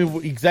can find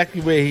me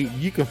exactly where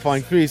you can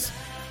find Chris.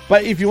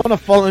 But if you want to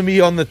follow me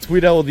on the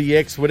Twitter or the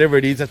X, whatever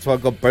it is, that's why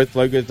I've got both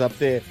logos up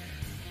there.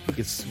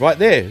 It's right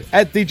there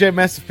at DJ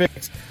Mass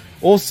Effects.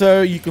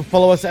 Also, you can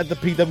follow us at the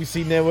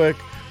PWC Network.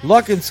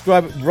 Like and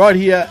subscribe right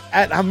here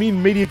at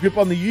Hameen Media Group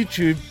on the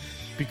YouTube.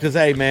 Because,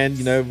 hey, man,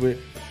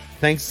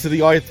 thanks to the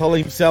Ayatollah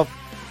himself,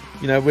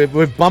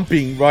 we're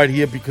bumping right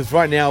here because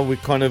right now we're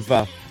kind of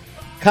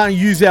can't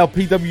use our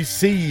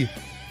PWC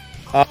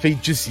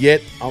feed just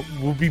yet.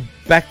 We'll be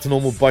back to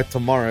normal by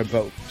tomorrow,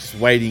 but just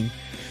waiting.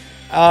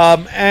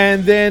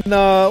 And then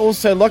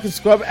also like and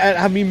subscribe at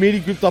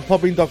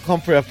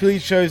HameenMediaGroup.podbean.com for our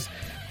affiliate shows.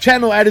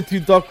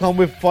 ChannelAttitude.com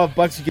with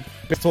 $5 you get the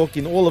best talk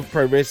in all of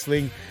pro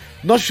wrestling.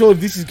 Not sure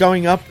if this is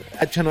going up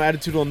at Channel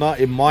Attitude or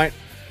not. It might.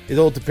 It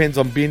all depends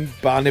on Bin,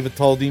 but I never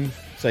told him.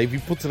 So if he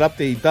puts it up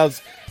there, he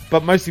does.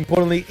 But most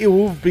importantly, it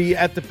will be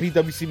at the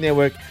PWC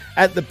Network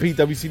at the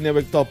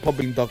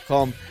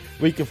PWCNetwork.podbean.com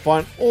where you can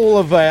find all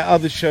of our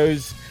other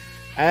shows.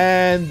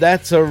 And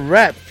that's a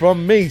wrap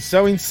from me.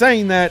 So in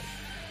saying that,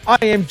 I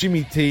am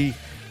Jimmy T.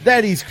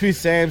 That is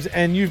Chris Ambs,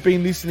 and you've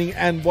been listening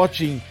and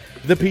watching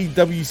the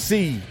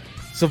PWC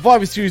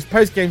Survivor Series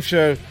post-game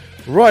show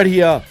right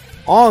here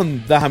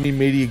on the Hameen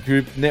Media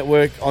Group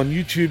Network on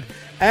YouTube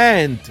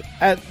and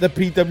at the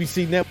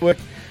PWC Network.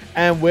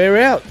 And we're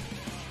out.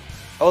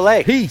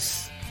 Olé.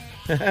 Peace.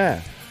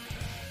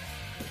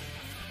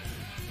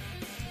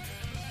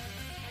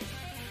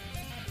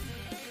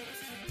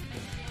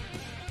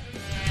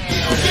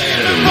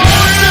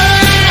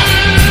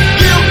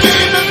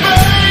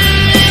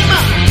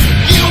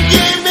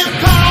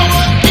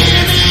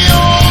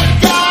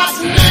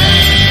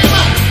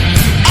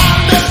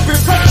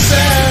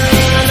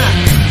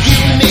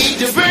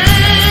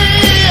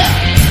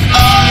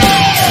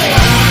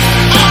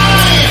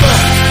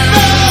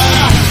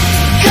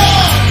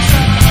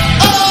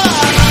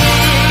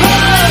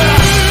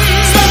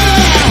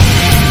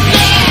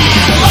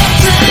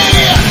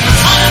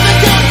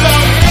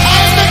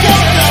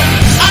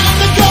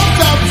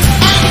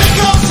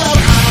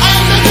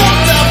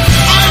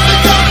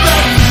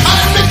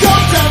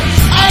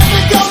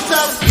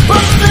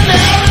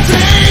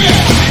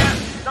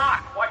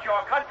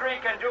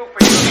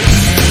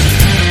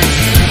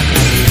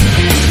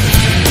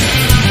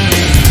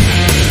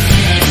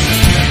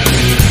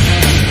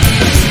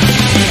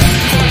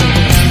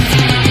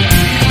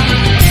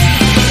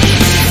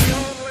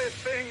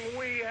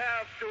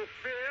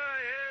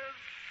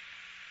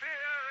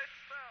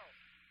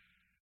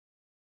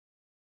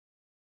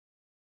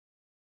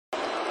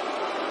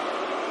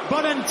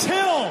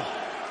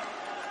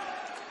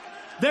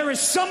 There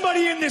is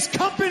somebody in this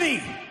company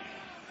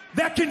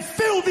that can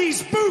fill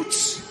these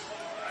boots.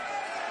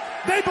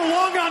 They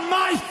belong on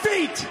my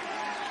feet.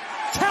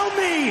 Tell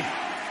me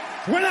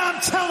when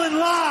I'm telling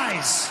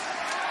lies.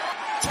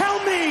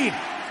 Tell me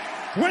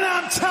when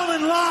I'm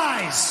telling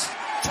lies.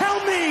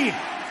 Tell me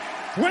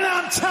when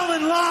I'm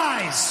telling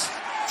lies.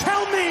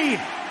 Tell me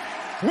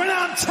when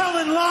I'm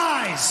telling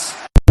lies.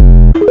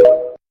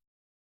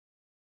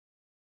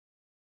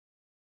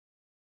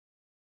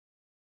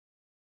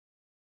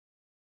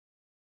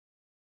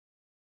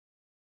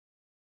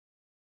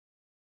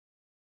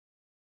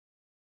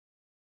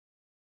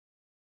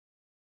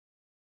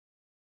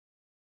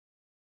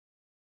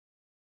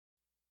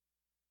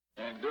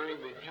 And during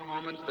the few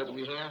moments that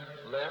we have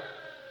left,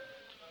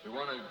 we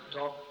want to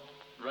talk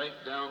right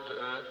down to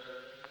earth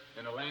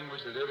in a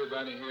language that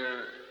everybody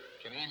here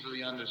can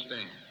easily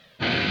understand.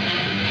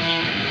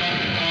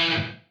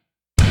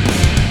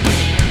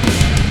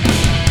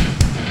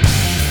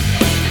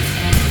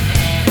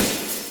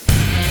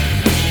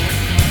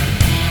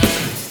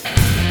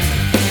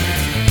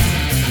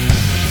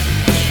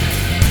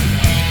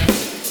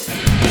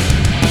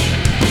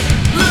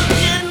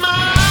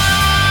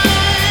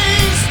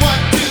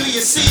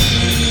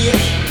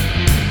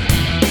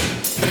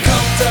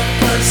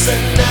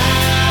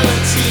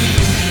 Personality.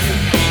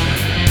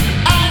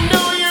 I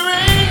know your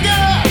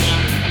anger.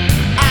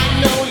 I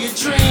know your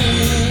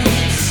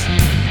dreams.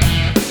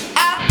 I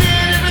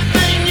did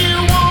everything you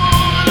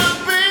wanna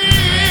be.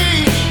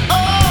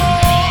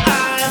 Oh,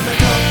 I'm the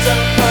cult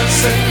of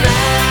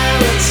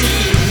personality.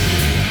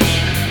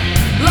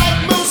 Like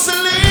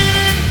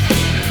Mussolini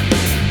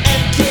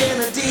and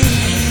Kennedy.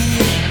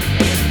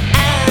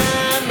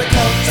 I'm the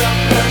cult of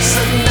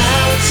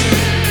personality.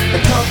 The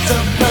cult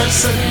of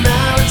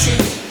personality.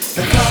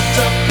 The cult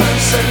of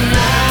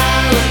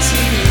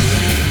personality.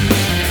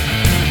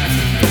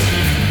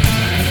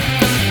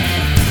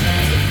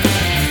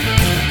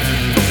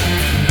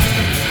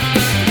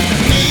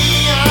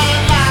 Neon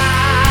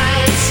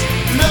lights,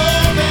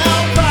 Nobel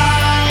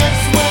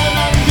Prize. When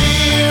a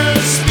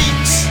mirror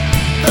speaks,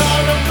 the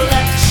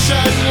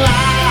reflection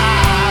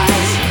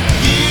lies.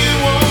 You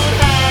won't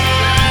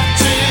have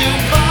to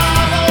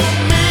follow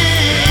me.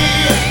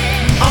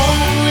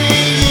 Only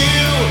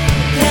you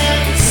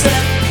can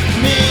set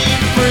me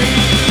free.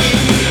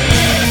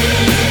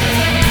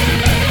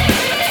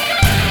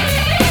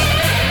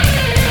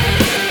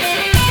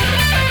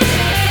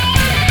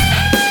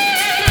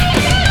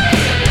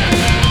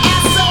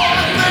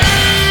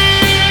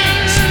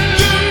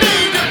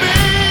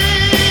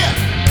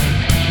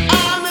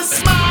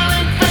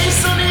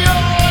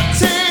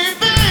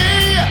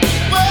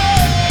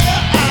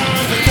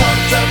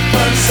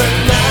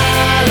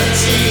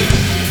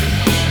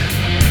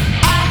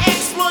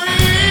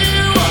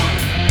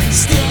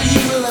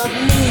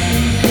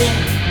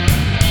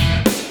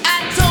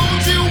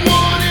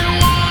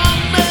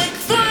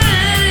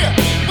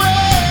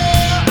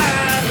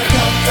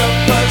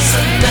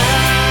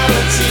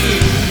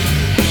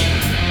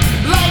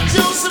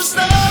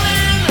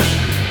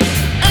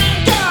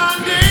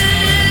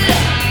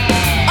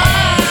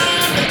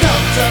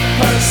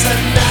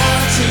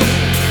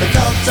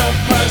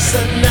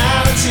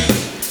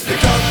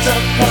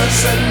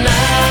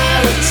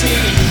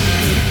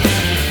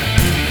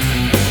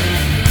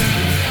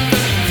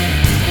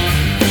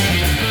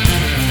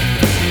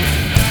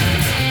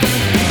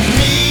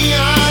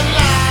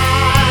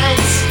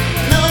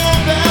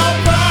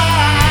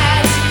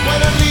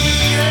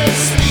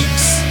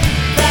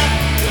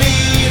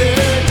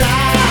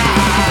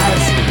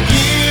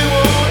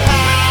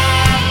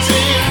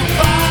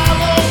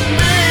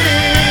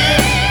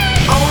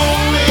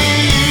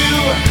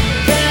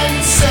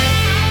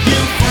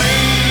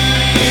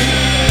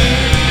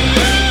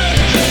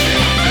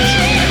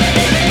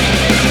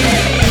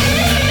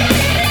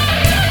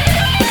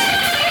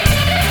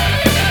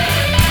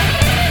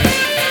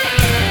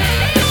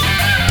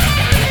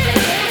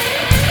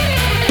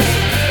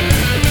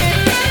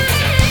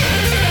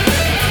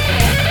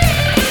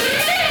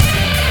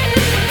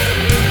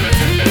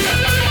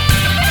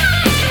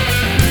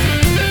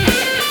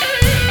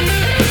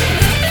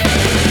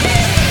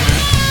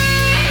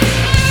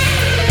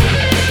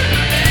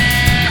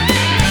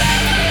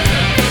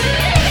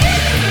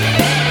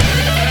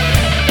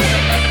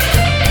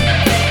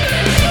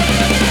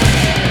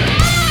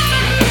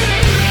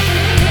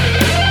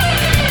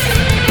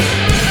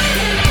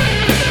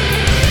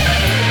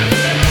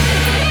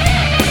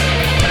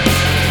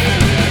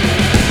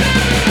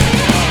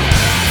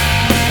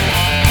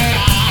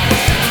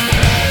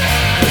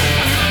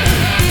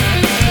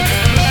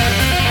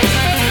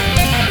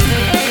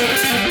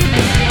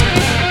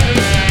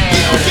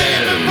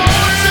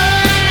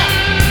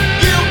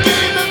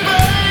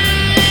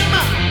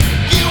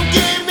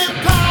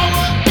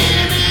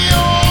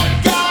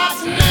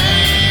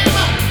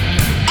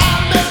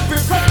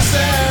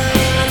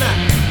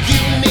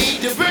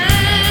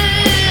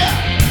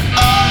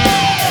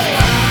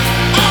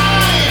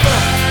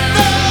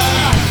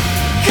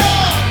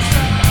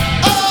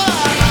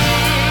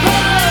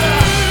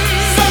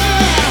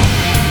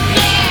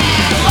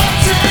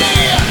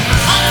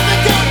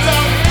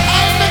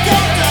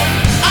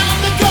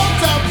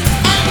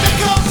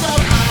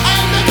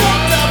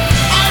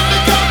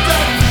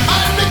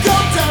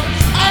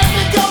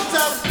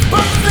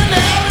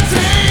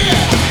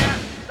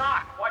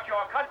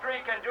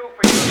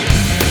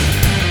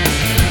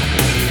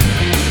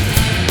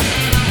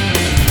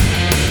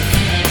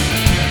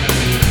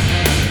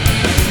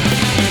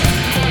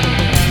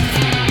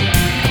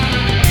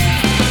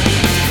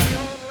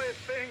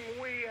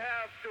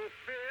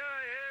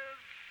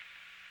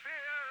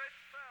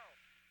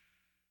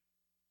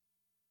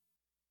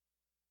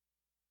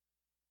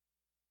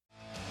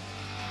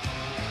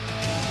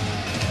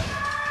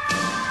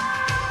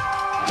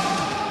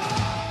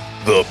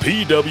 The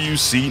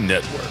PWC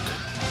Network.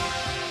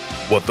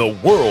 What the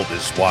world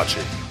is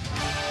watching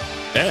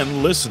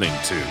and listening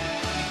to.